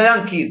kids? And they're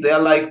young kids. They're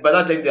like, by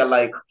that time, they're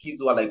like kids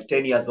who are like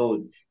 10 years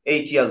old,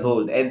 8 years Mm.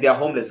 old, and they're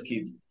homeless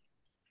kids.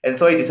 And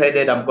so I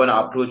decided I'm gonna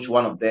approach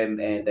one of them,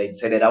 and I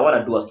decided I want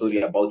to do a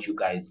story about you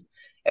guys.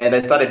 And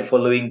I started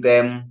following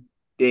them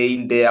day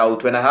in day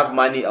out. When I have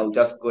money, I'll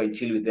just go and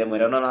chill with them.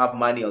 When I don't have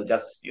money, I'll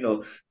just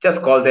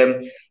call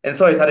them. And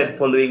so I started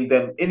following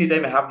them.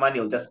 Anytime I have money,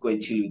 I'll just go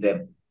and chill with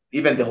them,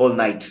 even the whole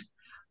night.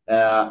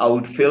 I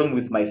would film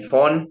with my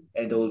phone,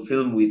 and I would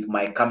film with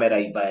my camera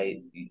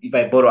if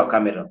I borrow a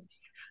camera.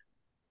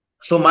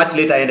 So much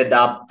later, I ended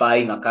up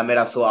buying a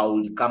camera, so I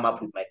would come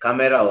up with my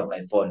camera or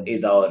my phone,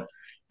 either or.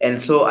 And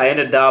so I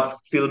ended up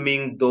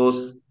filming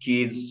those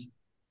kids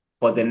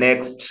for the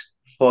next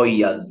 4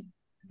 years,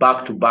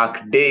 back to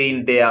back, day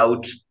in, day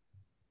out,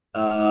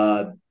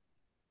 uh,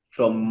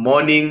 from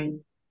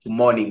morning to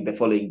morning the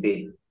following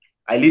day.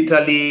 I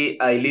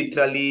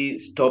literally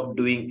stopped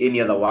doing any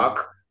other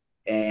work,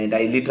 and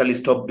I literally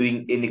stopped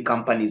doing any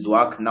company's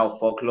work, now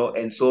folklore.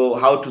 And so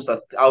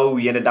how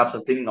we ended up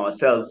sustaining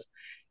ourselves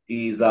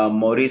is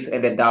Maurice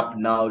ended up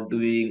now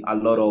doing a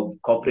lot of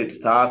corporate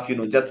stuff,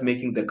 just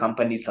making the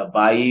company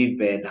survive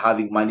and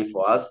having money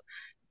for us.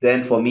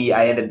 Then for me,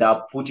 I ended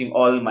up putting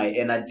all my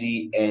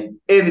energy and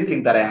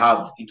everything that I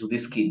have into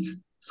these kids.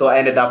 So I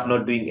ended up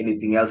not doing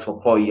anything else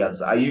for 4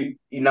 years.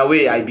 In a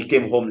way, I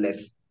became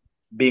homeless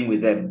being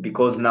with them,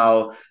 because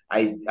now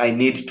I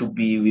need to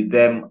be with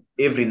them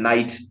every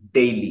night,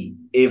 daily,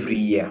 every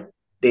year,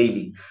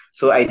 daily.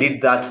 So I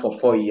did that for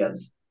 4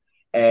 years.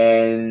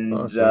 And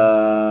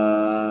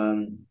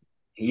Okay.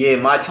 yeah,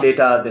 much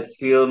later, the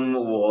film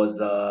was.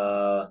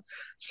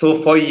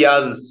 So 4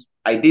 years,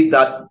 I did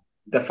that.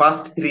 The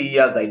first 3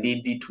 years, I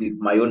did it with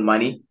my own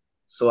money.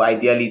 So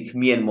ideally, it's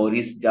me and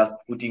Maurice just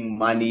putting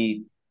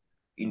money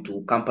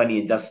into company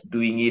and just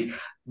doing it.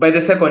 By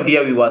the second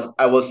year,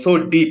 I was so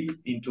deep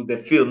into the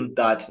film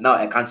that now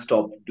I can't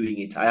stop doing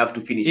it. I have to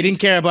You finish it. didn't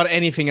care about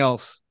anything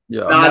else.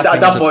 Yeah. Now at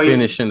Nothing that else. Just point,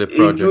 finishing the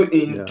project.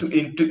 Yeah.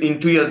 in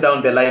 2 years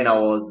down the line, I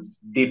was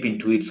deep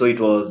into it. So it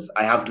was,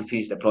 I have to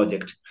finish the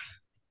project.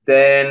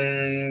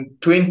 Then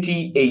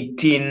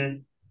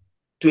 2018,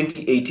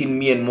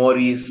 me and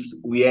Maurice,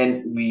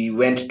 we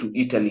went to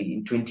Italy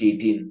in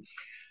 2018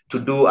 to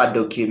do a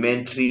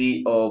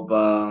documentary of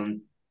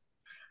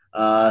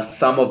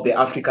some of the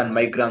African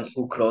migrants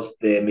who crossed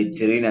the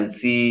Mediterranean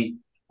Sea,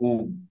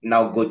 who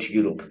now go to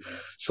Europe.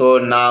 So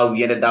now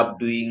we ended up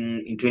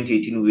doing in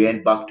 2018. We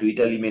went back to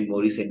Italy, me and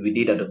Maurice, and we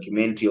did a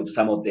documentary of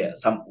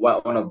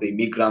one of the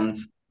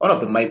immigrants. One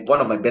of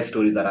my best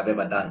stories that I've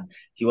ever done.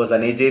 He was a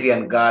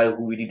Nigerian guy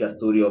who we did a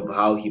story of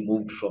how he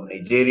moved from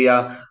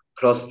Nigeria,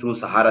 crossed through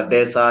Sahara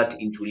Desert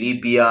into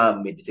Libya,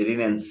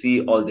 Mediterranean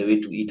Sea, all the way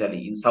to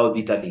Italy, in South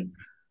Italy,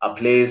 a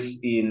place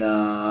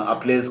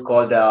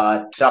called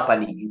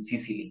Trapani in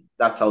Sicily.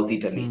 That's South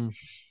Italy. Mm.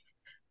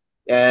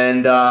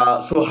 And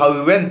so how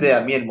we went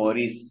there, me and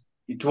Maurice,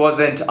 it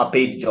wasn't a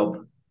paid job.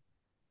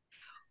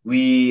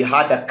 We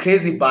had a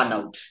crazy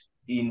burnout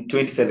in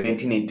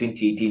 2017 and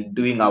 2018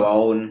 doing our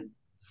own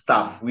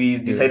stuff. We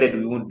Yeah. decided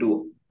we would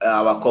do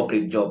our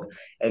corporate job,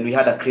 and we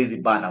had a crazy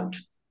burnout.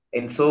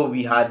 And so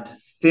we had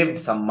saved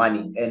some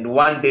money. And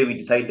one day we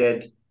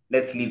decided,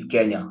 let's leave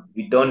Kenya.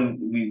 We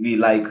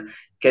like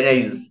Kenya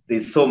is,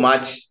 there's so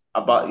much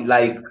about,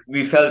 like,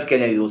 we felt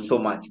Kenya was so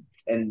much.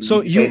 And we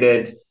So you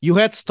decided, you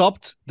had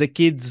stopped the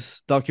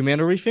kids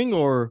documentary thing,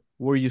 or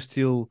were you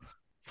still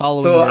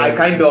following so I their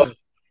kind of, stuff?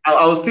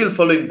 I was still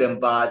following them,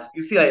 but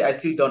you see, I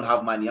still don't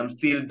have money. I'm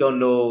still don't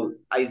know.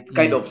 I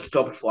kind Mm. of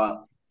stopped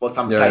for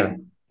some Yeah. Yeah.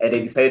 time, and I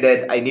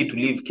decided I need to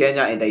leave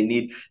Kenya, and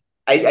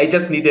I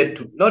just needed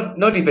to,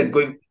 not even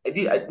going.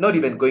 Not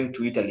even going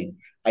to Italy.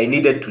 I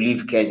needed to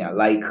leave Kenya.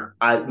 Like,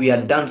 we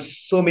had Mm. done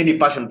so many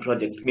passion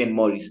projects, me and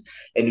Maurice,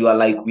 and we were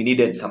like, we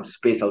needed some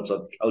space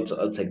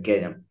outside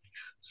Kenya.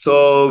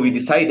 So we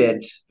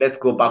decided, let's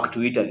go back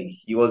to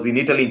Italy. He was in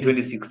Italy in Mm.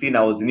 2016.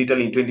 I was in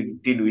Italy in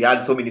 2015. We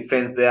had so many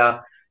friends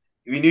there.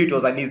 We knew it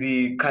was an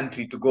easy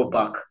country to go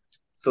back.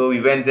 So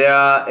we went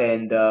there,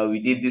 and we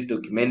did this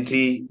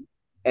documentary.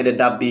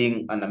 Ended up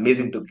being an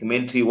amazing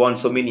documentary, won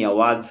so many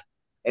awards.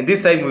 And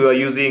this time we were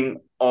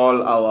using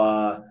all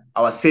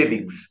our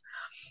savings.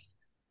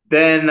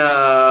 Then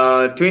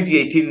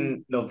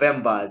 2018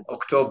 November,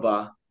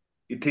 October,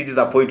 it reaches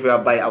a point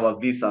whereby our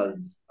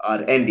visas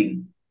are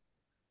ending,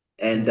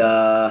 and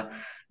Mm.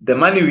 the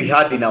money we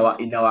had in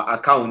our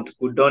account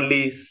could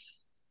only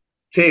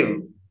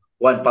save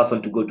one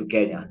person to go to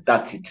Kenya.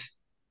 That's it,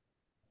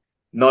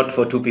 not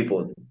for two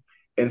people.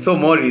 And so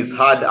Morris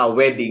had a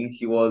wedding.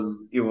 He was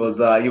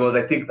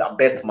I think the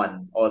best man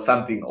or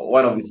something, or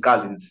one of his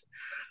cousins.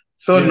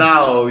 So Yeah.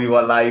 now we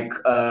were like,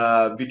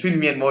 between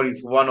me and Morris,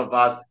 one of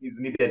us is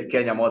needed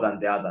Kenya more than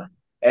the other.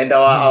 And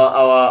our, Hmm. our,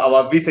 our,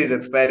 our visa is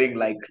expiring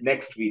like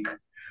next week.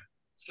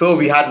 So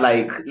we had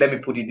like, let me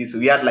put it this way,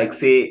 we had like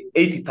say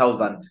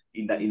 80,000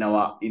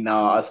 in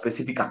our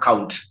specific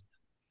account.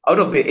 Out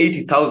of the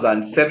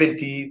 80,000,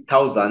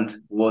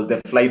 70,000 was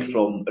the flight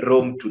from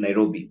Rome to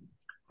Nairobi,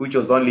 which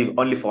was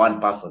only for one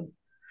person.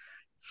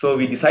 So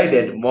we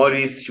decided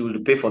Morris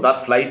should pay for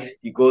that flight.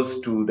 He goes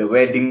to the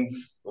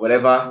weddings,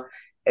 whatever.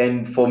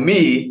 And for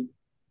me,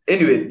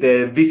 anyway,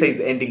 the visa is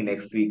ending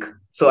next week.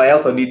 So I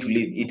also need to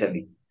leave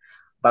Italy.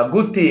 But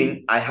good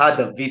thing I had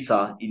a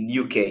visa in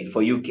UK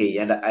for UK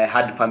and I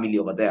had family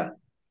over there.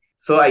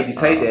 So I Uh,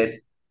 decided,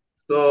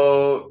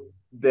 so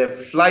the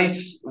flight,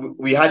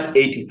 we had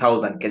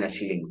 80,000 Kenya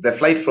shillings. The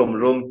flight from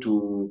Rome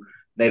to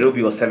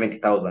Nairobi was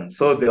 70,000.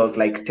 So there was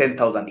like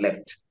 10,000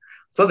 left.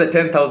 So the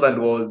 10,000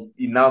 was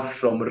enough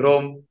from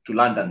Rome to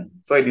London.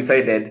 So I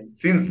decided,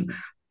 since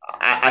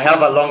I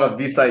have a longer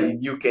visa in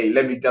UK,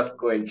 let me just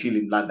go and chill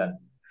in London.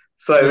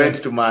 So Yeah. I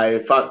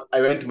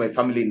went to my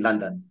family in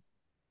London,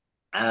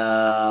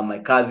 my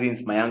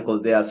cousins, my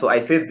uncle there. So I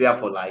stayed there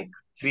for like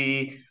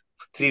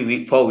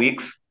 4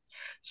 weeks.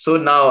 So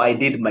now I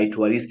did my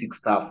touristic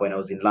stuff when I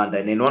was in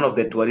London. And one of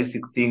the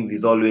touristic things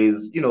is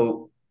always,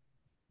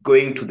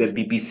 going to the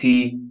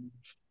BBC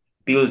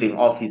building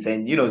office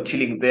and,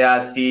 chilling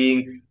there,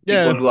 seeing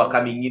people Yeah. who are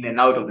coming in and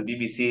out of the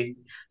BBC.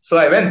 So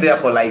I went there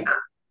for like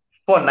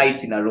 4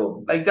 nights in a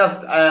row. Like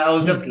I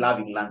was Hmm. just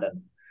loving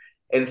London.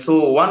 And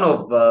so one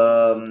of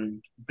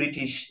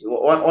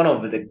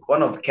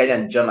one of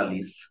Kenyan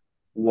journalists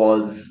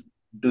was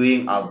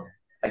doing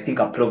I think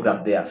a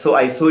program there. So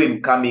I saw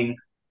him coming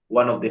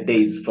one of the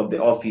days from the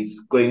office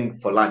going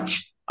for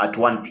lunch at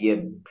 1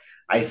 p.m.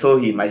 I saw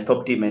him, I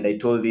stopped him and I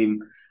told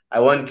him I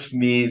want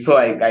me. So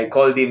I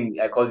called him,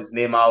 I called his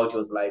name out. He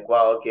was like,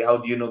 wow, okay, how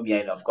do you know me?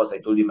 And of course I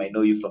told him I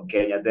know you from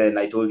Kenya. Then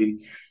I told him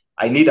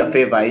I need a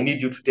favor. I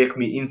need you to take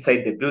me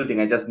inside the building.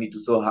 I just need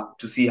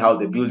to see how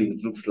the building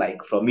looks like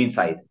from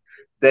inside.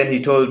 Then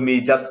he told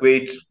me, just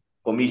wait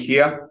for me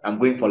here. I'm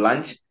going for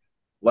lunch.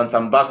 Once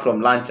I'm back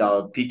from lunch,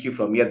 I'll pick you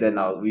from here. Then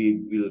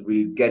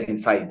we'll get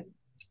inside.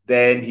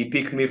 Then he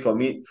picked me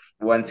from it.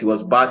 Once he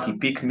was back, he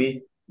picked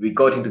me. We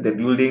got into the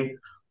building.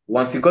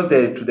 Once we got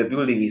there to the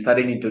building, he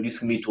started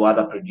introducing me to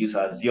other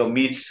producers. You'll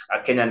meet a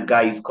Kenyan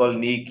guy. He's called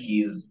Nick.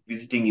 He's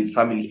visiting his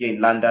family here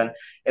in London.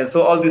 And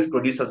so all these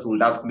producers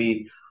would ask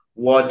me,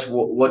 what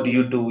do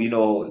you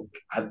do?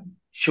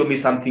 Show me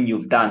something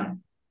you've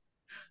done.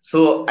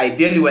 So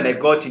ideally, when I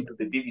got into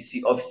the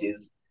BBC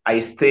offices, I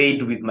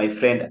stayed with my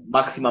friend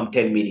maximum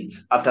 10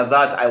 minutes. After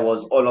that, I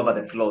was all over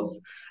the floors.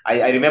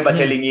 I remember Hmm.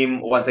 telling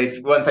him, once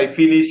I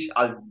finish,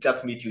 I'll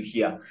just meet you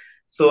here.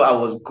 So I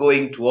was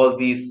going to all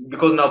these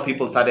because now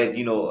people started,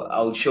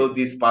 I'll show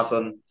this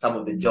person some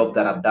of the job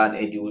that I've done,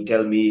 and he will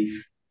tell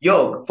me,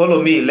 yo,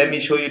 follow me, let me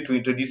show you to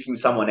introduce me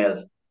to someone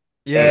else.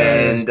 Yeah. Yeah.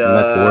 yes, And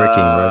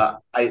networking, right?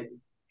 I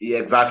yeah,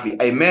 exactly.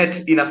 I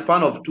met in a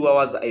span of 2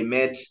 hours, I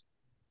met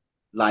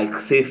like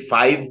say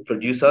five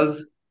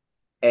producers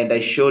and I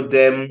showed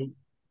them.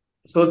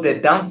 So the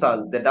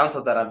dancers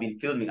that I've been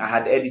filming, I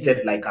had Hmm.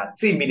 edited like a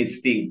 3 minutes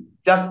thing,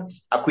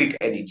 just a quick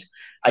edit.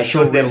 I It's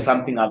so showed them real.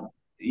 something I've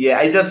yeah,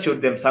 I just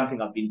showed them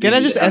something I've been Can doing I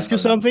with the just ask you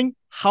dancers. something?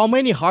 How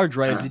many hard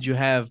drives Uh-huh. did you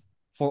have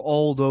for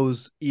all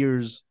those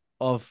years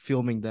of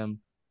filming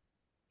them?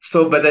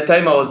 So by the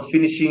time I was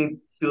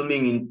finishing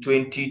filming in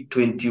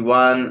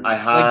 2021, I Like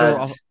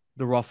had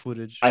the raw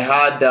footage. I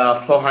had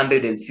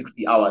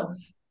 460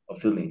 hours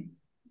of filming.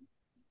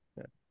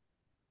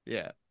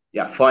 Yeah.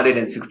 Yeah,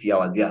 460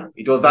 hours. Yeah,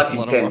 it was That's that a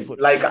lot of raw intense.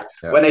 Like footage.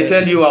 Yeah. when I Yeah.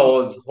 tell you I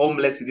was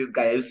homeless with this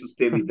guy, I used to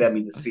stay with them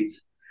in the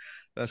streets.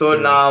 That's So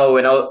crazy. now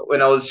when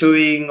I was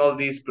showing all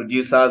these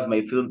producers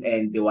my film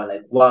and they were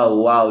like, wow,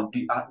 wow,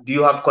 do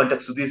you have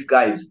contacts with these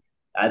guys?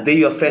 Are they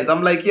your friends?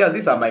 I'm like, yeah,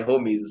 these are my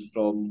homies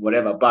from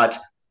whatever. But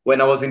when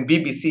I was in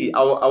BBC,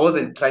 I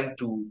wasn't trying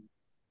to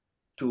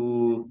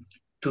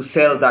to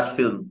sell that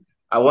film.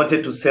 I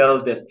wanted to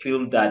sell the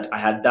film that I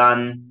had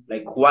done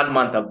like 1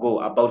 month ago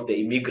about the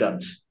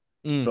immigrant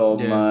from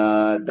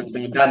Yeah. that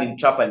they done in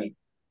Trapani.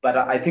 But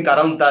I think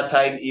around that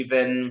time,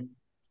 even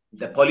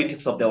the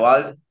politics of the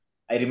world,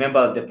 I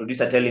remember the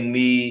producer telling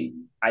me,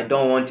 I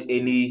don't want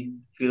any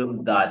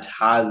film that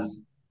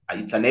has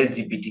it's an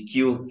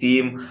LGBTQ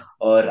theme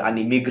or an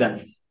immigrant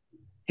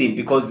theme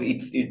because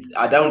it's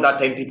around that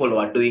time people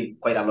were doing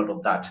quite a lot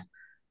of that.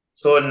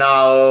 So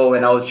now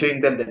when I was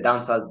showing them the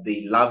dancers,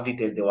 they loved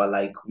it and they were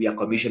like, we are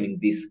commissioning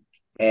this.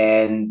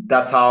 And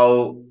that's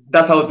how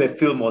the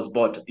film was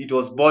bought. It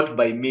was bought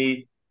by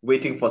me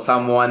waiting for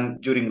someone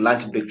during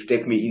lunch break to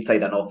take me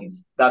inside an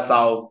office. That's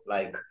how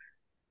like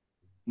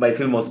my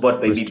film was bought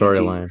by The BBC.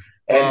 storyline.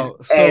 And Wow.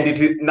 and So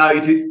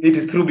it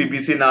is through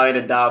BBC now I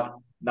ended up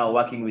now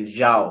working with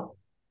Zhao.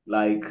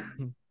 Like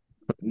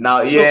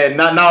now, so yeah,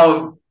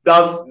 now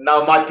that's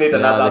now much later.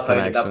 Now Yeah, the that's how I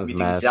ended up connections meeting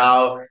match.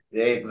 Zhao.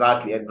 Yeah,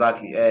 exactly,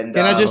 exactly. And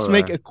Can I All just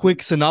make right. a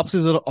quick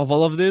synopsis of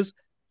all of this?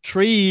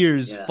 3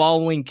 years yeah,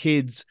 following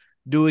kids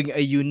doing a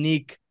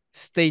unique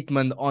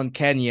statement on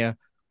Kenya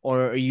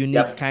or a unique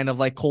yep, kind of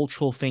like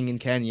cultural thing in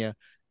Kenya.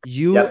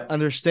 You yep,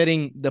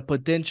 understanding the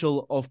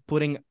potential of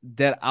putting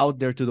that out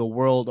there to the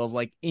world of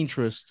like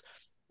interest,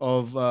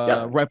 of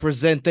yep,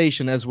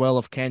 representation as well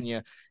of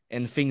Kenya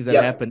and things that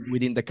yep, happen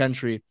within the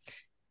country.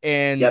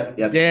 And yep.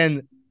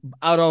 then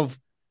out of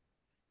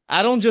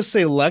I don't just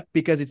say luck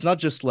because it's not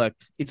just luck.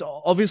 It's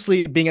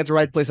obviously being at the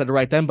right place at the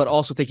right time, but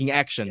also taking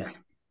action, Yeah.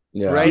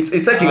 Yeah. right?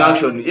 It's taking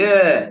action.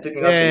 Yeah,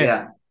 taking action. Yeah.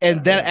 Yeah, And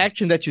yeah, that Yeah.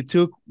 action that you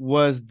took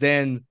was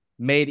then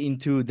made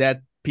into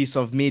that piece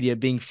of media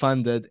being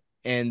funded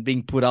and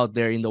being put out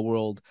there in the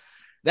world.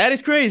 That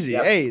is crazy.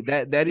 yeah. Hey,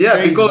 that is Yeah,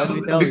 crazy. Let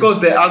me tell you.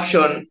 because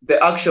the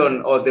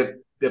action or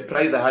the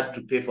price I had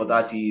to pay for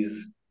that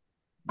is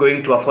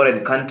going to a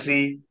foreign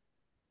country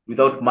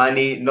without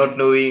money, not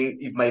knowing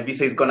if my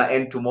visa is gonna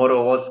end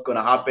tomorrow, what's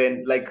gonna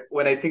happen. Like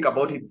when I think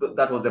about it,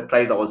 that was the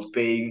price I was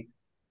paying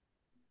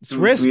It's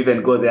to risk,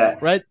 even go there.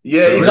 right?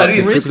 Yeah, It's a it's a Without risk.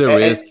 You risk. took risk, the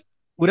risk.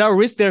 without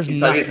risk, there's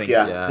It's a risk. nothing.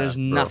 Yeah, There's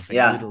Yeah, bro. nothing,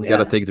 yeah, You literally.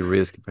 gotta yeah, take the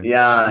risk, man.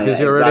 yeah, Because yeah.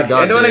 you already Exactly.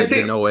 got And when I the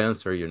think no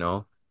answer, you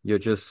know? You're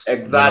just,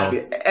 you know.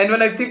 Exactly. And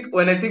when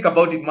I think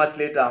about it much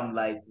later, I'm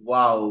like,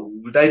 wow,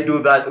 would I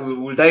do that?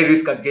 Would I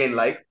risk again?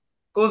 Like,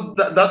 because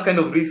that kind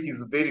of risk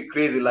is very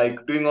crazy.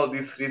 Like doing all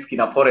this risk in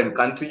a foreign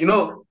country. You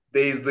know,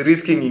 there is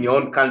risking in your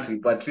own country,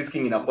 but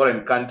risking in a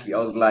foreign country. I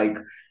was like,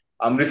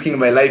 I'm risking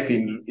my life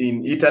in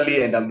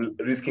Italy and I'm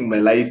risking my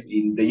life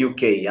in the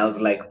UK. I was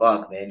like,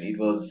 fuck, man, it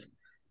was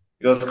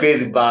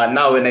crazy. But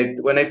now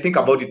when I think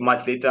about it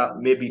much later,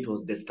 maybe it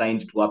was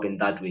destined to happen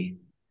that way.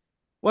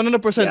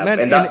 100%, Yeah, man.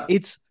 and And that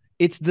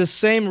it's the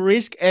same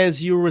risk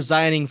as you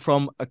resigning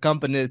from a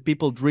company that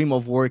people dream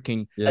of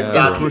working Yeah,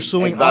 and bro.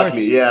 pursuing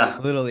exactly. arts, Yeah,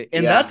 literally.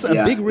 And yeah, that's a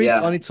big yeah, risk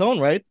on yeah. its own,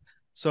 right?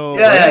 It's So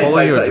Yeah, like yeah, hey,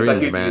 following your it's a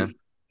dreams, huge man. risk.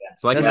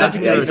 It's like that's Yeah,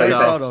 something imagine to yeah, be it's a, very it's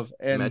proud a, yourself, of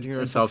imagine and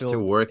yourself still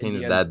fulfilled in working the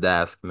at end. that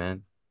desk,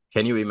 man.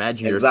 Can you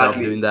imagine yourself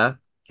doing exactly. that?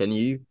 Can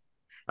you?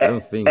 I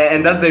don't think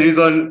And so, that's the man.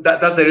 reason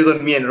that's the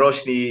reason me and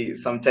Roshni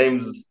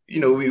sometimes,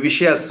 we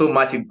share so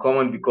much in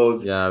common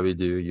because Yeah, we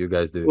do. You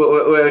guys do.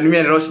 when me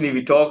and Roshni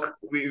we talk,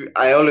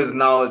 I always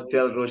now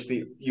tell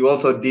Roshni, you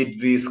also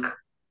did risk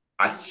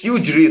a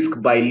huge risk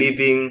by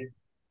leaving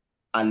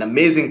an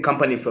amazing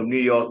company from New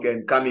York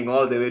and coming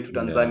all the way to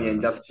Tanzania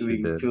and Yeah, just she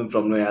doing did. film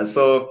from nowhere.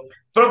 So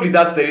probably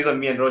that's the reason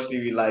me and Roshni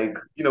we like,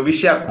 we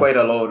share quite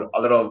a lot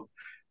of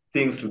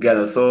things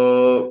together.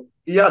 So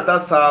yeah,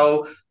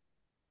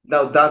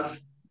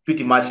 that's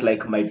pretty much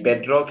like my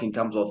bedrock in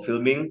terms of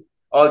filming.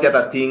 All the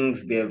other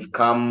things they've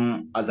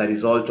come as a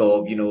result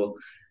of,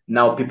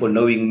 now people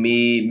knowing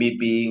me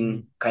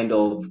being Mhm. kind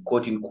of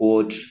quote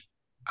unquote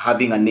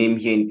having a name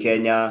here in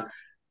Kenya.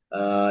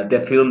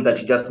 The film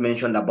that you just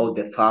mentioned about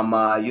the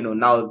farmer,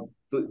 now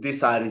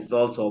these are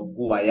results of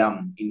who I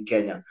am in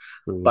Kenya.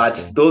 True, But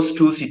true. those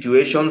two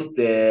situations,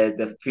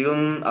 the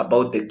film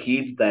about the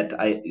kids that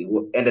I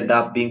ended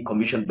up being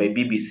commissioned by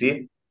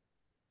BBC,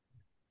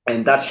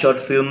 and that short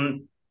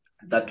film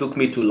that took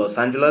me to Los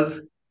Angeles,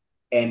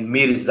 and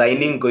me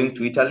resigning, going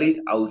to Italy,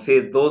 I would say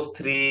those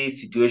three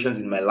situations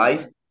in my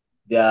life,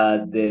 they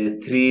are the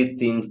three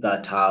things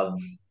that have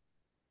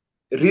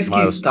risky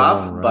Milestone,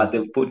 stuff, right? but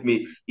they've put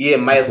me, yeah, A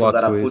milestones plot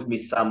that have put me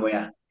twist.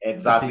 somewhere. The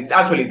Exactly. peaks.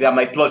 Actually, they are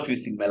my plot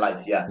twists in my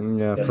life. Yeah.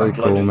 Yeah, There's some pretty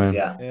plot cool, twists. man.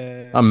 Yeah.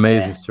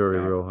 Amazing Yeah. story,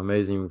 Yeah. bro.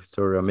 Amazing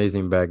story,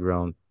 amazing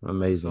background.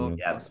 Amazing, So man.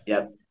 Yep. awesome.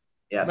 Yep.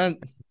 Yep. Man,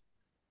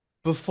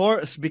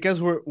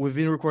 because we've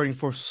been recording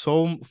for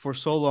so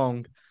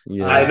long,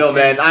 I Yeah. know,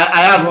 man. and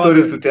I have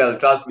stories brother, to tell.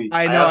 Trust me.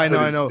 I I know, have I know,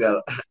 I stories to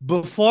know.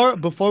 tell.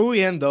 Before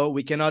we end though,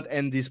 we cannot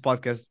end this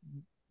podcast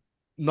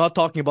not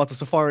talking about the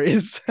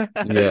safaris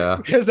Yeah.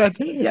 because Yep.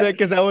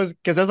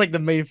 that's like the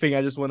main thing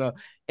I just want to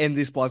end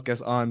this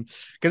podcast on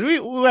because we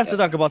have to Yep.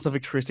 talk about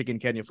something touristic in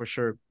Kenya for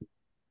sure.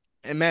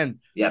 And man,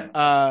 Yep.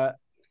 uh,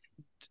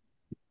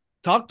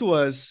 talk to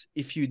us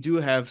if you do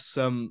have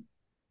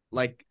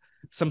like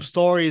some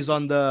stories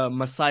on the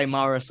Masai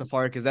Mara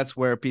safari because that's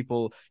where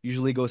people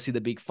usually go see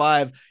the big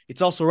five.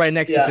 It's also right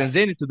next to Yeah.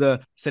 Tanzania to the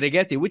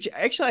Serengeti, which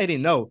actually I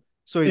didn't know.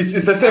 So It's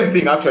it's the same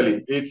thing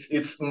actually.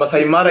 It's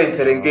Masai Mara in it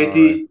All right.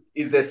 Serengeti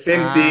is the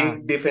same ah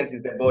thing. Difference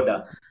is the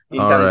border. In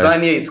All right.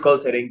 Tanzania, it's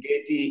called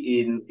Serengeti.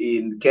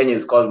 In Kenya,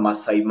 it's called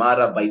Masai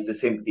Mara, but it's the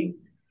same thing.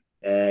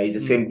 It's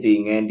the mm, same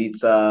thing, and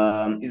it's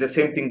the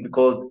same thing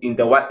because in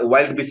the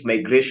wild beast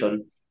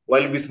migration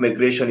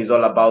is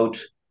all about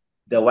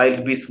the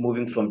wild beast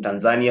moving from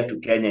Tanzania to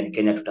Kenya and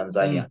Kenya to mm,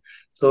 Tanzania.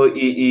 So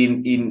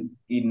in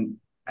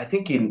I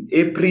think in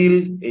April,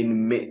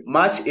 in May,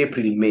 March,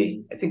 April,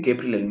 May. I think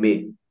April and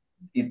May.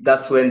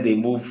 That's when they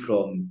move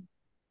from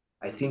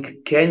I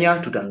think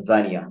Kenya to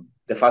Tanzania,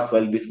 the first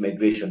wild beast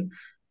migration.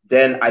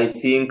 Then I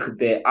think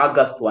the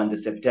August one, the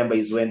September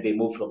is when they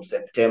move from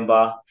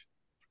September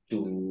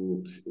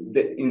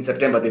in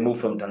September they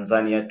moved from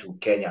Tanzania to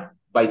Kenya,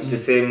 but mm. it's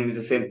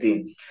the same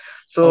thing.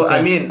 So I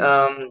Okay. mean,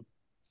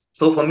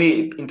 so for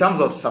me, in terms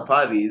of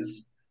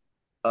safaris,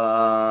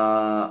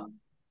 uh,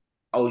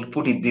 I will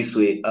put it this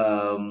way.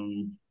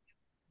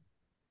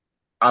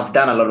 I've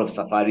done a lot of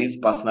safaris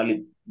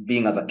personally,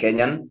 being as a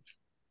Kenyan,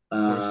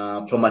 Of course.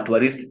 from a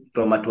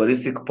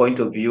touristic point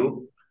of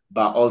view,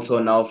 but also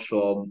now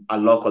from a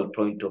local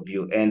point of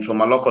view. And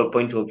from a local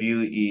point of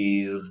view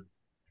is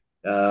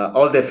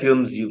all the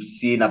films you've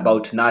seen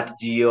about Nat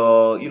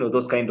Geo,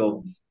 those kind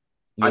of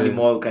Yeah.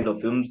 animal kind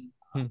of films.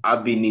 Hmm.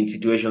 I've been in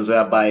situations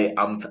whereby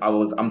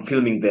I'm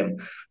filming them.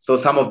 So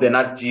some of the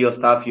Nat Geo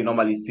stuff you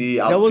normally see,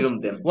 That I've was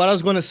filmed them. what I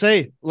was gonna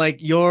say.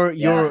 Like your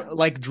Yeah,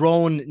 like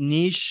drone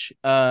niche.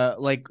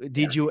 Like yeah,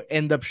 did you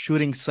end up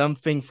shooting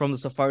something from the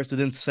safari to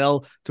then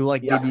sell to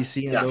like yeah,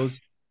 BBC and yeah. those?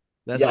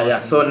 That's Yeah, yeah.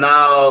 awesome. So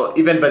now,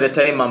 even by the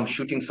time I'm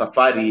shooting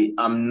Safari,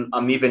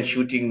 I'm even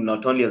shooting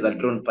not only as a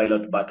drone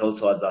pilot but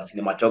also as a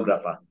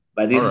cinematographer.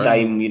 By All this right. Mm,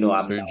 time,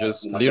 I'm So you now a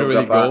just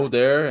literally cinematographer, go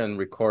there and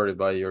record it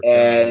by your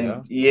camera. Yeah.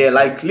 and yeah, Okay.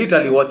 like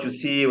literally what you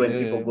see when Yeah.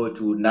 people Yeah. go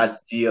to Nat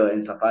Geo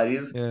and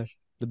safaris. yeah,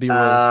 the B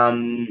rolls.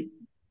 Um,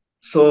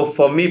 so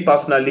for me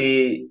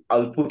personally,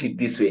 I'll put it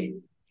this way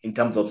in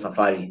terms of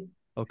safari.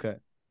 Okay,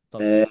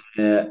 talk to Uh, us.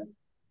 uh,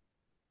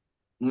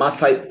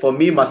 for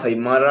me,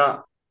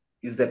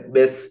 is the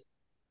best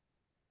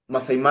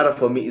Masai Mara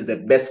for me is the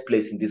best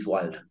place in this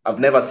world. I've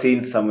never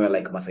seen somewhere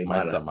like Masai My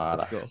Mara.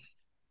 Let's Samara. go.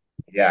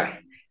 Yeah.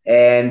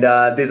 And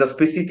there's a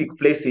specific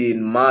place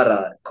in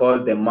Mara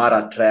called the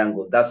Mara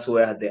Triangle. That's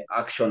where the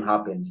action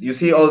happens. You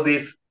see all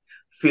these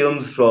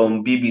films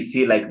from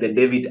BBC, like the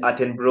David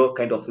Attenborough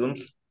kind of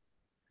films.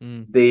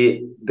 Mm,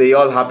 They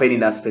all happen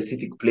in a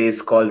specific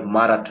place called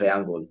Mara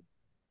Triangle.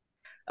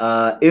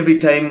 Every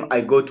time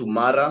I go to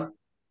Mara,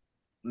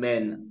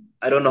 man,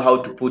 I don't know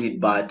how to put it,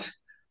 but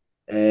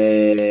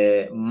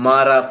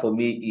Mara for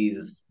me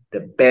is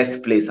the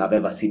best place I've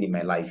ever seen in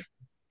my life.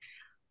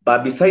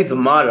 But besides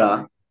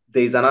Mara,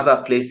 there's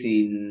another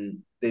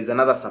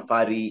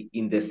safari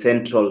in the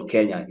central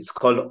Kenya. It's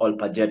called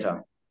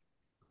Olpajeta.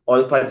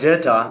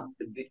 Olpajeta,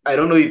 I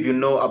don't know if you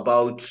know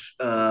about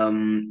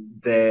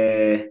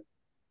the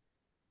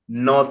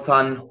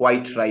northern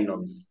white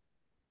rhinos.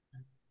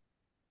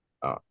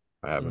 Oh,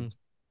 I mm, haven't.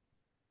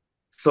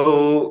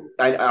 So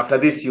after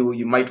this,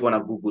 you might want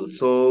to Google.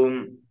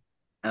 So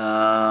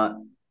uh,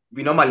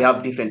 we normally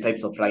have different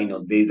types of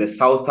rhinos. There is the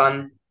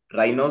southern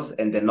rhinos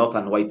and the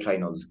northern white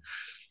rhinos.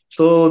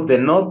 So the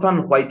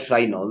northern white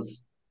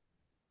rhinos,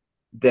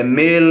 the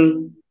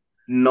male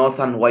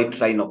northern white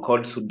rhino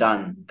called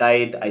Sudan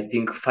died, I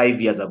think, 5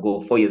 years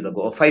ago, 4 years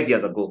ago, or 5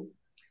 years ago.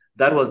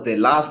 That was the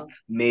last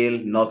male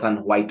northern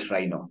white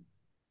rhino.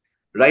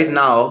 Right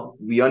now,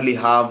 we only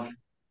have,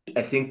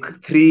 I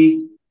think,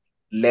 three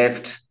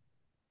left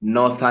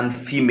northern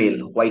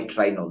female white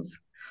rhinos.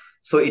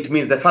 So it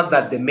means the fact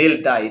that the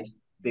male died,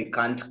 they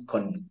can't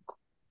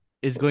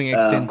it's going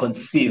extinct.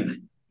 conceive.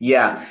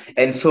 Yeah,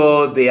 and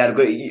so they are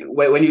going.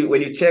 When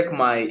you check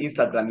my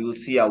Instagram, you will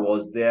see I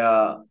was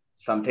there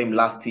sometime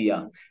last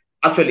year.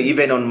 Actually,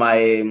 even on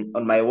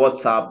my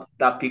WhatsApp,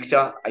 that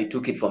picture I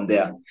took it from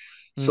there.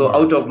 So Mm, All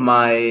right. out of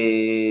my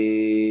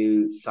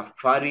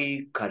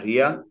safari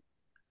career,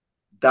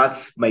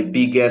 that's my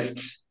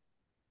biggest,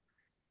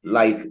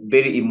 like,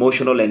 very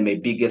emotional, and my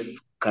biggest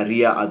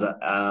career as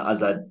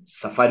a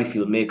safari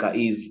filmmaker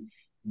is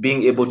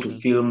being able to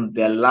documentation. film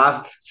the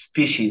last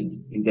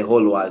species in the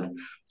whole world.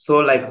 So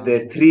like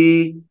the Wow.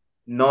 three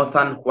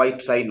northern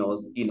white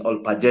rhinos in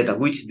Olpajeta,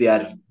 which they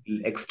are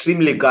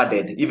extremely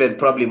guarded, even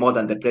probably more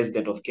than the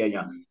president of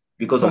Kenya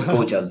because of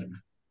poachers.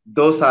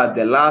 Those are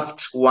the last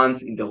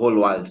ones in the whole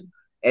world,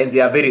 and they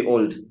are very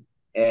old.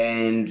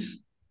 And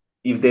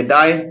if they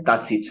die,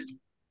 that's it.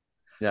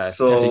 Yeah, That's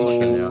extinction.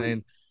 fucking Yeah. So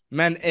insane,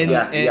 man. And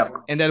yeah, and yeah.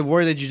 and that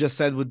word that you just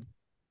said would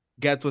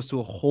get us to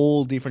a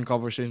whole different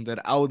conversation that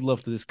I would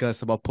love to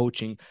discuss about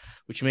poaching,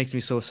 which makes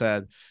me so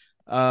sad.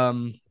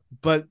 Um,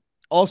 but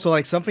also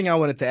like something I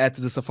wanted to add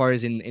to the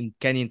safaris in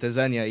Kenya and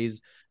Tanzania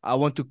is I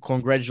want to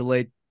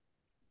congratulate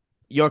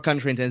your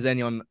country in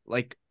Tanzania on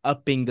like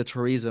upping the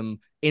tourism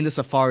in the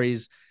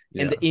safaris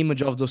and Yeah. the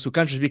image of those two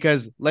countries.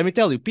 Because let me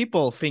tell you,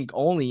 people think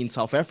only in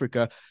South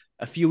Africa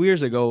a few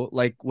years ago,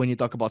 like when you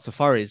talk about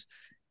safaris.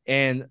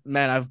 And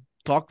man, I've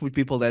talked with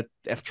people that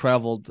have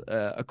traveled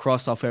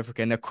across South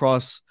Africa and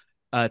across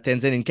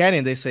Tanzania and Kenya,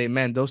 and they say,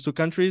 man, those two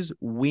countries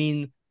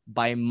win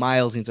by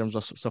miles in terms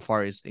of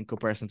safaris in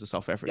comparison to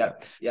South Africa.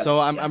 Yep, So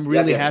yep, I'm yep, yep,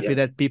 really yep, happy yep.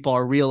 that people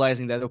are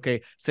realizing that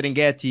okay,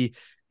 Serengeti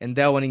and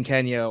that one in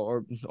Kenya,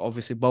 or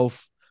obviously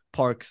both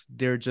parks,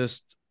 they're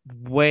just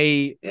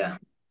way Yeah,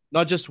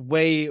 not just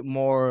way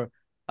more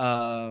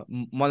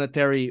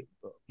monetarily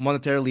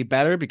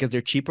better because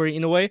they're cheaper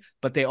in a way,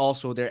 but they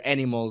also their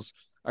animals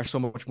are so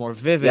much more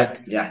vivid.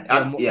 yeah,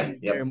 yeah, yeah,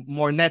 They're yep,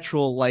 more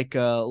natural, like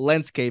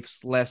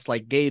landscapes, less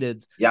like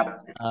gated,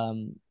 yep.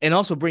 and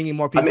also bringing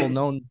more I people mean,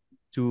 known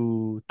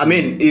to I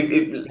mean,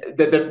 if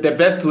the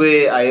best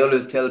way I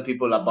always tell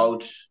people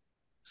about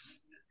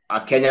a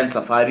Kenyan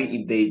safari,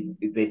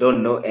 if they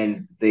don't know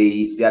and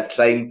they are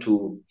trying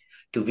to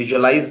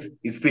visualize,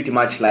 is pretty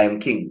much Lion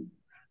King.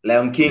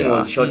 Lion King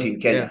was Yeah. shot in Yeah,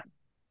 Kenya.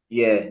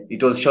 Yeah,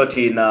 it was shot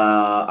in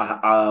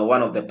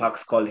one of the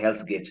parks called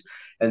Hell's Gate.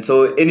 And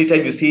so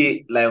anytime you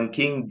see Lion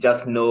King,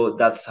 just know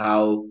that's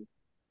how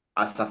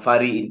a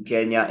safari in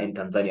Kenya and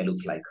Tanzania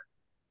looks like.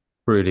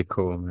 Pretty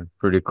cool, man.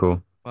 Pretty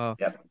cool. Wow,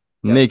 Yep,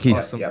 yep, Nikki, yep,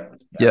 awesome. yep,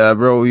 yep. yeah,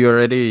 bro, we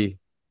already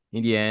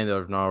in the end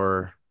of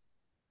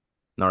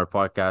our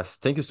podcast.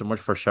 Thank you so much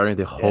for sharing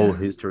the whole Yeah.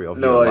 history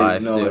of No your worries,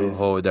 life, no the worries,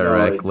 whole no direct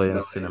worries, no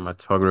lens worries,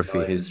 no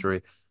cinematography worries,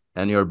 history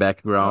and your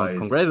no background. worries.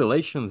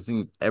 Congratulations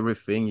in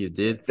everything you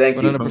did.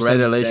 Thank you, 100%,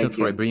 man. Congratulations thank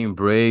for you. being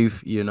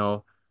brave,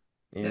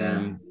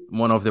 Yeah. and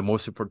one of the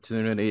most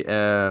opportunity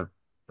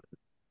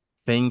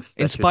things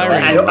that you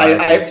done in Inspiring. your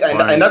life, And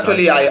inspiring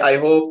actually, touch. I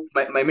hope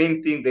my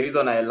main thing, the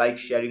reason I like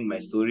sharing my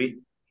story.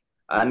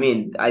 I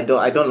mean, I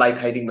don't like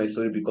hiding my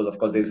story because of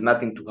course there's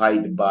nothing to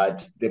hide.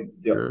 But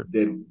Sure,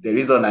 the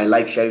reason I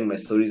like sharing my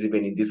stories,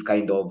 even in this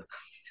kind of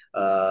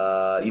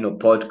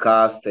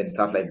podcasts and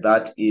stuff like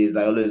that, is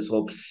I always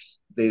hope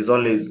there's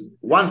always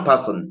one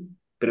person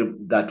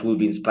that will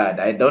be inspired.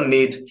 I don't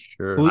need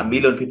sure, a Who man.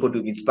 million people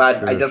to be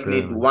inspired. I Sure, just sure,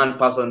 need man. one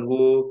person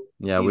who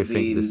Yeah, we is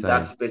think the in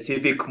that same.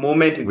 specific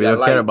moment in We their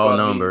don't care life, about probably.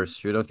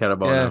 numbers. We don't care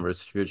about yeah.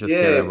 numbers. We just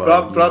care Yeah,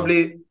 about,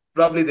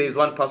 probably there is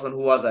one person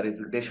who has a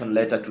resignation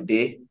letter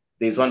today.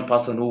 There's one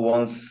person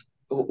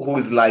who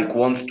is like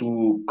wants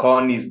to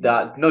con his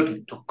dad, not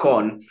to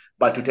con,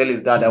 but to tell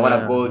his dad, I want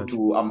to yeah, go that's,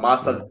 to a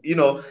master's,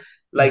 yeah,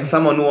 like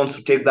someone who wants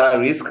to take that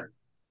risk.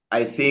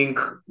 I think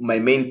my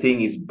main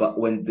thing is, but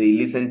when they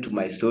listen to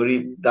my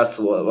story, that's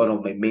one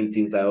of my main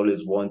things I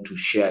always want to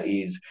share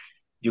is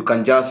you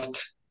can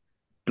just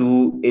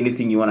do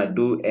anything you want to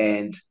do.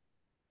 And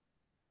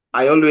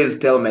I always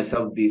tell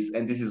myself this,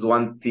 and this is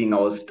one thing I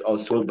was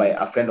told by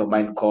a friend of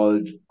mine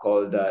called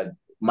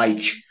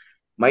Mike.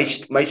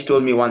 Mike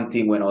told me one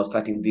thing when I was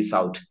starting this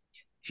out.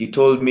 He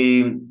told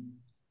me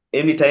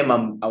anytime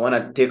I want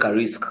to take a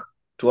risk,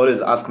 to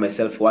always ask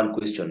myself one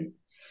question: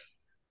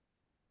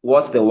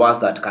 what's the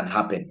worst that can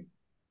happen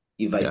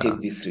if I yeah,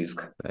 take this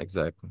risk?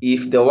 exactly.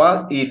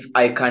 If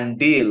I can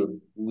deal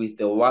with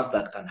the worst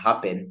that can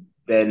happen,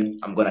 then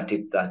I'm gonna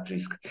take that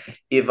risk.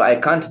 If I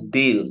can't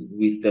deal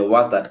with the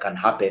worst that can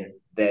happen,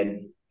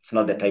 then it's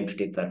not the time to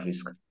take that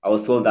risk. I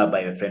was told that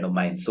by a friend of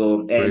mine.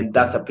 So, Pretty and cool.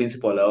 that's a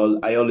principle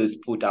I always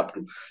put up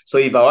to. So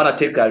if I wanna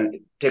take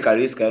a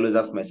risk, I always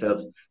ask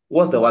myself,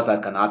 what's the worst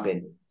that can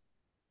happen?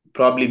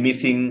 Probably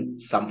missing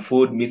some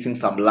food, missing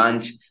some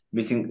lunch,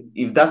 missing.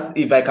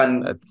 If I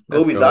can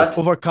go Let's with go. that,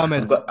 Overcome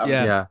I'm it. go. I'm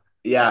Yeah.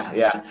 Yeah, yeah,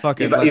 yeah. Fuck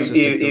If it. Let's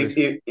just take the risk.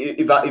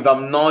 if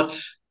I'm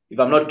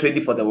not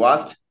ready for the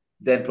worst,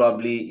 then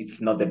probably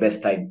it's not the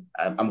best time.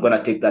 I'm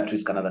gonna take that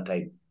risk another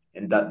time,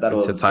 and that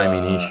it's a was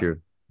timing issue.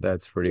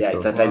 That's pretty yeah,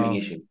 it's cool. a timing Wow.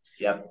 issue.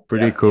 Yep,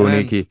 Pretty yep, cool, yep.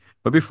 Man, Nikki.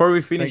 But before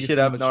we thank you finish it so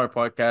up in much. our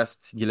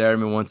podcast,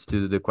 Guilherme wants to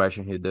do the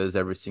question he does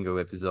every single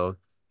episode.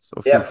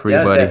 So feel Yep, free, yeah,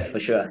 buddy. that for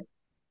sure.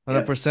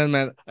 Yep. 100%,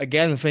 man.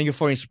 Again, thank you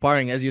for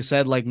inspiring. As you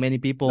said, like many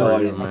No For people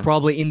you, worries. are man.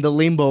 probably in the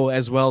limbo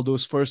as well.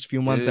 Those first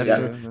few Yeah, months yeah, after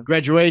Yep, yeah, man.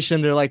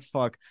 graduation, they're like,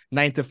 fuck,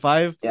 9 to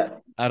 5.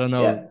 yep, I don't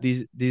know. yep,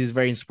 This is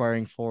very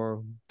inspiring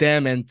for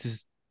them and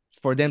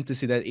for them to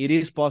see that it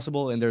is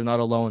possible and they're not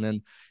alone.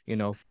 And, you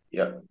know,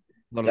 yep,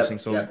 a lot of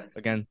things. yep, So, yep.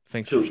 again,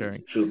 thanks for True,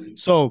 sharing. true.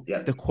 So,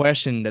 the Yep.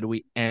 question that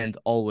we end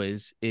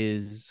always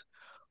is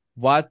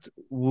what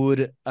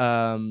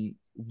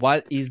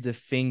is the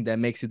thing that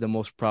makes you the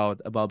most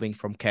proud about being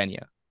from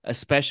Kenya?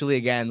 Especially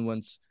again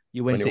once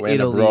you When went you to went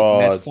Italy,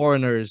 met abroad,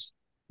 foreigners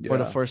for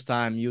the yeah. first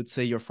time, you'd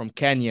say you're from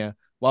Kenya.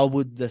 What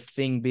would the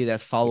thing be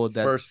that The followed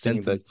that first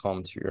thing sentence that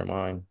comes to your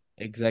mind.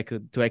 exactly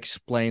to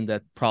explain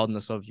that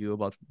proudness of you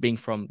about being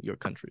from your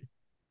country?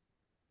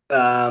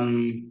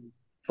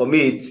 For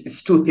me,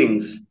 it's two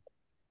things.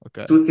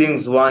 Okay. Two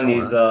things. One All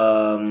is right.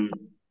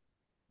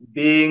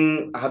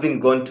 being having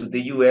gone to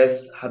the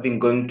US, having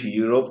gone to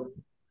Europe.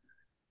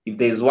 If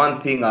there's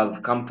one thing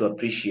I've come to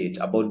appreciate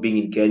about being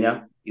in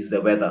Kenya is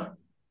the weather.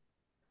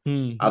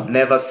 Hmm. I've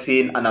never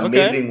seen an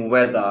Okay. amazing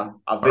weather,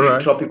 a All very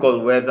right.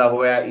 tropical weather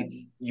where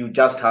it's you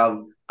just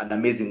have an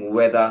amazing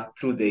weather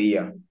through the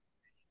year.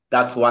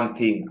 That's one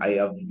thing I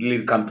have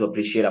really come to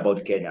appreciate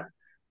about Kenya.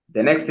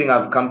 The next thing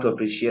I've come to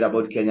appreciate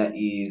about Kenya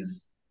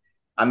is,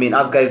 I mean,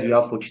 us guys, we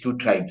have 42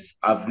 tribes.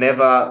 I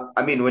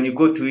mean, when you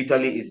go to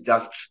Italy, it's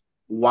just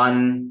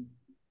one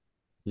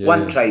Yeah,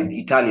 one yeah. tribe,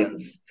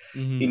 Italians.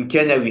 Hmm. In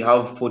Kenya, we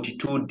have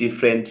 42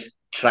 different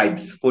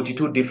tribes,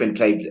 42 different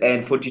tribes.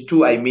 And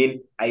 42, I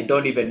mean, I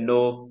don't even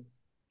know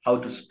how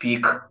to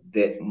speak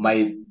the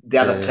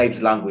Yeah, other yeah.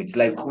 tribe's language.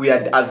 Like we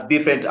are as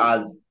different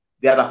as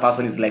the other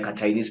person is like a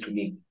Chinese to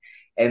me.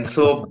 And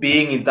so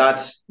being in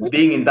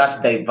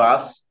that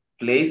diverse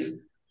place,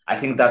 I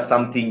think that's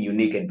something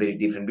unique and very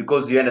different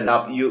because you end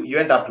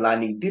up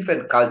learning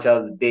different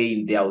cultures day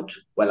in, day out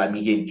while I'm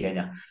here in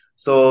Kenya.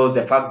 So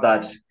the Hmm. fact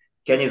that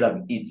Kenya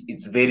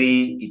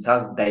it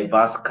has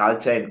diverse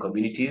culture and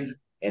communities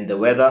and the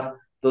weather.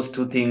 Those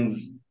two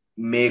things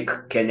make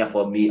Kenya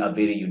for me a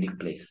very unique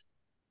place.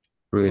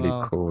 Pretty Wow.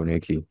 cool,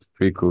 Nikki.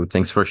 Pretty cool.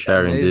 Thanks for Yeah,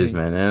 sharing this, Amazing.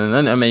 man. And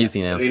an yeah.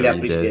 amazing Really answer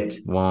you did. appreciate,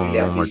 really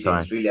One more appreciate,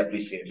 time. really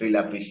appreciate, really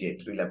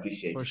appreciate, really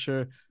appreciate. For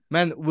sure.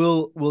 Man,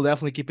 we'll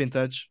definitely keep in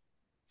touch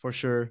for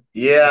sure. It's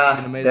been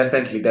Yeah, amazing.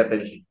 definitely,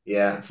 definitely.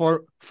 Yeah,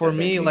 For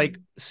me, definitely. like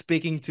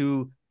speaking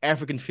to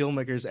African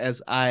filmmakers,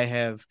 as I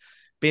have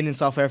been in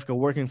South Africa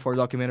working for a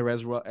documentary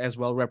as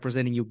well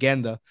representing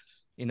Uganda,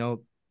 you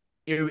know,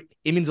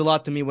 it means a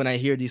lot to me when I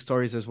hear these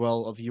stories as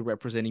well of you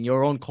representing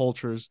your own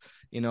cultures,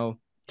 you know,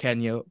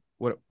 Kenya,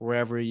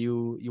 wherever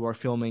you are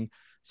filming.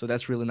 So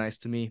that's really nice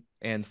to me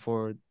and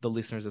for the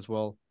listeners as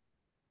well,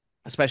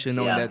 especially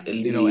knowing Yeah, that,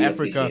 really, really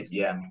Africa appreciate.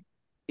 Yeah,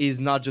 is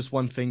not just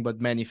one thing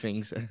but many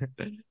things.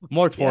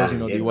 More towards, yeah,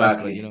 the West,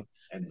 but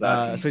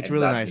exactly, so exactly, it's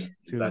really nice exactly,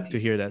 to exactly.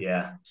 hear that.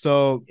 Yeah,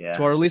 So to yeah,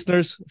 our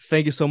listeners,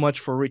 thank you so much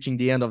for reaching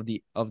the end of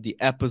the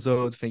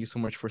episode. Thank you so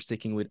much for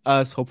sticking with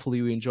us. Hopefully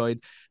you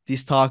enjoyed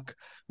this talk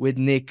with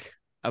Nick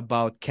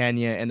about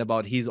Kenya and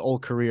about his whole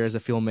career as a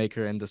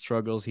filmmaker and the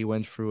struggles he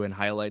went through and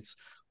highlights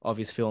of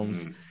his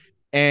films. mm,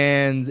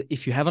 And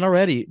if you haven't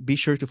already, be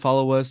sure to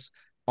follow us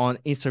on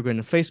Instagram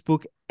and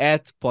Facebook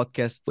at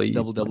podcast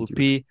Please, my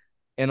dear. WWP.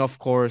 And of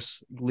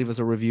course, leave us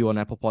a review on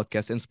Apple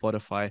Podcasts and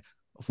Spotify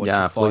of what you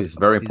Yeah, thought please.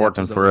 Very about these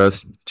important for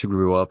episodes. us to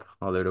grow up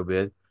a little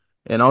bit.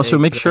 And also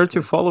make sure to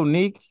Exactly. follow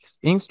Nick's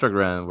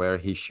Instagram where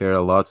he share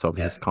lots of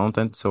yeah, his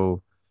content.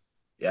 So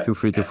yeah, feel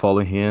free to yeah.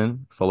 follow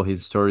him. Follow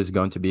his story is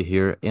going to be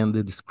here in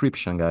the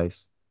description,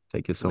 guys.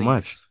 Thank you so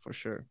much. Links for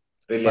sure.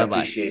 Really Bye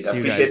bye. See you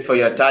appreciate guys. for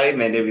your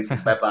time and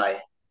everything. Bye bye.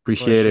 For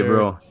Appreciate it, sure.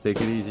 bro.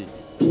 Take it easy.